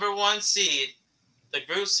 the number 1 seed, the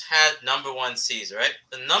groups had number 1 seeds, right?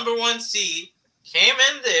 The number 1 seed came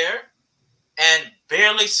in there and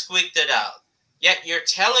barely squeaked it out. Yet you're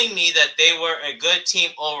telling me that they were a good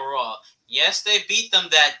team overall. Yes, they beat them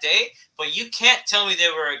that day, but you can't tell me they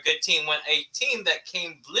were a good team when a team that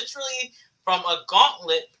came literally from a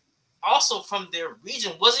gauntlet, also from their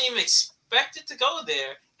region, wasn't even expected to go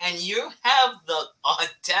there. And you have the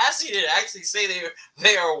audacity to actually say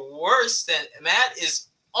they are worse than Matt is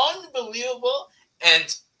unbelievable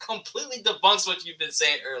and completely debunks what you've been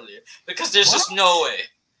saying earlier. Because there's just no way.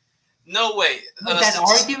 No way. That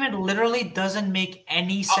argument literally doesn't make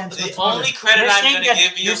any sense. The only credit I'm going to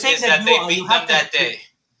give you is that they beat them that day.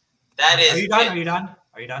 That is. Are you done?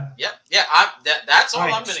 Are you done? Yep. Yeah. That's all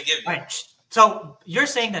I'm going to give you. All right. So you're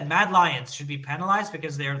saying that Mad Lions should be penalized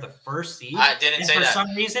because they're the first seed? I didn't say that. For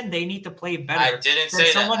some reason, they need to play better. I didn't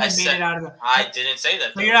say that. I didn't say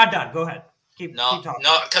that. So you're not done. Go ahead. Keep talking.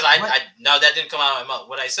 No, because that didn't come out of my mouth.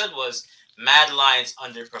 What I said was Mad Lions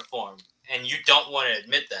underperformed, and you don't want to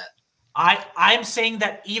admit that. I'm saying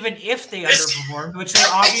that even if they underperformed, which they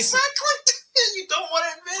obviously you don't want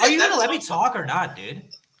to admit it. Are you gonna let me talk or not, dude?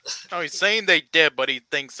 No, he's saying they did, but he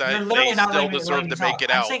thinks that they still deserve to make it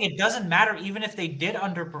out. I'm saying it doesn't matter even if they did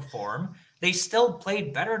underperform. They still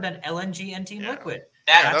played better than LNG and Team Liquid.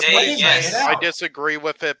 That day, yes. I disagree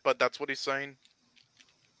with it, but that's what he's saying.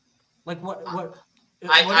 Like what?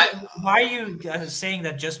 Why are you saying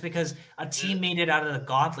that just because a team made it out of the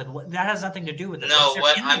gauntlet? That has nothing to do with it. No,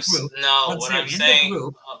 what I'm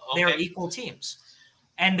saying, they're equal teams.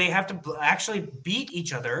 And they have to actually beat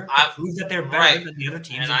each other to prove that they're better than the other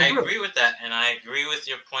teams. And I agree with that. And I agree with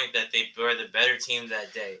your point that they were the better team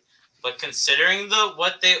that day. But considering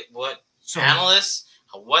what analysts,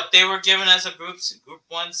 what they were given as a group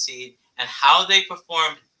 1 seed, and how they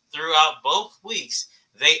performed throughout both weeks,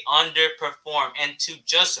 they underperformed. And to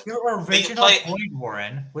just your original point,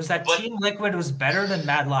 Warren, was that Team Liquid was better than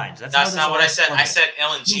Mad Lions. That's not what I said. I said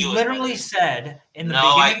LNG you was literally better. said in the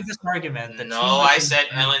beginning of this argument that I said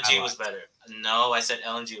LNG was better. No, I said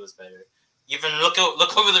LNG was better. Even look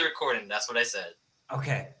over the recording. That's what I said.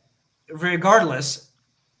 Okay. Regardless,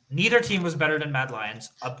 neither team was better than Mad Lions.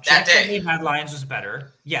 Objectively, Mad Lions was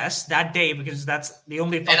better. Yes, that day, because that's the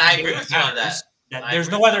only. And I agree with you on that. There's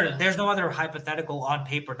no other hypothetical on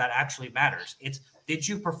paper that actually matters. It's did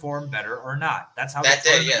you perform better or not? That's how that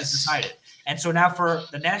day is decided. And so now for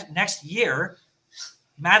the next year,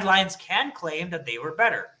 Mad Lions can claim that they were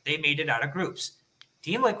better. They made it out of groups.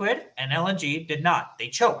 Team Liquid and LNG did not. They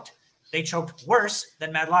choked. They choked worse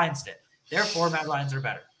than Mad Lions did. Therefore, Mad Lions are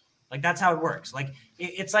better. Like, that's how it works. Like,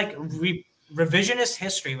 it's like revisionist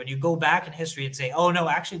history when you go back in history and say, oh, no,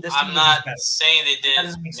 actually, this team I'm not saying they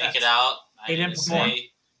didn't make it out. They didn't perform.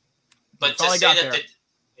 But to say that they...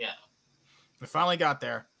 Yeah. We finally got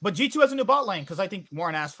there. But G2 has a new bot lane because I think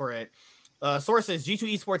Warren asked for it. Sources,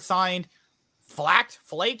 G2 Esports signed Flaked,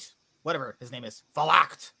 whatever his name is,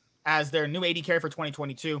 Falact, as their new AD carry for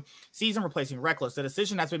 2022 season, replacing Reckless. The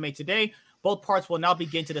decision has been made today. Both parts will now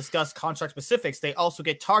begin to discuss contract specifics. They also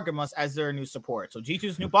get Targamas as their new support. So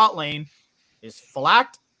G2's new bot lane is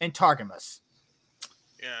Falact and Targamas.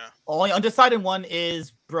 Yeah. Only undecided one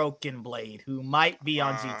is Broken Blade, who might be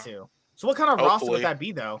on G2. So what kind of roster would that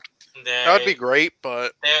be, though? That would be great,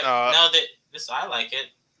 but... I like it.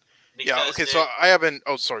 Yeah, okay, so I haven't...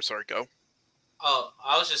 Oh, sorry, go. Oh,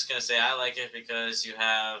 I was just going to say I like it because you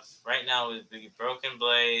have... Right now, with the Broken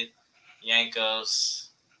Blade, Yankos...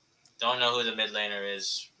 Don't know who the mid laner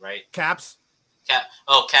is, right? Caps. Cap.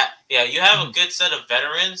 Yeah, you have a good set of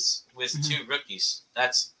veterans with two rookies.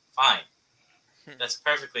 That's fine. That's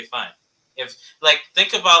perfectly fine. If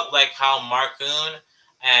think about how Marcoon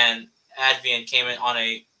and Advian came in on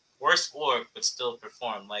a worse org but still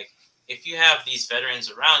performed. If you have these veterans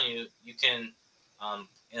around you, you can,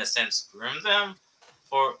 in a sense, groom them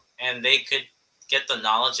and they could get the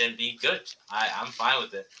knowledge and be good. I'm fine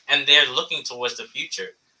with it. And they're looking towards the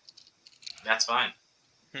future. That's fine.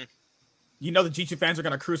 You know the G2 fans are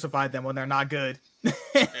going to crucify them when they're not good.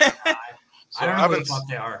 I don't know who the fuck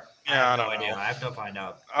they are. Yeah, I have no idea. I have to find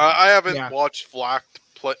out. I haven't watched Flaked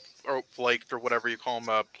or whatever you call him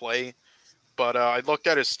play, but I looked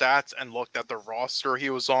at his stats and looked at the roster he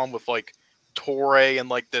was on with Torre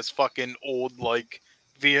and this fucking old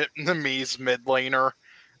Vietnamese mid laner,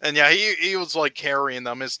 and yeah, he was carrying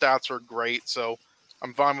them. His stats were great, so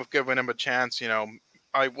I'm fine with giving him a chance.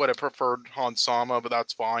 I would have preferred Hansama, but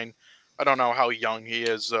that's fine. I don't know how young he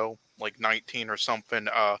is, though, 19 or something.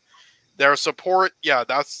 Their support, yeah,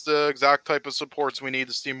 that's the exact type of supports we need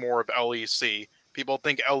to see more of LEC. People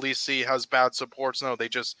think LEC has bad supports. No, they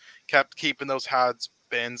just kept keeping those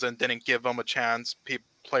has-beens and didn't give them a chance.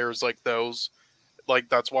 Players like those.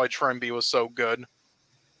 That's why Tremby was so good.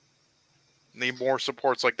 Need more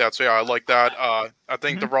supports like that. So, yeah, I like that. I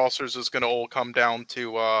think the rosters is going to all come down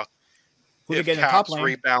to... if Caps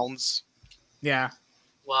rebounds. Yeah.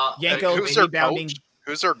 Well, Yanko who's their coach?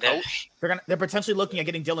 Who's their coach? They're potentially looking at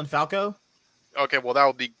getting Dylan Falco. Okay, well that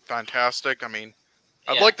would be fantastic. I mean,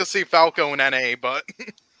 I'd like to see Falco in NA, but you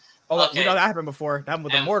know that happened before. That happened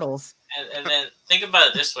with Immortals. And then think about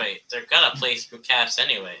it this way: they're gonna play through Caps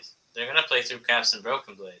anyways. They're gonna play through Caps and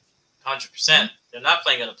Broken Blade, 100%. They're not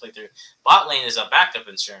gonna play through. Bot lane is a backup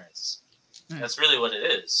insurance. That's really what it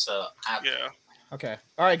is. So yeah. Okay.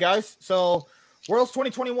 All right, guys. So, Worlds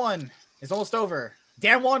 2021 is almost over.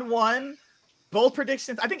 Dan1 won both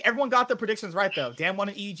predictions. I think everyone got their predictions right, though. Dan1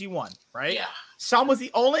 and EG won, right? Yeah. Sean was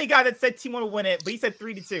the only guy that said Team 1 would win it, but he said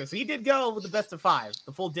 3-2. So he did go with the best of 5,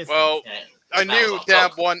 the full distance. Well, I knew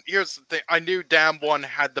Dan1. Here's the thing. I knew Dan1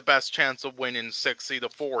 had the best chance of winning 6E to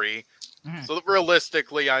 4E. So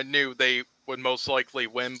realistically, I knew they would most likely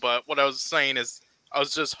win. But what I was saying is I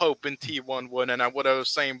was just hoping T1 would. And what I was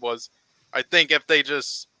saying was, I think if they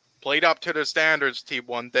just played up to their standards,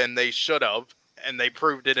 T1, then they should have, and they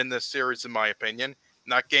proved it in this series, in my opinion.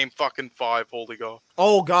 Not game fucking 5, holy god.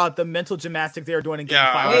 Oh god, the mental gymnastics they were doing in game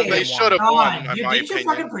 5. They should have won. Did you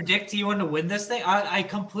fucking predict T1 to win this thing? I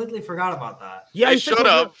completely forgot about that. Yeah, they should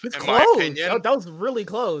have. In my opinion, that was really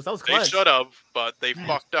close. That was close. They should have, but they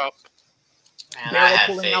fucked up. They were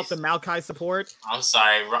pulling out the Maokai support. I'm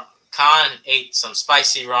sorry. Khan ate some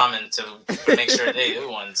spicy ramen to make sure they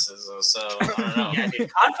won. So I don't know. Yeah, dude,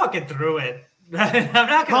 Khan fucking threw it. I'm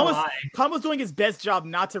not gonna lie. Khan was doing his best job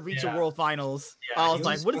not to reach a World Finals. Yeah, I was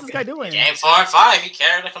like, what is this guy doing? Game 4 and 5, he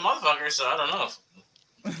carried like a motherfucker, so I don't know.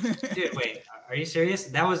 Dude, wait, are you serious?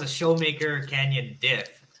 That was a Showmaker Canyon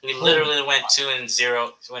diff. We literally went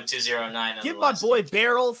 2-0, went 2-0-9. Give my boy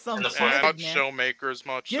Barrel some. Not Showmaker as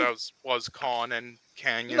much. That was Khan and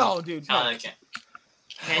Canyon. No, dude. No.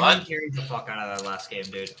 Canyon carried the fuck out of that last game,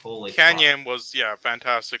 dude. Holy Canyon fuck. was,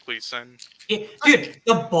 fantastically sin. Dude,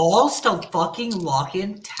 the balls to fucking lock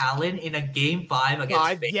in Talon in a game 5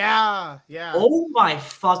 against Fake. Yeah. Oh my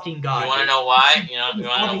fucking god. You want to know why? You want to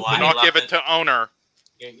know why? Do not give it to owner.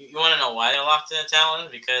 You want to know why they locked in a Talon?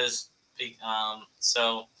 Because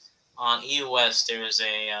so on EU West there's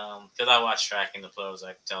a because I watch Tracking the Pros,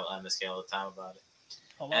 I can tell MSK all the time about it.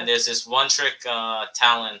 And there's this one trick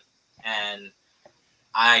Talon, and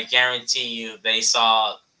I guarantee you they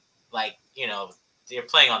saw, like, they're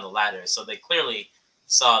playing on the ladder, so they clearly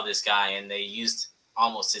saw this guy and they used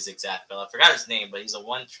almost his exact build. I forgot his name, but he's a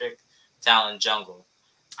one-trick Talon jungle.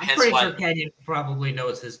 I'm pretty sure Canyon probably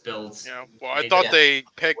knows his builds. Yeah, well, I thought they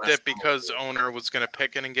picked it because owner was going to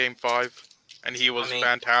pick it in game 5, and he was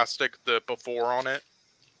fantastic before on it.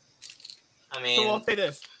 I mean, so I'll say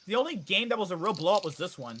this. The only game that was a real blowout was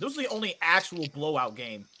this one. This was the only actual blowout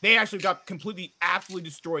game. They actually got absolutely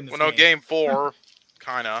destroyed in this game. Well, no, game 4,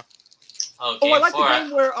 kind of. Oh, I like the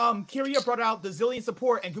game where Kiria brought out the Zillion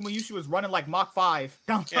support and Gumayushi was running like Mach 5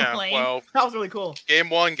 down the lane. Well, that was really cool. Game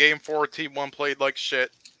 1, game 4, Team 1 played like shit.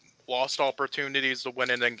 Lost opportunities to win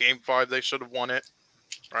it. In game 5, they should have won it.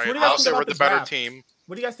 Right? So they were the better team.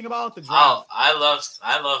 What do you guys think about the draft? Oh,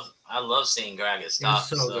 I love seeing Gragas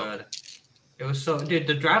stuff. It was so good. It was so, dude,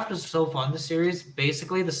 the draft was so fun, the series.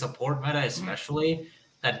 Basically, the support meta, especially,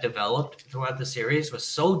 that developed throughout the series was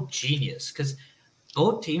so genius because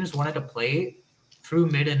both teams wanted to play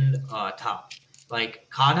through mid and top. Like,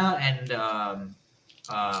 Kana and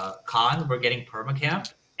Khan were getting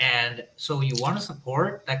permacamped, and so you want a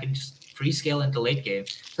support that can just free scale into late game.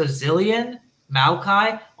 So Zillion,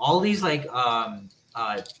 Maokai, all these, like,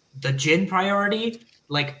 the Jin priority,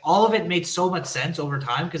 like, all of it made so much sense over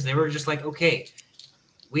time because they were just like, okay,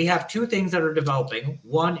 we have two things that are developing.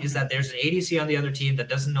 One is that there's an ADC on the other team that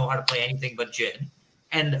doesn't know how to play anything but Jin.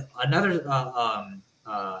 And another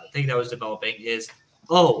thing that was developing is,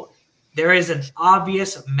 there is an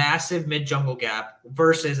obvious massive mid-jungle gap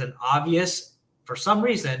versus an obvious, for some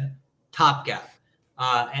reason, top gap.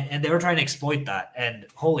 And they were trying to exploit that. And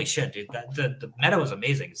holy shit, dude, the meta was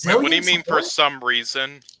amazing. Wait, what do you mean for some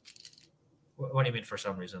reason? What do you mean for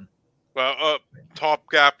some reason? Well, top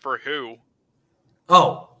gap for who?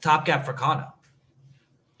 Oh, top gap for Kana.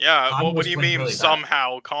 Yeah, well, what do you mean really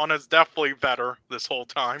somehow? Kana's definitely better this whole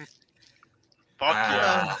time. Fuck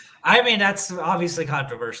yeah. I mean, that's obviously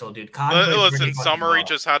controversial, dude. Listen, Summer, he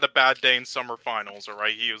just had a bad day in Summer Finals,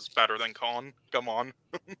 alright? He was better than Khan. Come on.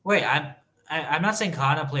 Wait, I'm not saying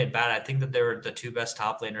Kana played bad. I think that they were the two best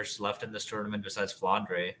top laners left in this tournament besides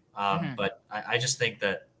Flandre. But I just think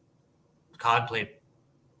that Khan played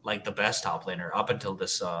like the best top laner up until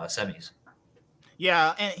this semis.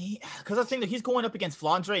 Yeah, and because I think that he's going up against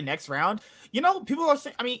Flandre next round. You know, people are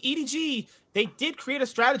saying, I mean, EDG, they did create a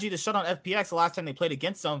strategy to shut down FPX the last time they played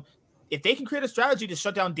against them. If they can create a strategy to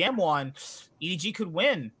shut down Damwon, EDG could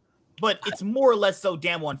win. But it's more or less so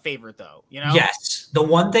Damwon favorite, though, you know? Yes. The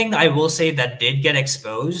one thing I will say that did get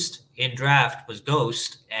exposed in draft was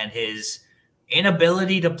Ghost and his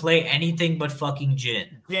inability to play anything but fucking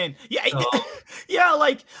Jin. Yeah, yeah,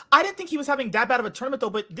 like, I didn't think he was having that bad of a tournament,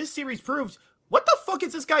 though, but this series proved, what the fuck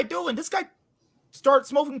is this guy doing? This guy start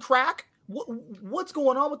smoking crack? What's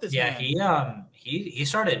going on with this man? Yeah, he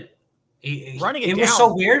started running it down. Was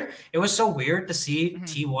so weird. It was so weird to see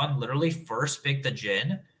T1 literally first pick the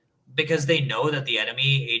Jin because they know that the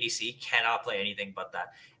enemy ADC cannot play anything but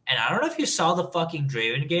that. And I don't know if you saw the fucking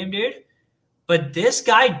Draven game, dude, but this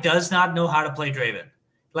guy does not know how to play Draven,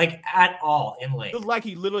 like, at all in lane. It was like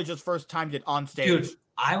he literally just first timed it on stage. Dude,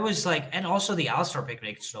 I was like, and also the Alistar pick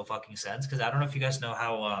makes no fucking sense because I don't know if you guys know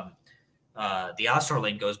how the Alistar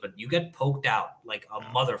lane goes, but you get poked out like a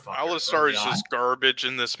motherfucker. Alistar is just garbage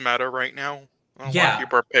in this meta right now. I don't know why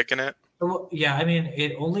people are picking it. Yeah, I mean,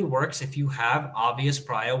 it only works if you have obvious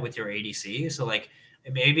prio with your ADC. So, like,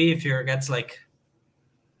 maybe if you're against, like,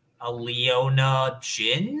 a Leona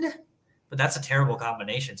Jin, but that's a terrible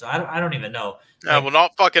combination. So I don't even know. Yeah, well,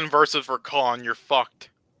 not fucking versus for Khan. You're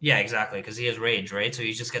fucked. Yeah, exactly, because he has range, right? So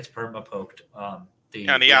he just gets perma-poked.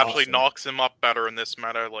 And he actually knocks him up better in this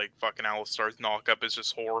meta. Like, fucking Alistar's knock-up is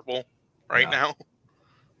just horrible now.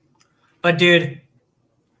 But, dude,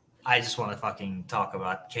 I just want to fucking talk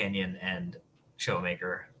about Canyon and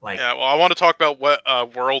Showmaker. Like, yeah, well, I want to talk about what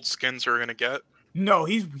world skins are going to get. No,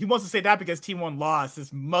 he wants to say that because Team 1 lost. This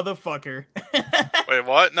motherfucker. Wait,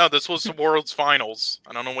 what? No, this was the World's Finals.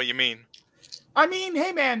 I don't know what you mean. I mean,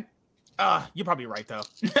 hey, man. You're probably right, though.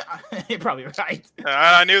 You're probably right.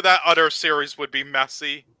 I knew that other series would be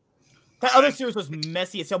messy. That other series was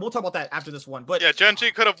messy. So we'll talk about that after this one. But yeah,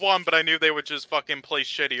 Genji could have won, but I knew they would just fucking play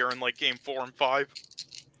shittier in, like, game 4 and 5.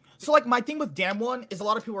 So, like, my thing with Damwon is a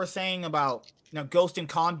lot of people are saying about, Ghost and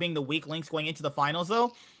Khan being the weak links going into the finals,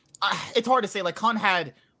 though. It's hard to say. Like, Khan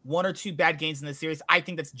had 1 or 2 bad games in this series. I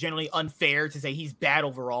think that's generally unfair to say he's bad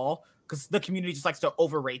overall because the community just likes to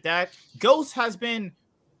overrate that. Ghost has been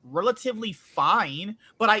relatively fine,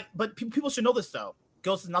 but people should know this, though.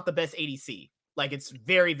 Ghost is not the best ADC. Like, it's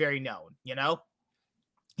very, very known,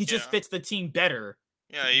 He just fits the team better.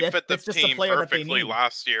 Yeah, he fit the team perfectly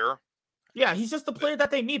last year. Yeah, he's just the player that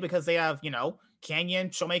they need because they have,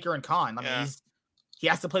 Canyon, Showmaker, and Khan. I mean, he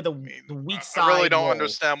has to play the weak side. I really don't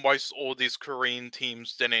understand why all these Korean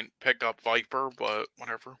teams didn't pick up Viper, but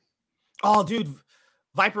whatever. Oh, dude,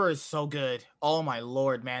 Viper is so good. Oh my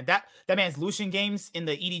lord, man. That man's Lucian games in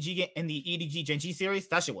the EDG Genji series,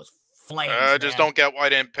 that shit was flames. I just don't get why I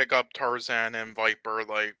didn't pick up Tarzan and Viper,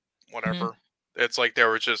 like whatever. Mm-hmm. It's like they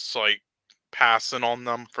were just like passing on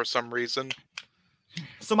them for some reason.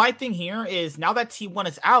 So my thing here is now that T1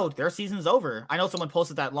 is out, their season's over. I know someone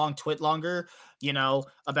posted that long tweet longer,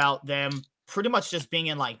 about them pretty much just being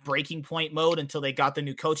in like breaking point mode until they got the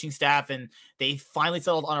new coaching staff and they finally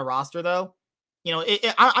settled on a roster though.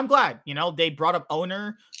 I'm glad, they brought up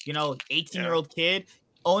Owner, 18-year-old kid,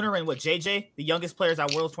 Owner and JJ, the youngest players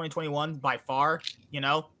at Worlds 2021 by far,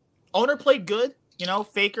 Owner played good,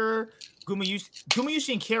 Faker,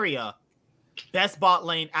 Gumayushi and Keria. Best bot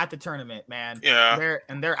lane at the tournament, man. Yeah.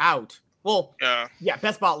 They're out. Well, yeah,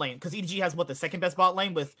 best bot lane. Because EDG has the second best bot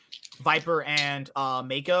lane with Viper and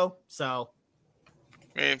Mako. So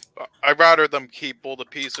I mean, I'd rather them keep all the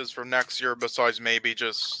pieces for next year besides maybe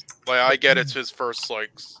just I get it's his first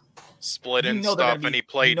split and stuff and he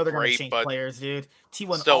played great, but players, dude.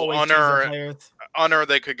 T1 still Honor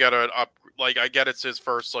they could get it up. I get it's his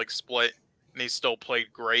first split and he still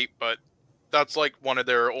played great, but that's one of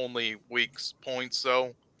their only weak points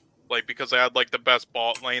though. Because they had the best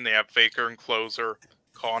bot lane, they have Faker and Closer,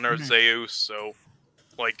 Connor, Zeus, so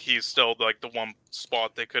he's still the one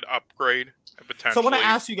spot they could upgrade and potentially. So I want to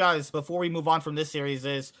ask you guys before we move on from this series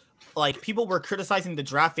is people were criticizing the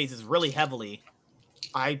draft phases really heavily.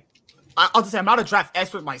 I'll just say I'm not a draft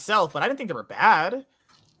expert myself, but I didn't think they were bad.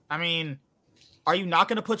 I mean, are you not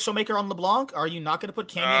going to put Showmaker on LeBlanc? Are you not going to put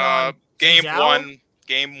Canyon on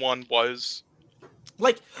Game one was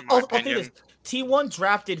I'll say this. T1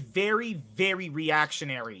 drafted very, very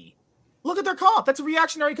reactionary. Look at their comp. That's a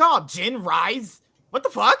reactionary comp. Jhin, Rise. What the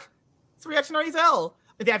fuck? It's reactionary as hell.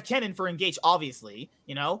 They have Kennen for Engage, obviously.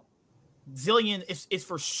 Zillion is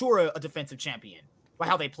for sure a defensive champion by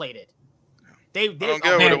how they played it. They're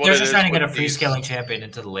just trying to get a free scaling champion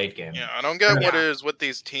into the late game. Yeah, I don't get what it is with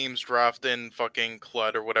these teams drafting fucking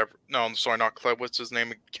Kled or whatever. No, I'm sorry, not Kled. What's his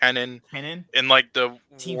name? Kennen. In the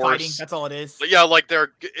team worst... fighting. That's all it is. Yeah,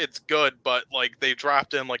 it's good, but they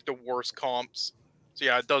draft in the worst comps. So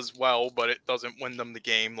yeah, it does well, but it doesn't win them the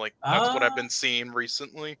game. That's what I've been seeing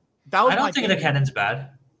recently. I don't think the Kennen's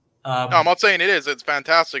bad. No, I'm not saying it is. It's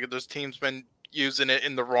fantastic. This team's been using it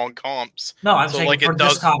in the wrong comps. No, I'm saying for it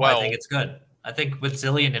does this comp, well. I think it's good. I think with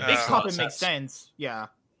Zillion it makes comp makes sense. Yeah,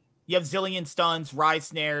 you have Zillion stuns, Rise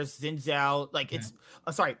snares, Xin Zhao. It's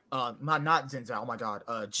not Xin Zhao. Oh my god,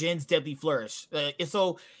 Jin's deadly flourish.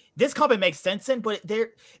 So this comp makes sense but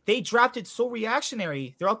they drafted so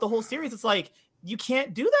reactionary throughout the whole series. It's you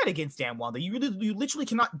can't do that against Damwon. You literally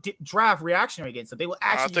cannot draft reactionary against them. They will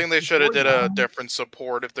actually. I think they should have did a different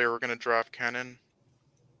support if they were going to draft Kennen.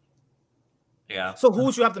 Yeah. So who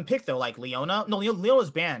would you have them pick though? Leona? No, Leona's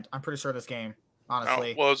banned. I'm pretty sure this game.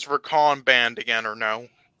 Honestly. Well, is Rakan banned again or no?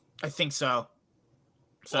 I think so.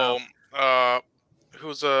 So.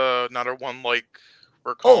 Who's another one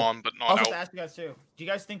Rakan, but not? I was to ask you guys too. Do you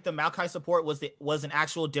guys think the Maokai support was an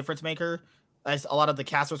actual difference maker, as a lot of the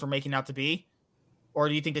casters were making out to be, or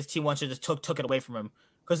do you think this T1 should just took it away from him?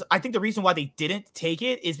 Because I think the reason why they didn't take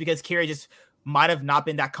it is because Kiri just might have not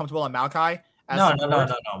been that comfortable on Maokai. No.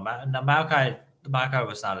 Maokai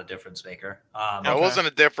was not a difference maker. It wasn't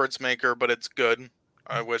a difference maker, but it's good.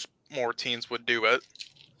 I wish more teams would do it.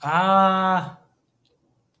 I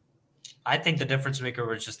think the difference maker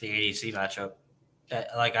was just the ADC matchup.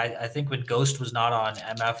 I think when Ghost was not on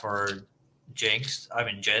MF or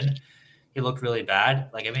Jhin, he looked really bad.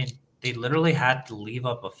 They literally had to leave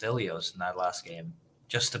up Aphelios in that last game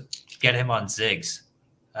just to get him on Ziggs.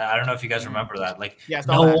 I don't know if you guys remember that.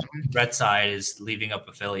 No one red side is leaving up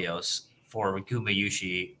Aphelios for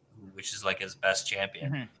Gumayushi, which is his best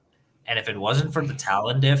champion. Mm-hmm. And if it wasn't for the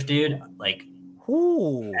Talon diff, dude,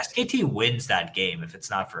 SKT wins that game if it's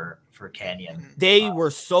not for Canyon. They were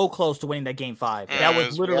so close to winning that game 5. That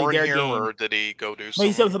was literally their game. Or did he go do something?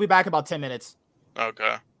 He said he'll be back about 10 minutes.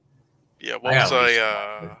 Okay. Yeah, what was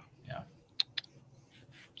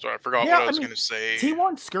Sorry, I forgot what I was going to say.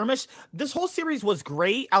 T1 skirmish, this whole series was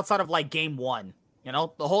great outside of like game 1. You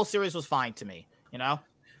know, the whole series was fine to me. You know,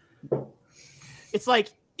 it's like,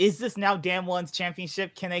 is this now Dan1's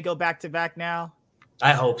championship? Can they go back to back now?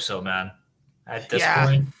 I hope so, man. At this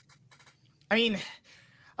point, I mean,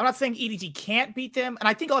 I'm not saying EDG can't beat them, and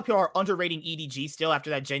I think a lot of people are underrating EDG still after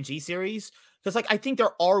that Gen G series, because like I think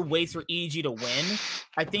there are ways for EDG to win.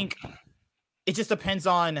 I think it just depends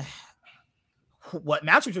on what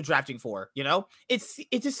matchups you're drafting for. You know, it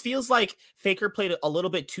just feels like Faker played a little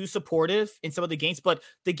bit too supportive in some of the games, but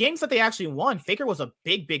the games that they actually won, Faker was a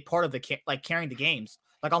big part of the carrying the games,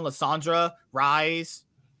 like on Lissandra, Rise.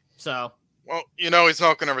 So, well, you know, he's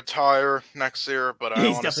not going to retire next year, but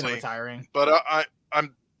he's definitely retiring. But I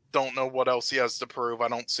don't know what else he has to prove. I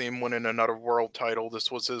don't see him winning another world title.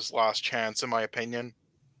 This was his last chance, in my opinion.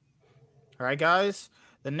 All right, guys.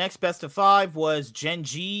 The next best of 5 was Gen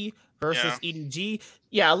G versus EDG.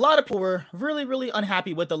 Yeah, a lot of people were really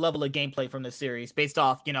unhappy with the level of gameplay from this series based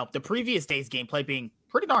off, you know, the previous day's gameplay being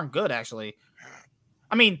pretty darn good, actually.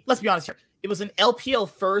 I mean, let's be honest here. It was an LPL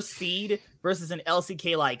first seed versus an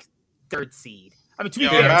LCK, like, 3rd seed. I mean, to be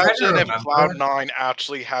fair, imagine if Cloud9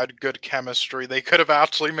 actually had good chemistry. They could have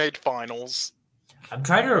actually made finals. I'm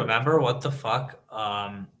trying to remember what the fuck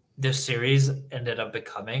this series ended up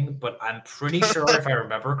becoming, but I'm pretty sure if I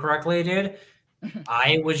remember correctly, dude,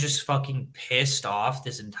 I was just fucking pissed off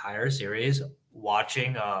this entire series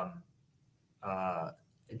watching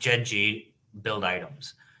Gen G build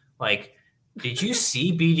items. Like, did you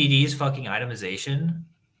see BDD's fucking itemization?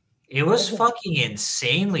 It was fucking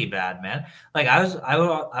insanely bad, man. Like I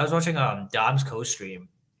was watching Dom's co-stream,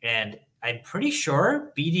 and I'm pretty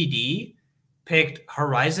sure BDD picked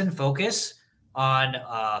Horizon Focus on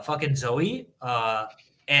fucking Zoe,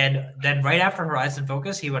 and then right after Horizon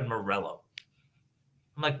Focus, he went Morello.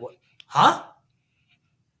 I'm like, what? Huh?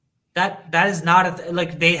 That is not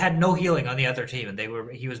like they had no healing on the other team, and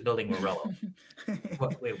he was building Morello.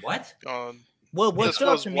 Wait, what? Well, this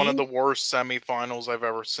was one of the worst semifinals I've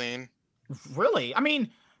ever seen. Really? I mean,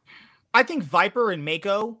 I think Viper and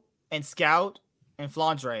Mako and Scout and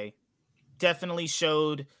Flandre definitely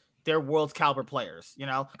showed they're world caliber players, you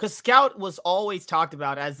know? Because Scout was always talked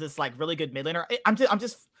about as this like really good mid laner. I'm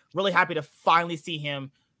just really happy to finally see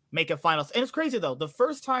him make a finals. And it's crazy though. The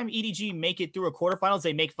first time EDG make it through a quarterfinals,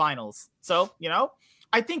 they make finals. So, you know,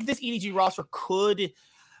 I think this EDG roster could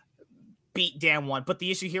beat Dan1, but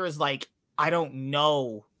the issue here is like, I don't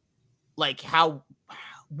know, like how.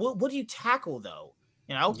 What do you tackle though?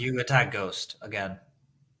 You know, you attack Ghost again.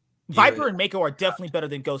 Viper and Mako are definitely better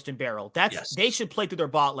than Ghost and Barrel. They should play through their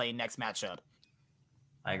bot lane next matchup.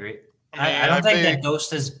 I agree. I don't think that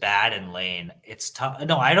Ghost is bad in lane. It's tough.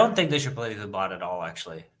 No, I don't think they should play through the bot at all.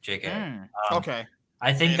 Actually, JK. Okay.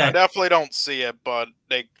 I think I definitely don't see it, but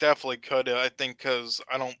they definitely could. I think because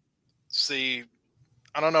I don't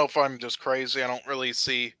know if I'm just crazy. I don't really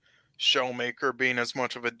see Showmaker being as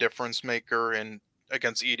much of a difference maker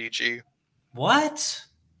against EDG. What?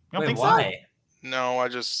 You don't think why? So? No, I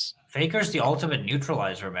just Faker's the ultimate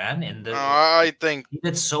neutralizer, man. I think he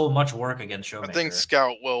did so much work against Showmaker. I think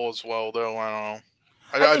Scout will as well, though. I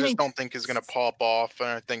don't know. I just don't think he's gonna pop off, and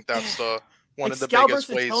I think that's one of the Scout biggest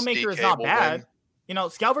ways Showmaker DK is not will bad. win. You know,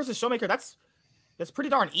 Scout versus Showmaker, that's pretty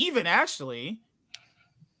darn even, actually.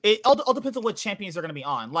 It all depends on what champions are gonna be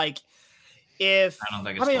on. Like, if I don't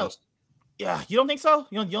think it's close. Yeah, you don't think so?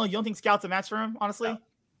 You don't think Scout's a match for him, honestly?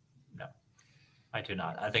 No, I do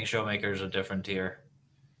not. I think Showmaker's a different tier.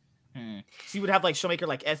 So you would have like Showmaker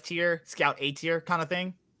like S tier, Scout A tier kind of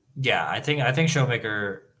thing? Yeah, I think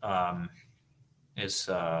Showmaker is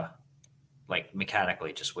like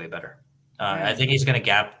mechanically just way better. I think he's going to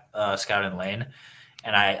gap Scout in lane,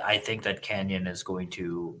 and I think that Canyon is going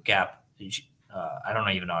to gap. I don't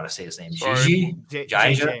even know how to say his name.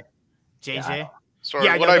 JJ. Sorry,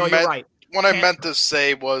 yeah, what I meant. Right. What I meant to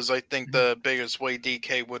say was I think the biggest way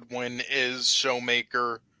DK would win is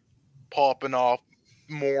Showmaker popping off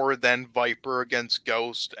more than Viper against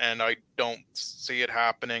Ghost, and I don't see it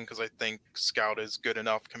happening because I think Scout is good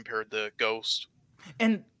enough compared to Ghost.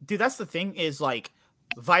 And dude, that's the thing is like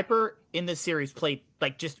Viper in this series played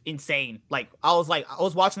like just insane. Like I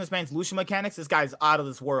was watching this man's Lucian mechanics. This guy's out of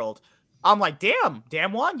this world. I'm like, damn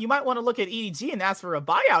one, you might want to look at EDG and ask for a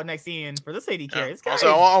buyout next season for this AD carry. Yeah.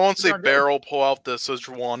 Also, I won't see Barrel pull out the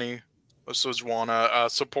Sejuani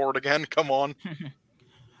support again. Come on.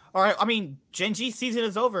 All right, I mean, Gen G season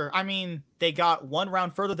is over. I mean, they got one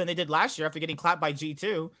round further than they did last year after getting clapped by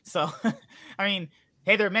G2. So, I mean,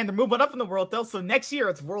 hey, they're moving up in the world, though. So next year,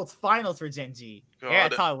 it's World's Finals for Gen G. God, yeah,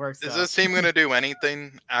 that's how it works. Is this team going to do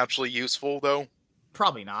anything actually useful, though?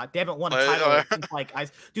 Probably not. They haven't won a title since like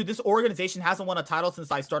dude. This organization hasn't won a title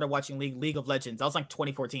since I started watching League of Legends. That was like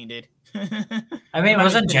 2014, dude. I mean,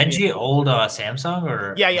 wasn't Genji old Samsung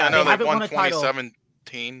or? Yeah. I know they haven't won a title.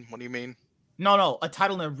 2017. What do you mean? No, a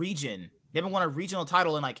title in a region. They haven't won a regional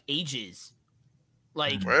title in like ages.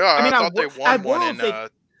 Like, well, I mean, I thought they won one in.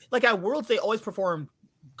 Like at Worlds, they always perform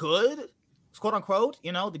good, quote unquote.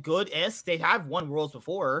 You know, the good-esque. They have won Worlds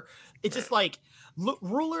before. It's just like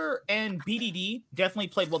Ruler and BDD definitely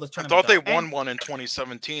played well this tournament. I thought they won one in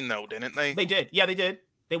 2017, though, didn't they? They did. Yeah, they did.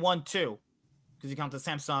 They won 2 because you count the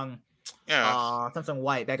Samsung. Yeah. Samsung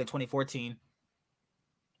White back in 2014.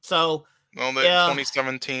 So. Well,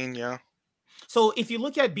 2017, yeah. So if you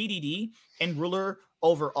look at BDD and Ruler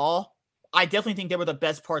overall, I definitely think they were the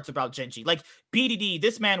best parts about Genji. Like BDD,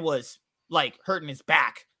 this man was like hurting his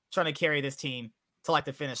back trying to carry this team to like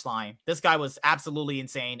the finish line. This guy was absolutely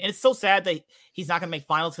insane. And it's so sad that he's not going to make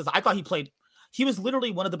finals because I thought he was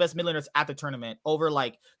literally one of the best mid laners at the tournament over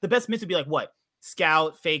like the best mids would be like what?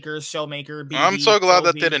 Scout, Faker, Showmaker, BDD, I'm so glad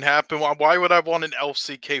that didn't happen. Why would I want an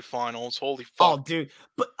LCK finals? Holy fuck. Oh, dude.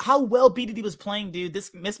 But how well BDD was playing, dude.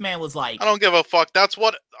 This man was like... I don't give a fuck. That's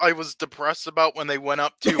what I was depressed about when they went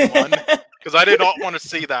up 2-1. Because I did not want to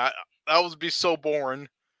see that. That would be so boring.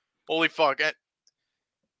 Holy fuck.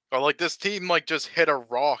 But like this team like just hit a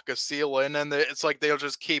rock, a ceiling, and it's like they're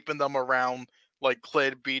just keeping them around. Like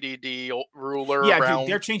Clid, BDD, Ruler. Yeah, around. dude,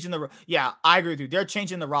 they're changing the. Yeah, I agree with you. They're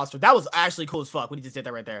changing the roster. That was actually cool as fuck when he just did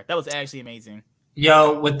that right there. That was actually amazing.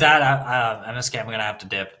 Yo, with that, MSK, I'm gonna have to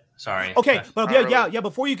dip. Sorry. Okay, but yeah.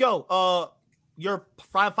 Before you go, your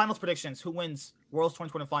finals predictions. Who wins Worlds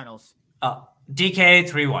 2020 finals? DK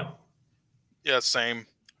 3-1. Yeah, same.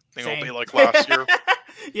 I think it'll be like last year.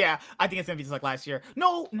 Yeah, I think it's gonna be just like last year.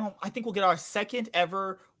 No, I think we'll get our second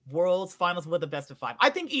ever Worlds finals with the best of 5. I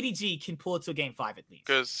think EDG can pull it to game 5 at least.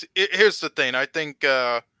 Because here's the thing, I think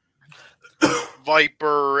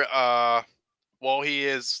Viper, well, he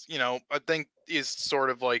is, I think he's sort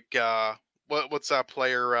of like what's that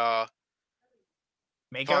player?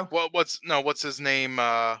 Mako? What's his name?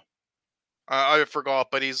 I forgot,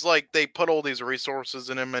 but he's like they put all these resources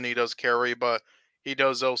in him, and he does carry, but he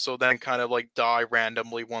does also then kind of like die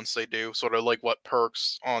randomly once they do, sort of like what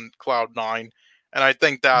Perkz on Cloud9. And I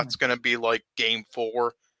think that's going to be like game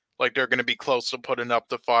 4. Like they're going to be close to putting up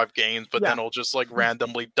the 5 games, but then he'll just like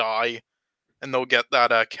randomly die. And they'll get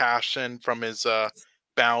that cash in from his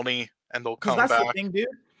bounty and they'll come back. That's the thing, dude.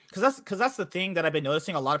 Because that's the thing that I've been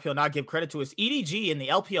noticing a lot of people not give credit to is EDG in the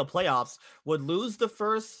LPL playoffs would lose the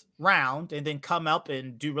first round and then come up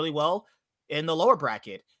and do really well in the lower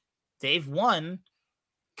bracket. They've won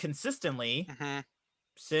consistently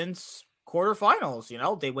since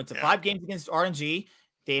quarterfinals. They went to 5 games against RNG.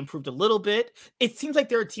 They improved a little bit. It seems like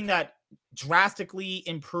they're a team that drastically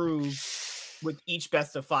improves with each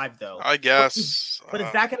best of 5, though. I guess. But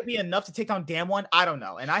is that going to be enough to take down Damwon? I don't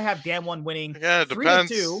know. And I have Damwon winning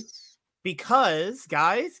 3-2 because,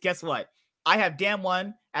 guys, guess what? I have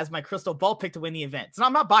Damwon as my crystal ball pick to win the event. So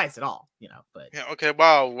I'm not biased at all, But yeah, okay,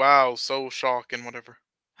 wow, so shocking, whatever.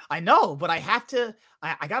 I know, but I have to.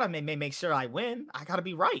 I gotta make sure I win. I gotta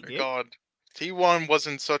be right, dude. God, T1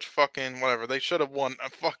 wasn't such fucking whatever. They should have won.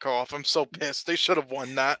 Fuck off! I'm so pissed. They should have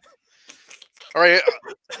won that. All right,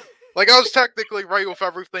 like I was technically right with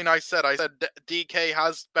everything I said. I said DK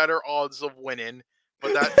has better odds of winning,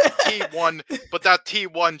 but that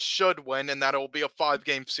T1 should win, and that it will be a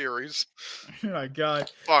 5-game series. Oh my God!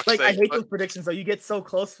 Fuck's sake, I hate those predictions. Though you get so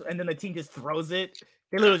close, and then the team just throws it.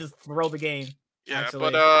 They literally just throw the game. Yeah,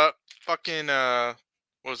 actually. But fucking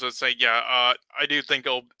what was it say? Yeah, I do think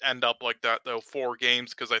it'll end up like that though, 4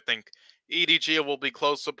 games, because I think EDG will be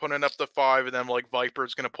close to putting up the 5, and then like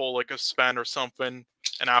Viper's gonna pull like a Sven or something,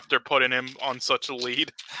 and after putting him on such a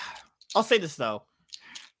lead. I'll say this though: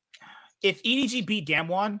 if EDG beat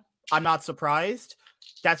Damwon, I'm not surprised.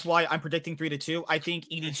 That's why I'm predicting 3-2. I think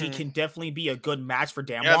EDG can definitely be a good match for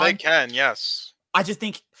Damwon. Yeah, they can. Yes. I just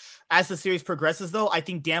think as the series progresses, though, I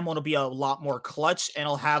think Damwon will be a lot more clutch and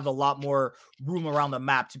it'll have a lot more room around the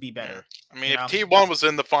map to be better. I mean, if T1 was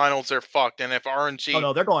in the finals, they're fucked. And if RNG, oh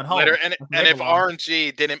no, they're going home. And if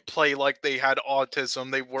RNG didn't play like they had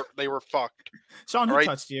autism, they were fucked. Sean, who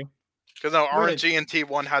touched you? Because no, RNG and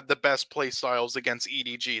T1 had the best play styles against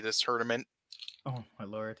EDG this tournament. Oh my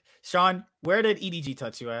lord, Sean, where did EDG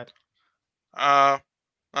touch you at?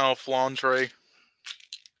 Flandre.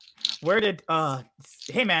 Where did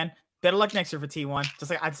hey man, better luck next year for T1. Just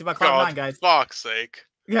like I'd say about Cloud9, guys. Fuck's sake.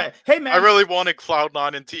 Yeah, hey man. I really wanted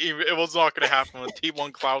Cloud9 and it was not gonna happen with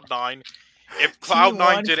T1 Cloud9. If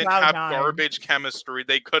Cloud9 didn't have garbage chemistry,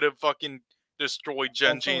 they could have fucking destroyed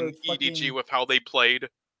Genji and EDG with how they played.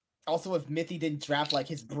 Also, if Mithy didn't draft, like,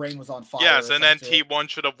 his brain was on fire. Yes, and then T1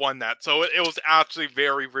 should have won that. So it was actually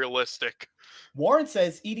very realistic. Warren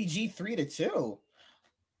says EDG 3-2.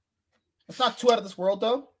 It's not too out of this world,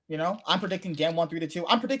 though. You know, I'm predicting Game 1 3-2.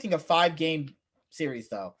 I'm predicting a 5-game series,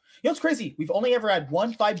 though. You know, it's crazy. We've only ever had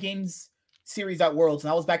 1 5-games series at Worlds,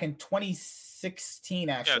 and that was back in 2016,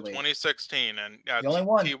 actually. Yeah, 2016, and the only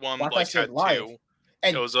one. T1 like had live. 2.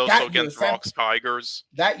 And it was also against Rocks Tigers.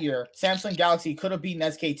 That year, Samsung Galaxy could have beaten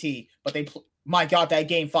SKT, but my God, that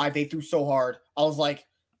Game 5, they threw so hard. I was like,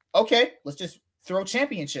 okay, let's just throw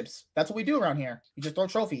championships. That's what we do around here. You just throw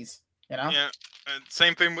trophies, you know? Yeah, and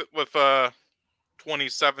same thing with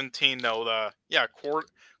 2017, though.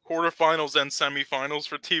 Quarterfinals and semifinals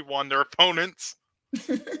for T1, their opponents.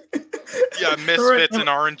 Yeah, Misfits and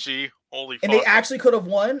RNG. Holy fuck. And they actually could have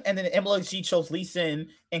won, and then MLG chose Lee Sin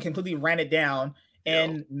and completely ran it down.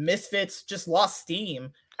 And Misfits just lost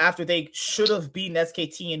steam after they should have beaten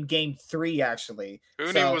SKT in Game 3, actually.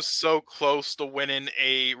 Uni was so close to winning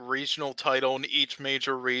a regional title in each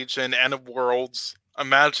major region and of Worlds.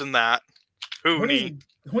 Imagine that. Uni.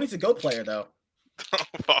 Uni's a GOAT player, though. Oh,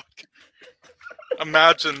 fuck.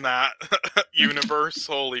 Imagine that. Universe.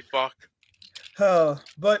 Holy fuck.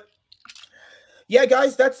 But... yeah,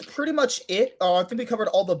 guys, that's pretty much it. I think we covered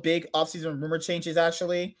all the big offseason rumor changes,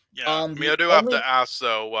 actually. Yeah, I do have to ask,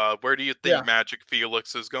 though, where do you think Magic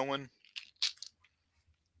Felix is going?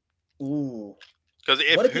 Ooh. Because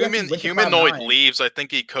if Humanoid leaves, I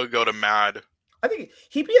think he could go to Mad. I think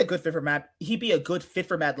he'd be a good fit for Mad. He'd be a good fit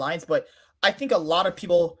for Mad Lions, but I think a lot of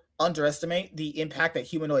people underestimate the impact that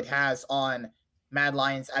Humanoid has on Mad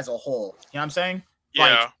Lions as a whole. You know what I'm saying? Yeah.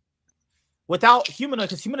 Like, without Humanoid,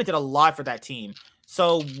 because Humanoid did a lot for that team.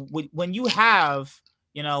 So when you have,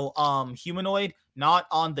 Humanoid not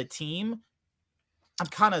on the team, I'm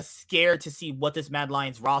kind of scared to see what this Mad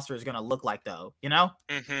Lions roster is going to look like, though, you know?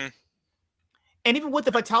 Mm-hmm. And even with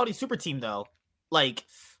the Vitality Super Team, though, like,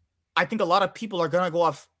 I think a lot of people are going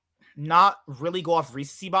to not really go off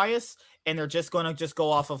recency bias, and they're just going to go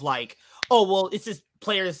off of, like, oh, well, it's just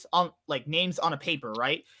players on, like, names on a paper,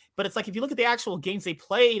 right? But it's like, if you look at the actual games they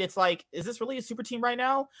played, it's like, is this really a super team right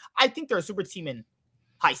now? I think they're a super team in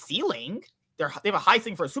high ceiling. They have a high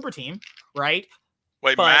ceiling for a super team, right?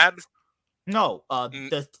 Wait, Mad? No,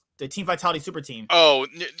 the Team Vitality super team. Oh,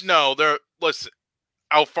 no, listen,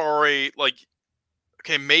 Alfari, like,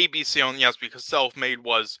 okay, maybe Sion, yes, because Self-Made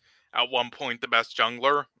was at one point the best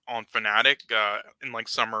jungler on Fnatic in, like,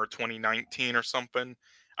 summer 2019 or something.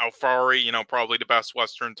 Alfari, probably the best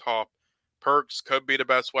Western top. Perkz could be the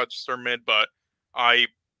best Western mid, but I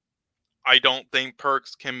don't think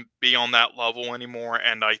Perkz can be on that level anymore,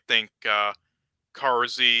 and I think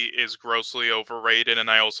Karzi is grossly overrated, and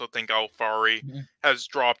I also think Alfari has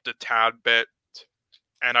dropped a tad bit,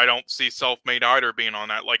 and I don't see Self-Made either being on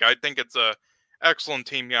that. Like, I think it's a excellent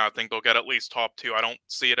team. Yeah, I think they'll get at least top 2. I don't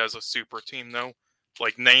see it as a super team, though.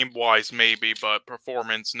 Like, name-wise, maybe, but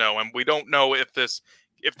performance, no. And we don't know if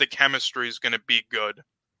the chemistry is going to be good.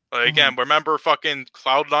 Like, again, remember fucking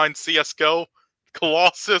Cloud9 CSGO?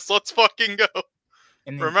 Colossus, let's fucking go.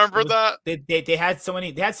 Remember that? They had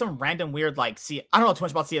some random weird, like, I don't know too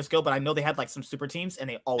much about CSGO, but I know they had, like, some super teams, and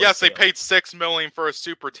they always Yes, failed. They paid $6 million for a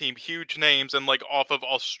super team, huge names, and, like, off of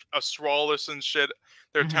Astralis and shit,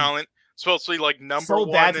 their talent. Supposed to be, like, number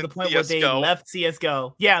one bad to in the point CSGO. Where they left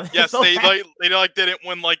CSGO. Yeah. Yes, they didn't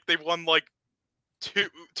win, like, they won, like,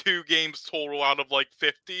 two games total out of, like,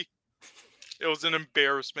 50. It was an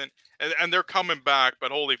embarrassment. And they're coming back,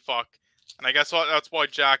 but holy fuck. And I guess that's why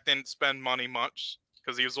Jack didn't spend money much,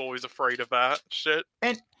 because he was always afraid of that shit.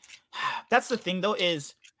 And that's the thing, though,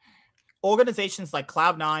 is organizations like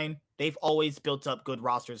Cloud9, they've always built up good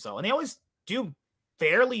rosters, though. And they always do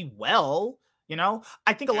fairly well,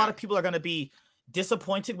 I think a lot of people are going to be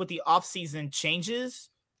disappointed with the offseason changes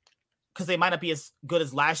because they might not be as good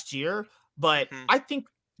as last year. But I think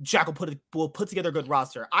Jack will put together a good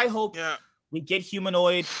roster. I hope we get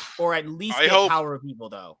Humanoid or at least Power of Evil,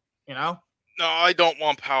 though, No, I don't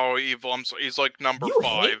want Power of Evil. He's like number 5.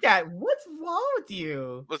 You hate that? What's wrong with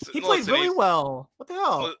you? He plays really well. What the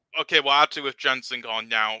hell? Okay, well, actually, with Jensen gone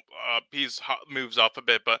now, he's moves up a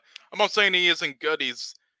bit. But I'm not saying he isn't good.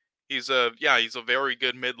 He's a very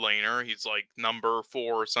good mid laner. He's like number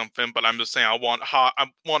 4 or something. But I'm just saying I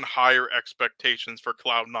want higher expectations for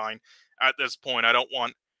Cloud9 at this point. I don't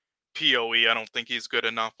want PoE. I don't think he's good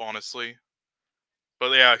enough, honestly.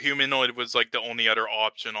 But yeah, Humanoid was like the only other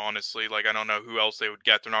option, honestly. Like, I don't know who else they would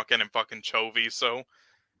get. They're not getting fucking Chovy, so.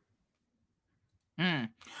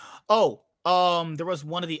 Oh, there was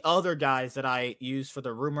one of the other guys that I used for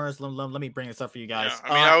the rumors. Let me bring this up for you guys.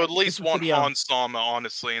 Yeah, I mean, I would at least want Han Sama,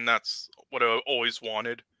 honestly, and that's what I always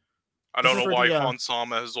wanted. I don't know why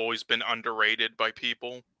Hansama has always been underrated by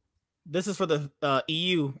people. This is for the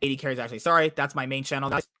EU AD carries, actually. Sorry, that's my main channel,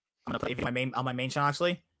 guys. I'm going to put it on my main channel,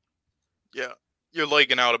 actually. Yeah. You're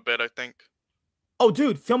lagging out a bit, I think. Oh,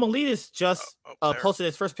 dude, Film Elitist just posted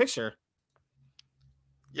his first picture.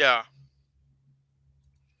 Yeah.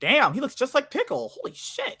 Damn, he looks just like Pickle. Holy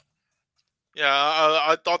shit. Yeah,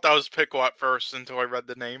 I thought that was Pickle at first until I read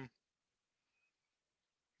the name.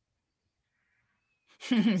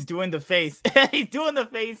 He's doing the face. He's doing the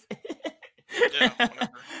face.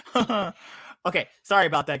 Yeah, okay, sorry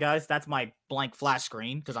about that, guys. That's my blank flash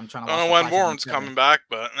screen because I'm trying to. I don't know when Warren's coming back,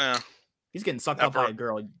 but he's getting sucked up by a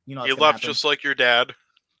girl. You know, he left just like your dad.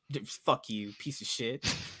 Dude, fuck you, piece of shit.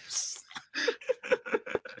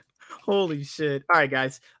 Holy shit! All right,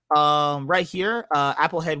 guys. Right here,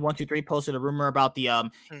 Applehead123 posted a rumor about the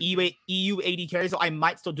EU AD carry. So I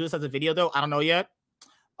might still do this as a video, though. I don't know yet.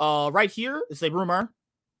 Right here, it's a rumor.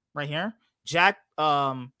 Right here, Jack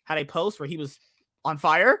had a post where he was on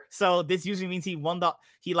fire. So this usually means he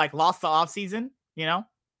lost the off season. You know.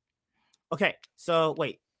 Okay, so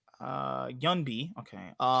wait, Yunbi.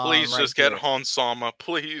 Okay. Please just get Hansama,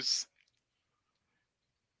 please.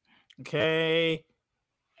 Okay.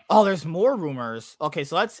 Oh, there's more rumors. Okay,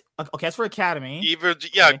 so that's for Academy.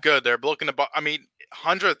 Good. They're looking to buy. I mean,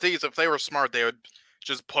 100 Thieves, if they were smart, they would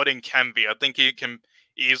just put in Kenvi. I think he can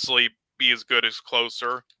easily be as good as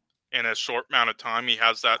Closer in a short amount of time. He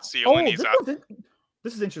has that seal, and he's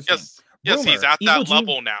this is interesting. Yes, he's at that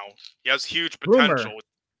level now. He has huge potential.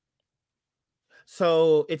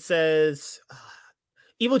 So it says,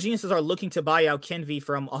 Evil Geniuses are looking to buy out Kenvi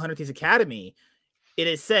from 100 Thieves Academy. It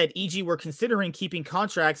is said EG were considering keeping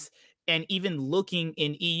contracts and even looking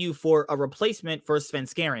in EU for a replacement for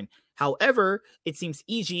Svenskeren. However, it seems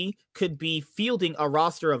EG could be fielding a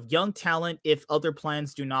roster of young talent if other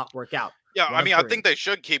plans do not work out. Yeah, I mean, I think they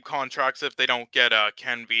should keep contracts if they don't get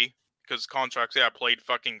Kenvi, because contracts, played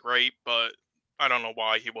fucking great, but I don't know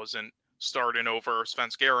why he wasn't starting over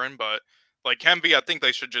Svenskeren, but like Kenvi, I think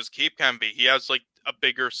they should just keep Kenvi. He has like a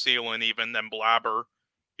bigger ceiling even than Blabber.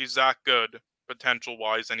 He's that good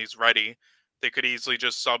potential-wise, and he's ready. They could easily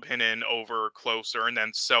just sub him in over Closer and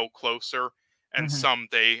then sell Closer and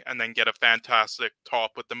someday, and then get a fantastic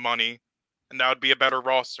top with the money. And that would be a better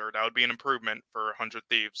roster. That would be an improvement for 100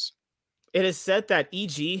 Thieves. It is said that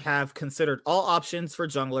EG have considered all options for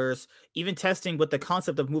junglers, even testing with the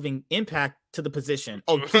concept of moving Impact to the position.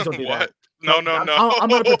 Oh, please don't do that. No. I'm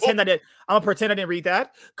gonna pretend I didn't read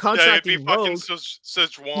that. Contracting Rogue. Fucking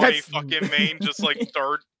Sejuani fucking main, just like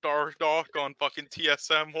Dark on fucking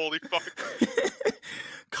TSM. Holy fuck.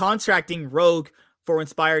 Contracting Rogue for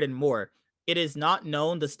Inspired and more. It is not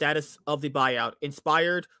known the status of the buyout,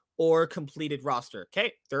 Inspired or completed roster.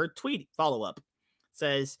 Okay, third tweet follow-up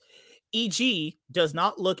says, EG does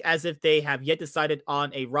not look as if they have yet decided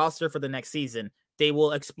on a roster for the next season. They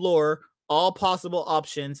will explore all possible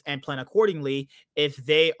options and plan accordingly if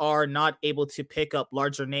they are not able to pick up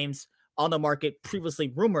larger names on the market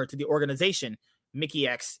previously rumored to the organization. Mickey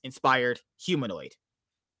X Inspired Humanoid.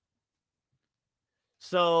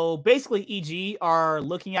 So basically, EG are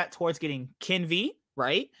looking at towards getting Kenvi,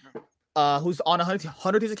 right? Who's on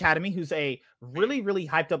 100 Thieves Academy, who's a really, really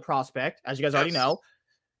hyped up prospect, as you guys already know.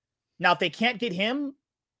 Now, if they can't get him,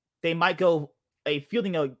 they might go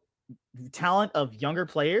fielding a talent of younger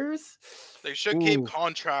players. They should keep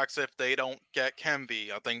contracts if they don't get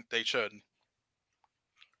Kenvi. I think they should.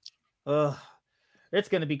 It's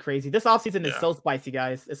gonna be crazy. This offseason is so spicy,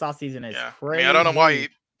 guys. This offseason is crazy. I mean, I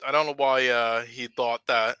don't know why he thought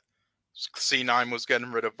that C9 was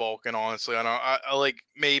getting rid of Vulcan. Honestly, I like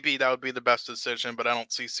maybe that would be the best decision, but I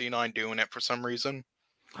don't see C9 doing it for some reason.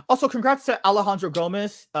 Also, congrats to Alejandro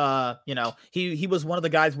Gomez. He was one of the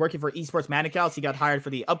guys working for Esports Manicals. He got hired for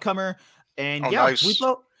the Upcomer, and nice.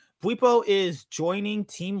 Bwipo is joining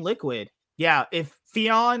Team Liquid. Yeah, if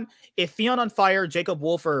Fion on fire, Jacob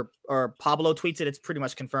Wolf or Pablo tweets it, it's pretty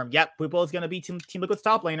much confirmed. Yep, Bwipo is going to be Team Liquid's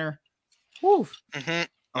top laner. Woo. I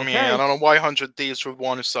mean, I don't know why 100 Thieves would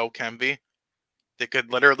want to sell Kenvi. They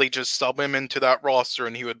could literally just sub him into that roster,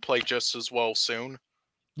 and he would play just as well soon.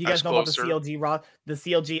 You guys know about the CLG the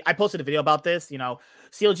CLG. I posted a video about this.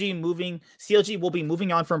 CLG will be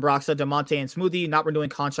moving on from Broxa, Demonte, and Smoothie, not renewing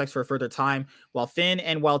contracts for a further time, while Finn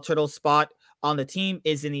and Wild Turtle's spot on the team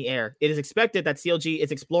is in the air. It is expected that CLG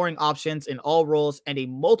is exploring options in all roles, and a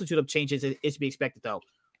multitude of changes is to be expected, though.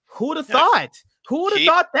 Who would have thought? Who would have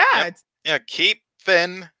thought that? Keep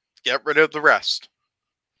Finn, get rid of the rest.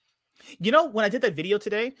 When I did that video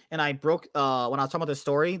today and I broke, when I was talking about this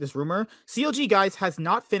story, this rumor, CLG, guys, has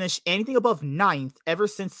not finished anything above 9th ever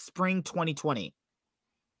since spring 2020.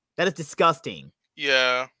 That is disgusting.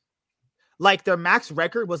 Yeah. Like their max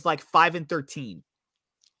record was like 5-13.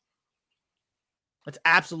 That's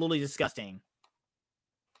absolutely disgusting.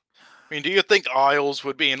 I mean, do you think Isles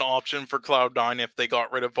would be an option for Cloud9 if they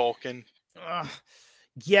got rid of Vulcan?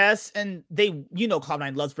 Yes, and they,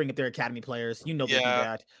 Cloud9 loves bringing up their academy players. They do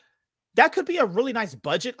that. That could be a really nice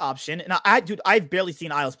budget option. And I've barely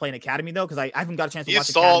seen Isles play in academy though, because I haven't got a chance to watch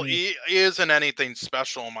academy. He isn't anything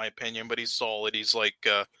special in my opinion, but he's solid. He's like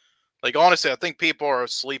honestly, I think people are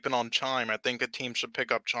sleeping on Chime. I think a team should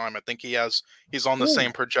pick up Chime. I think he's on the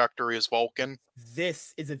same trajectory as Vulcan.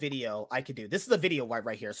 This is a video I could do. This is a video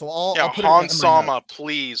right here. So I'll put Han Sama,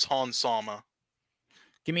 please, Han Sama.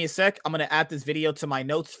 Give me a sec. I'm gonna add this video to my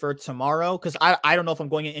notes for tomorrow because I don't know if I'm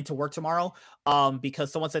going into work tomorrow.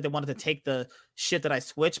 Because someone said they wanted to take the shit that I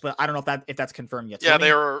switched, but I don't know if that's confirmed yet. Yeah,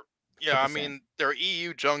 they were. Yeah, I mean, their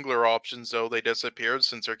EU jungler options though they disappeared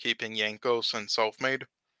since they're keeping Yankos and Selfmade.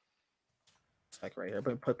 Like right here,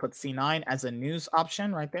 but put C9 as a news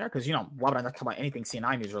option right there because why would I not talk about anything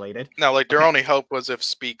C9 news related? Now, like their only hope was if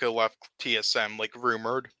Spica left TSM, like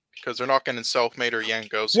rumored, because they're not getting Selfmade or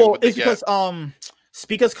Yankos. Well, it's because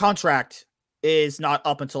Spica's contract is not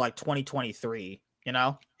up until like 2023.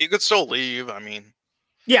 He could still leave. I mean,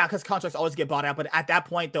 yeah, because contracts always get bought out, but at that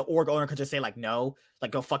point, the org owner could just say like no, like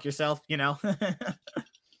go fuck yourself.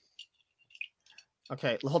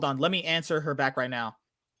 Okay, hold on. Let me answer her back right now.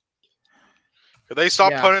 Could they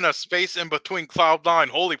stop putting a space in between Cloud9?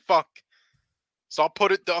 Holy fuck! Stop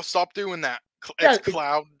doing that. It's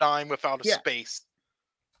Cloud9 without a space.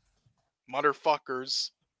 Motherfuckers.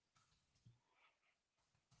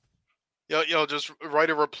 Yo, just write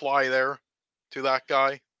a reply there to that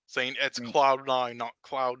guy saying it's Cloud9, not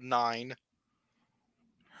Cloud9.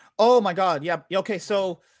 Oh my god, yeah. Okay,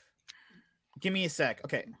 so give me a sec.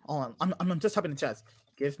 Okay, hold on. I'm just typing in the chat.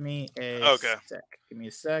 Give me a sec. Give me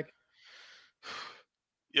a sec.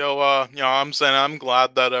 Yo, I'm saying I'm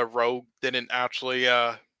glad that Rogue didn't actually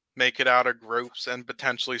make it out of groups and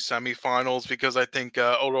potentially semifinals because I think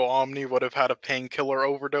Odo Omni would have had a painkiller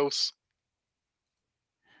overdose.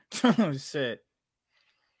 Oh shit.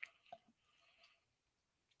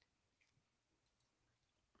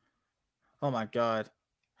 Oh my god.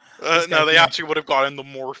 No, they actually would have gotten the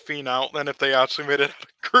morphine out then if they actually made it out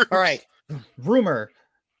of groups. All right. Rumor.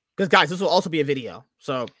 Because guys, this will also be a video.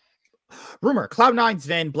 So rumor, Cloud9's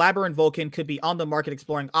Ven, Blabber, and Vulcan could be on the market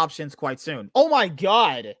exploring options quite soon. Oh my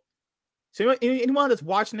god. So anyone that's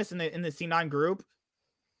watching this in the C9 group,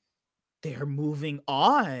 they're moving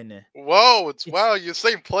on. Whoa, wow, you're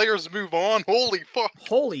saying players move on? Holy fuck.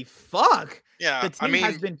 Holy fuck. Yeah, the team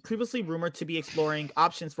has been previously rumored to be exploring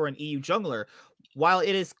options for an EU jungler. While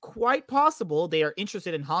it is quite possible they are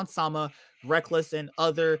interested in Han Sama, Reckless, and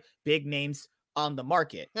other big names on the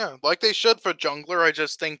market. Yeah, like they should for jungler. I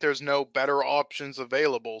just think there's no better options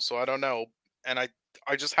available, so I don't know. And I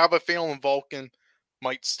just have a feeling Vulcan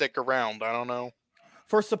might stick around. I don't know.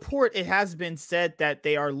 For support, it has been said that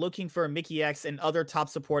they are looking for Mickey X and other top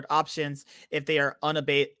support options if they are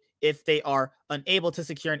unable to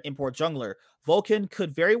secure an import jungler. Vulcan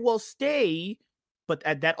could very well stay, but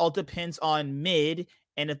that all depends on mid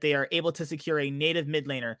and if they are able to secure a native mid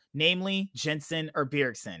laner, namely Jensen or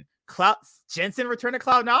Bjergsen. Jensen return to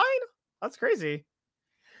Cloud9? That's crazy.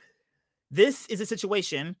 This is a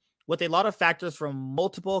situation with a lot of factors from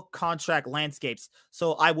multiple contract landscapes,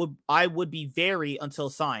 so I would be wary until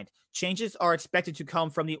signed. Changes are expected to come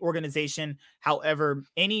from the organization. However,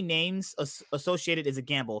 any names associated is a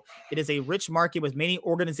gamble. It is a rich market with many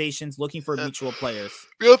organizations looking for mutual players.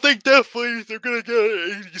 I think definitely they're going to get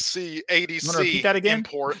an ADC repeat that again?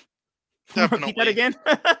 import. Definitely. Repeat that again?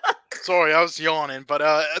 Sorry, I was yawning, but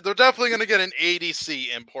they're definitely going to get an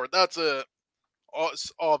ADC import. That's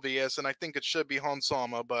obvious, and I think it should be Han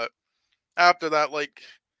Sama, but after that, like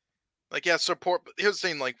yeah, support. But here's the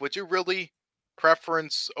thing, like, would you really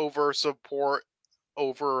preference over support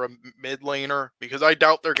over a mid laner? Because I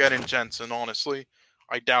doubt they're getting Jensen, honestly.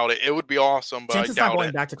 I doubt it. It would be awesome, but Jensen's I doubt not going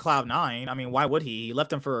it. back to Cloud9. I mean, why would he? He left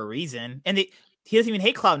them for a reason. And he doesn't even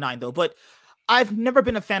hate Cloud9, though, but I've never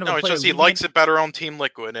been a fan of a player. No, it's just he likes it better on Team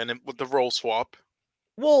Liquid and with the role swap.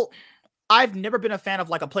 Well, I've never been a fan of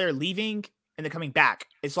like a player leaving and then coming back.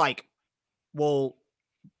 It's like, well,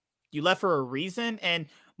 you left for a reason, and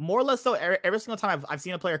more or less so every single time I've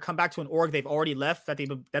seen a player come back to an org they've already left that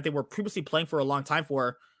they were previously playing for a long time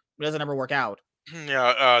for, it doesn't ever work out.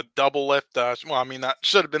 Yeah, double lift. Well, I mean, that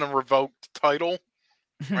should have been a revoked title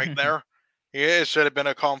right there. Yeah, it should have been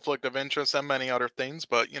a conflict of interest and many other things,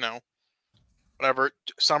 but whatever.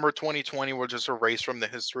 Summer 2020 was just erased from the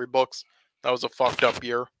history books. That was a fucked up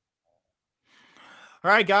year. All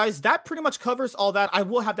right, guys, that pretty much covers all that. I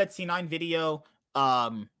will have that C9 video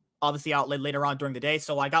obviously out later on during the day.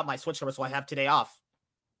 So I got my Switch over, so I have today off.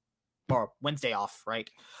 Or Wednesday off, right?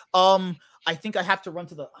 I think I have to run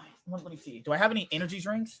to the. Let me see. Do I have any energy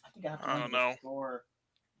drinks? I think I have to. I don't know. Or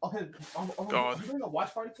okay, God. Are we doing a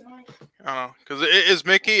watch party tonight? I don't know, because is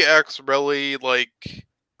Mickey X really like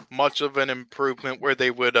much of an improvement where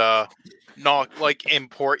they would not like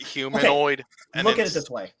import humanoid? Okay. Look at it this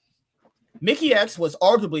way. Mickey X was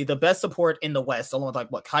arguably the best support in the West, along with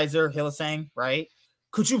like what Kaiser, Hylissang, right?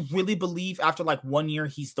 Could you really believe after like 1 year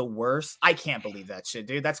he's the worst? I can't believe that shit,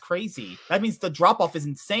 dude. That's crazy. That means the drop off is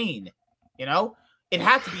insane. You know, it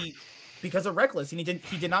had to be because of Reckless, and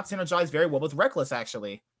he did not synergize very well with Reckless.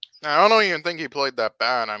 Actually, I don't even think he played that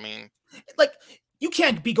bad. I mean, like you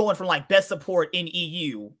can't be going from like best support in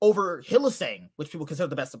EU over Hylissang, which people consider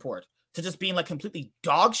the best support, to just being like completely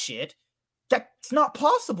dog shit. That's not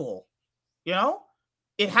possible. You know,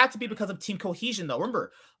 it had to be because of team cohesion, though.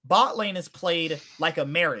 Remember, bot lane is played like a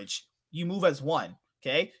marriage. You move as one.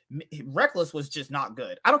 Okay, Reckless was just not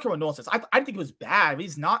good. I don't care what no one says. I think he was bad.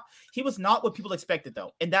 But he was not what people expected,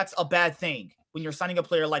 though, and that's a bad thing when you're signing a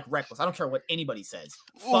player like Reckless. I don't care what anybody says.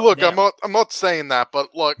 Look, I'm not saying that,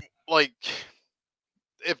 but look, like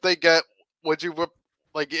if they get, would you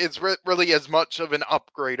like? It's really as much of an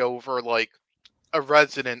upgrade over like a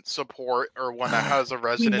resident support or one that has a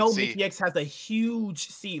residency. We know Mickey X has a huge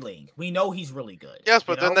ceiling. We know he's really good. Yes,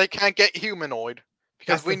 but then they can't get humanoid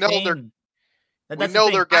because we know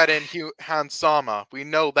they're getting Hansama. We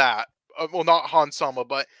know that. Well, not Hansama,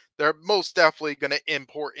 but they're most definitely going to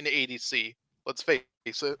import an ADC. Let's face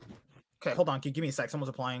it. Okay, hold on. Give me a sec. Someone's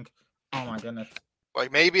applying. Oh my goodness.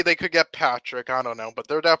 Like maybe they could get Patrick. I don't know, but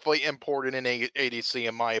they're definitely importing an ADC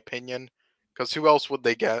in my opinion. Because who else would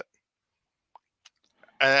they get?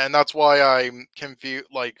 And that's why I'm confused,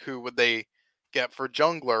 like, who would they get for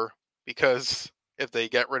jungler? Because if they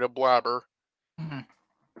get rid of Blabber. Mm-hmm.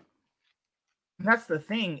 That's the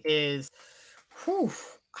thing is,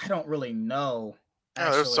 I don't really know.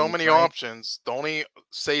 Yeah, there's so many options. The only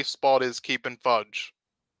safe spot is keeping Fudge.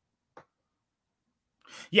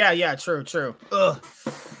 Yeah, true. Ugh.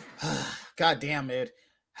 God damn, dude.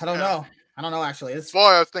 I don't know, actually. That's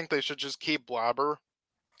why I think they should just keep Blabber.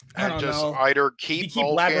 And just know. Either keep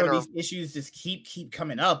Vulcan or... these issues just keep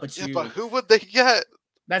coming up. But but who would they get?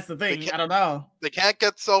 That's the thing. I don't know. They can't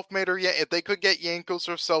get Selfmade or yet. If they could get Yankos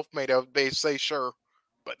or Selfmade, I would say sure,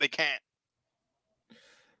 but they can't.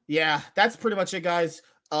 Yeah, that's pretty much it, guys.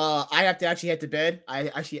 I have to actually head to bed. I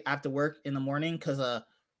actually have to work in the morning because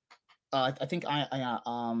I think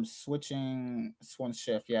I switching one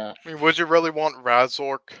shift. Yeah. I mean, would you really want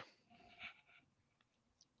Razork?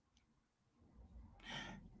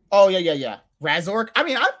 Oh, yeah. Razork? I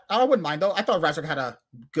mean, I wouldn't mind, though. I thought Razork had a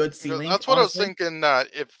good ceiling. That's what honestly. I was thinking, that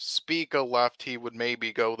if Spica left, he would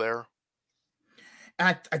maybe go there.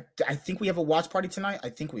 And I think we have a watch party tonight. I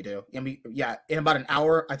think we do. And in about an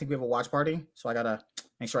hour, I think we have a watch party. So I got to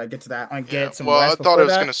make sure I get to that. I get some rest. I thought it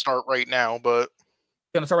was going to start right now, but...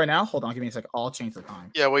 It's going to start right now? Hold on, give me a second. I'll change the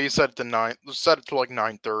time. Yeah, well, you said it to 9. Set it to like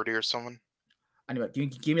 9:30 or something. Anyway,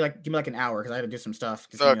 give me like an hour because I had to do some stuff.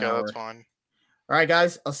 Okay, that's fine. All right,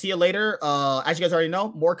 guys. I'll see you later. As you guys already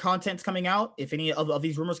know, more content's coming out. If any of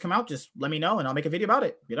these rumors come out, just let me know, and I'll make a video about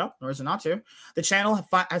it. You know, no reason not to. The channel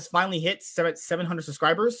has finally hit 700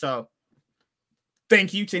 subscribers, so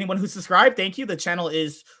thank you to anyone who subscribed. Thank you. The channel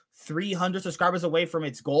is 300 subscribers away from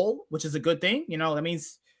its goal, which is a good thing. You know, that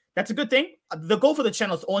means that's a good thing. The goal for the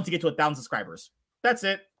channel is only to get to 1,000 subscribers. That's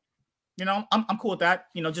it. You know, I'm cool with that.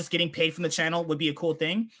 You know, just getting paid from the channel would be a cool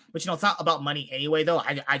thing. But, you know, it's not about money anyway, though.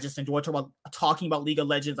 I just enjoy talking about League of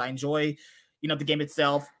Legends. I enjoy, you know, the game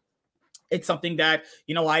itself. It's something that,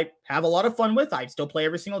 you know, I have a lot of fun with. I still play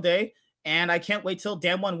every single day. And I can't wait till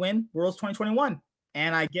Damn1 win Worlds 2021.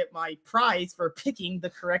 And I get my prize for picking the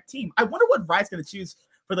correct team. I wonder what Riot's going to choose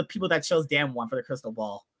for the people that chose Damn1 for the crystal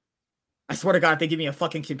ball. I swear to God, if they give me a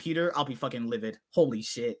fucking computer, I'll be fucking livid. Holy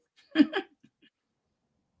shit.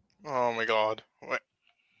 Oh my God. What?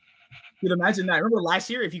 Dude, imagine that. Remember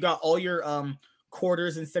last year, if you got all your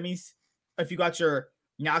quarters and semis, if you got your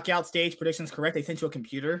knockout stage predictions correct, they sent you a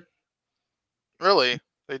computer. Really?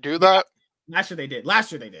 They do that? Last year they did. I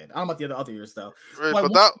don't know about the other years though. Right,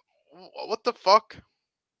 but what the fuck?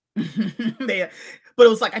 But it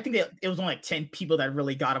was like, I think it was only like 10 people that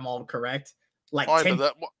really got them all correct. Like 10...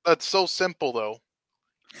 that's so simple though.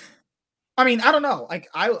 I mean, I don't know. Like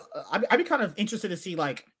I'd be kind of interested to see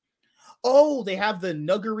like, oh, they have the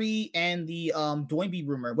Nuggery and the Doinby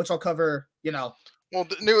rumor, which I'll cover, you know. Well,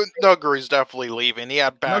 the new Nuggery's definitely leaving. He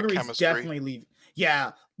had bad chemistry. Definitely leaving.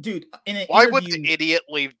 Yeah, dude. Why would the idiot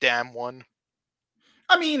leave Damn1?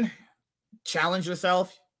 I mean, challenge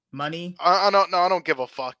yourself. money. I don't give a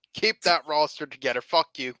fuck. Keep that roster together.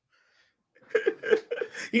 Fuck you.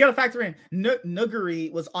 You got to factor in.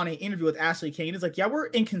 Nuguri was on an interview with Ashley Kane. He's like, yeah, we're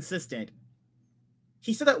inconsistent.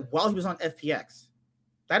 He said that while he was on FPX.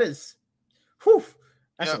 That is, whew.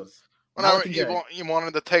 That shit was you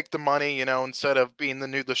wanted to take the money, instead of being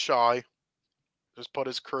the shy. Just put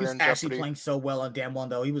his career in jeopardy. He was actually playing so well on Damn One,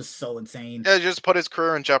 though. He was so insane. Yeah, just put his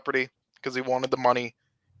career in jeopardy because he wanted the money.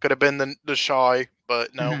 Could have been the shy,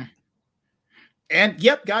 but no. Mm-hmm. And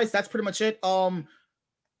yep, guys, that's pretty much it.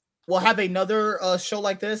 We'll have another show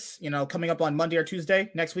like this, coming up on Monday or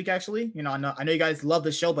Tuesday next week. Actually, I know you guys love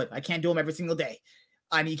the show, but I can't do them every single day.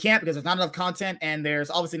 I mean, you can't because there's not enough content, and there's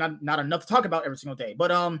obviously not enough to talk about every single day.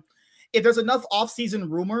 But if there's enough off-season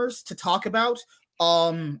rumors to talk about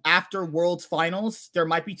after Worlds Finals, there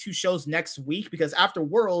might be 2 shows next week because after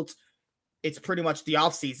Worlds, it's pretty much the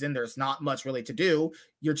off-season. There's not much really to do.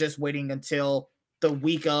 You're just waiting until the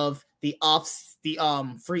week of the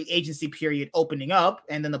free agency period opening up,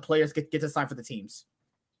 and then the players get to sign for the teams.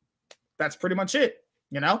 That's pretty much it,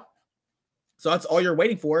 So that's all you're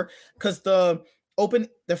waiting for, because the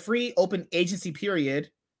free open agency period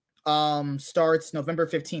starts November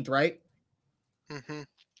 15th, right? Mm-hmm.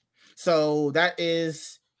 So that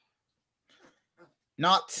is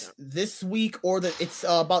not this week it's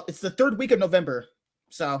the 3rd week of November.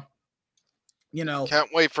 So can't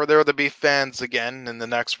wait for there to be fans again in the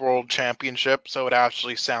next World Championship, so it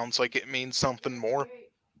actually sounds like it means something more.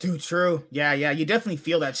 Dude, true. Yeah, you definitely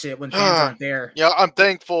feel that shit when fans aren't there. Yeah, I'm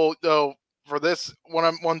thankful though for this.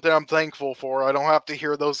 One thing I'm thankful for, I don't have to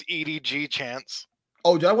hear those EDG chants.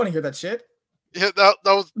 Oh, do I want to hear that shit? Yeah, that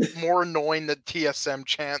was more annoying than TSM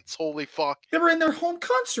chants. Holy fuck! They were in their home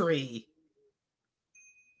country.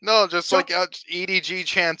 No, just like EDG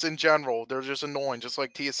chants in general. They're just annoying, just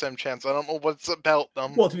like TSM chants. I don't know what's about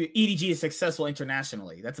them. Well, EDG is successful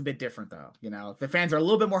internationally. That's a bit different, though. The fans are a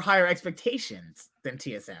little bit more higher expectations than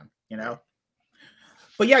TSM,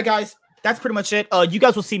 But yeah, guys, that's pretty much it. You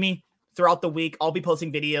guys will see me throughout the week. I'll be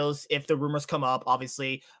posting videos if the rumors come up,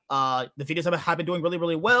 obviously. The videos have been doing really,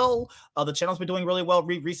 really well. The channel's been doing really well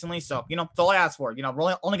recently. So, that's all I asked for. We're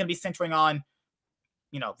only going to be centering on,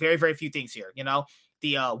 very, very few things here,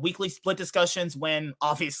 The weekly split discussions when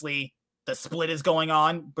obviously the split is going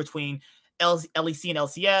on between LEC and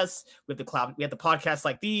LCS. We have the Cloud, we have the podcasts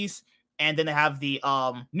like these, and then they have the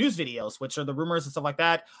news videos, which are the rumors and stuff like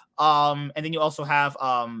that. And then you also have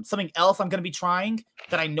something else I'm going to be trying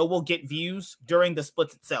that I know will get views during the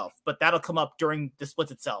splits itself, but that'll come up during the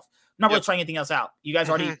splits itself. I'm not really trying anything else out. You guys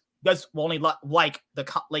you guys will only like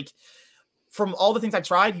from all the things I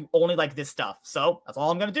tried, you only like this stuff. So that's all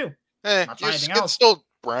I'm going to do. You can still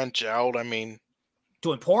branch out. I mean,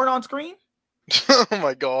 doing porn on screen? Oh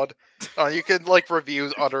my god. You could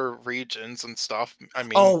review other regions and stuff. I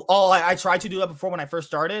mean, I tried to do that before when I first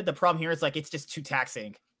started. The problem here is it's just too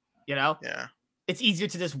taxing, Yeah. It's easier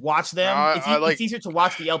to just watch them. It's easier to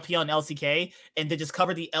watch the LP on LCK and to just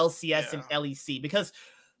cover the LCS and LEC, because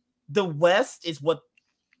the West is what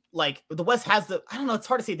the West has I don't know, it's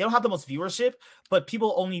hard to say. They don't have the most viewership, but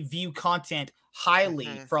people only view content highly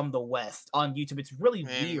from the West on YouTube. It's really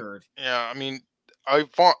weird. Yeah, I mean, I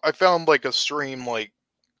found a stream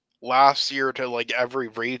last year to every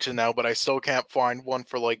region now, but I still can't find one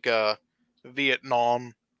for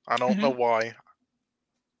Vietnam. I don't know why.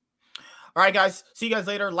 All right, guys. See you guys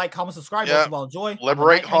later. Like, comment, subscribe. Most of all, enjoy.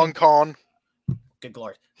 Liberate Hong Kong. Good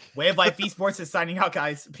lord. Way of Life Esports is signing out,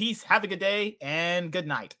 guys. Peace. Have a good day and good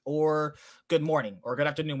night, or good morning, or good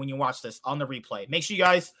afternoon when you watch this on the replay. Make sure you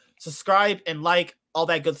guys subscribe and like all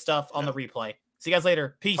that good stuff on the replay. See you guys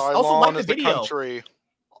later. Peace. Taiwan also, like the is video. Country.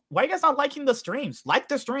 Why are you guys not liking the streams? Like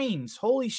the streams. Holy shit.